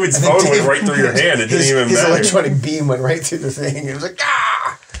then funny. David's And then phone went right through your hand. It didn't even his matter. electronic beam went right through the thing. It was like,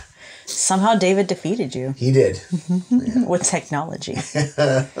 ah! Somehow David defeated you He did. with technology.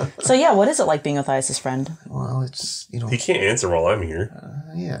 So yeah, what is it like being Othais' friend? Well, it's, He can't answer while I'm here.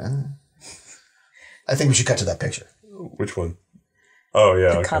 yeah. I think we should cut to that picture. Which one? Oh,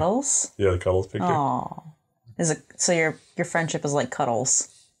 yeah. The cuddles? Yeah, the cuddles picture. Oh. Is it so your friendship is like cuddles?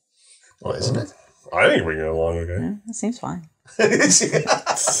 Well, isn't it? I think we get along okay. Yeah, it seems fine.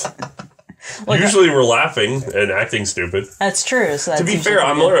 Usually we're laughing and acting stupid. That's true. So To be fair,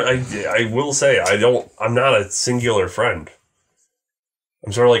 I will say I'm not a singular friend.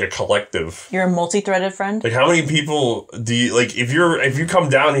 I'm sort of like a collective. You're a multi-threaded friend? Like, how many people do you, like, if you come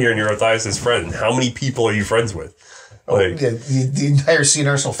down here and you're Othais' friend, how many people are you friends with? Like, The entire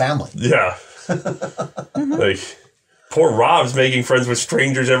C&Rsenal family. yeah. Like, poor Rob's making friends with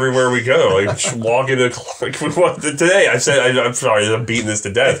strangers everywhere we go. Like, just walk into, today I said, I'm sorry, I'm beating this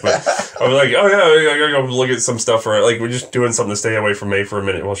to death, but I was like, oh yeah, I gotta go look at some stuff for, like, we're just doing something to stay away from May for a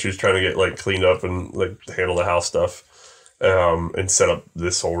minute while she was trying to get, like, cleaned up and, like, handle the house stuff. And set up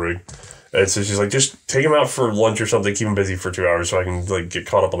this whole rig. And so she's like, just take him out for lunch or something, keep him busy for 2 hours so I can like get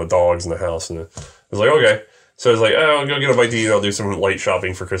caught up on the dogs in the house. And I was like, okay. So I was like, oh, I'll go get a bite to eat. I'll do some light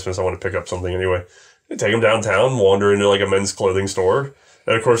shopping for Christmas. I want to pick up something anyway. I take him downtown, wander into like a men's clothing store.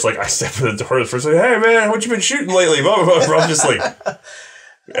 And of course, like I step in the door, the first like, hey man, what you been shooting lately? Blah, blah, blah. I'm just like,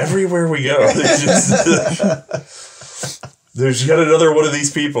 everywhere we go, there's yet another one of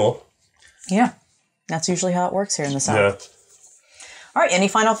these people. Yeah. That's usually how it works here in the South. Yeah. All right, any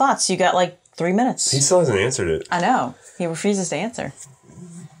final thoughts? You got like 3 minutes. He still hasn't answered it. I know. He refuses to answer.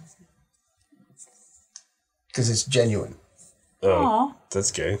 Because it's genuine. Oh,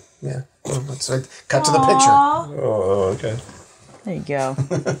 that's gay. Yeah. Well, let's cut to the picture. Oh, okay. There you go.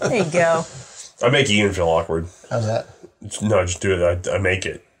 There you go. I make Ian feel awkward. How's that? No, just do it. I make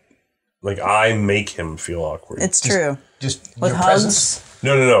it. Like, I make him feel awkward. It's true. Just With your hugs. presence?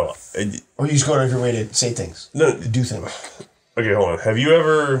 No. Or you just go out of your way to say things. No. Do things. Okay, hold on. Have you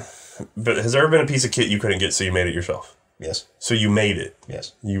ever... But has there ever been a piece of kit you couldn't get, so you made it yourself? Yes. So you made it?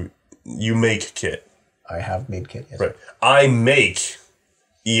 Yes. You make kit? I have made kit, yes. Right. I make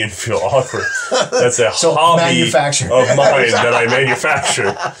Ian feel awkward. That's a hobby of mine that I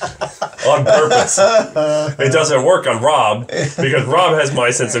manufacture on purpose. It doesn't work on Rob, because Rob has my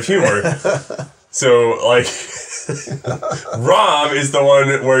sense of humor. So, like... Rob is the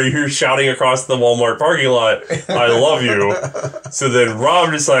one where you're shouting across the Walmart parking lot, I love you. So then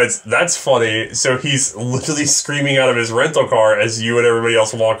Rob decides, that's funny. So he's literally screaming out of his rental car as you and everybody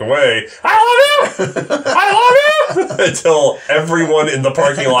else walk away, I love you! I love you! Until everyone in the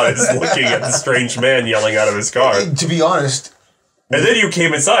parking lot is looking at the strange man yelling out of his car. To be honest... And then you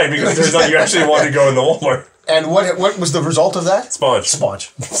came inside because it turns out you actually wanted to go in the Walmart. And what was the result of that? Sponge.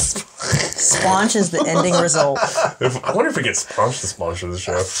 Sponge is the ending result. I wonder if we get Sponge to sponsor the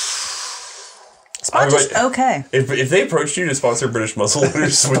show. Sponge is okay. If they approached you to sponsor British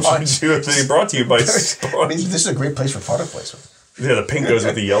Muzzleloaders, would you do if they brought to you by Sponge? I mean, this is a great place for product placement. Yeah, the pink goes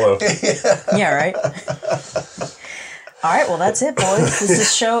with the yellow. Yeah, right. All right, well, that's it, boys.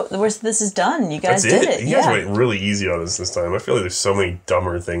 This is done. You guys did it. You guys went really easy on us this time. I feel like there's so many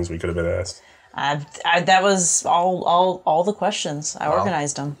dumber things we could have been asked. That was all the questions. I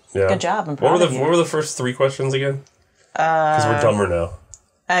organized them. Yeah. Good job. I'm proud of you. What were the first 3 questions again? Because we're dumber now.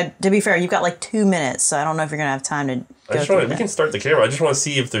 To be fair, you've got like 2 minutes, so I don't know if you're gonna have time to go through that. We can start the camera. I just want to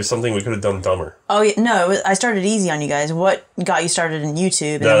see if there's something we could have done dumber. Oh yeah, no, I started easy on you guys. What got you started in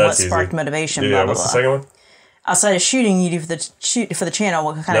YouTube, and then what sparked motivation? Yeah, what's the second one? Outside of shooting, you do for the channel.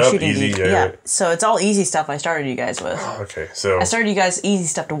 What kind of shooting do you do? Yeah. So it's all easy stuff I started you guys with. Okay, so I started you guys easy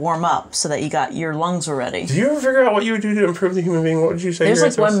stuff to warm up so that your lungs were ready. Did you ever figure out what you would do to improve the human being? What did you say? There's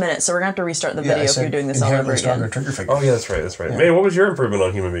like 1 minute, so we're gonna have to restart the video if you're doing this all over again. Oh yeah, that's right. Yeah. May, what was your improvement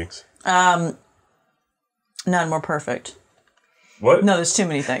on human beings? None more perfect. What? No, there's too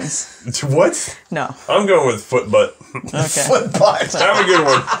many things. What? No. I'm going with foot butt. Okay. Foot butt. Have a good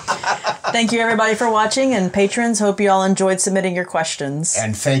one. Thank you, everybody, for watching, and patrons, hope you all enjoyed submitting your questions.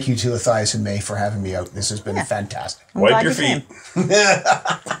 And thank you to Othais and May for having me out. This has been fantastic. Wipe your feet.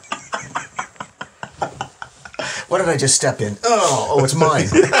 What did I just step in? Oh, it's mine.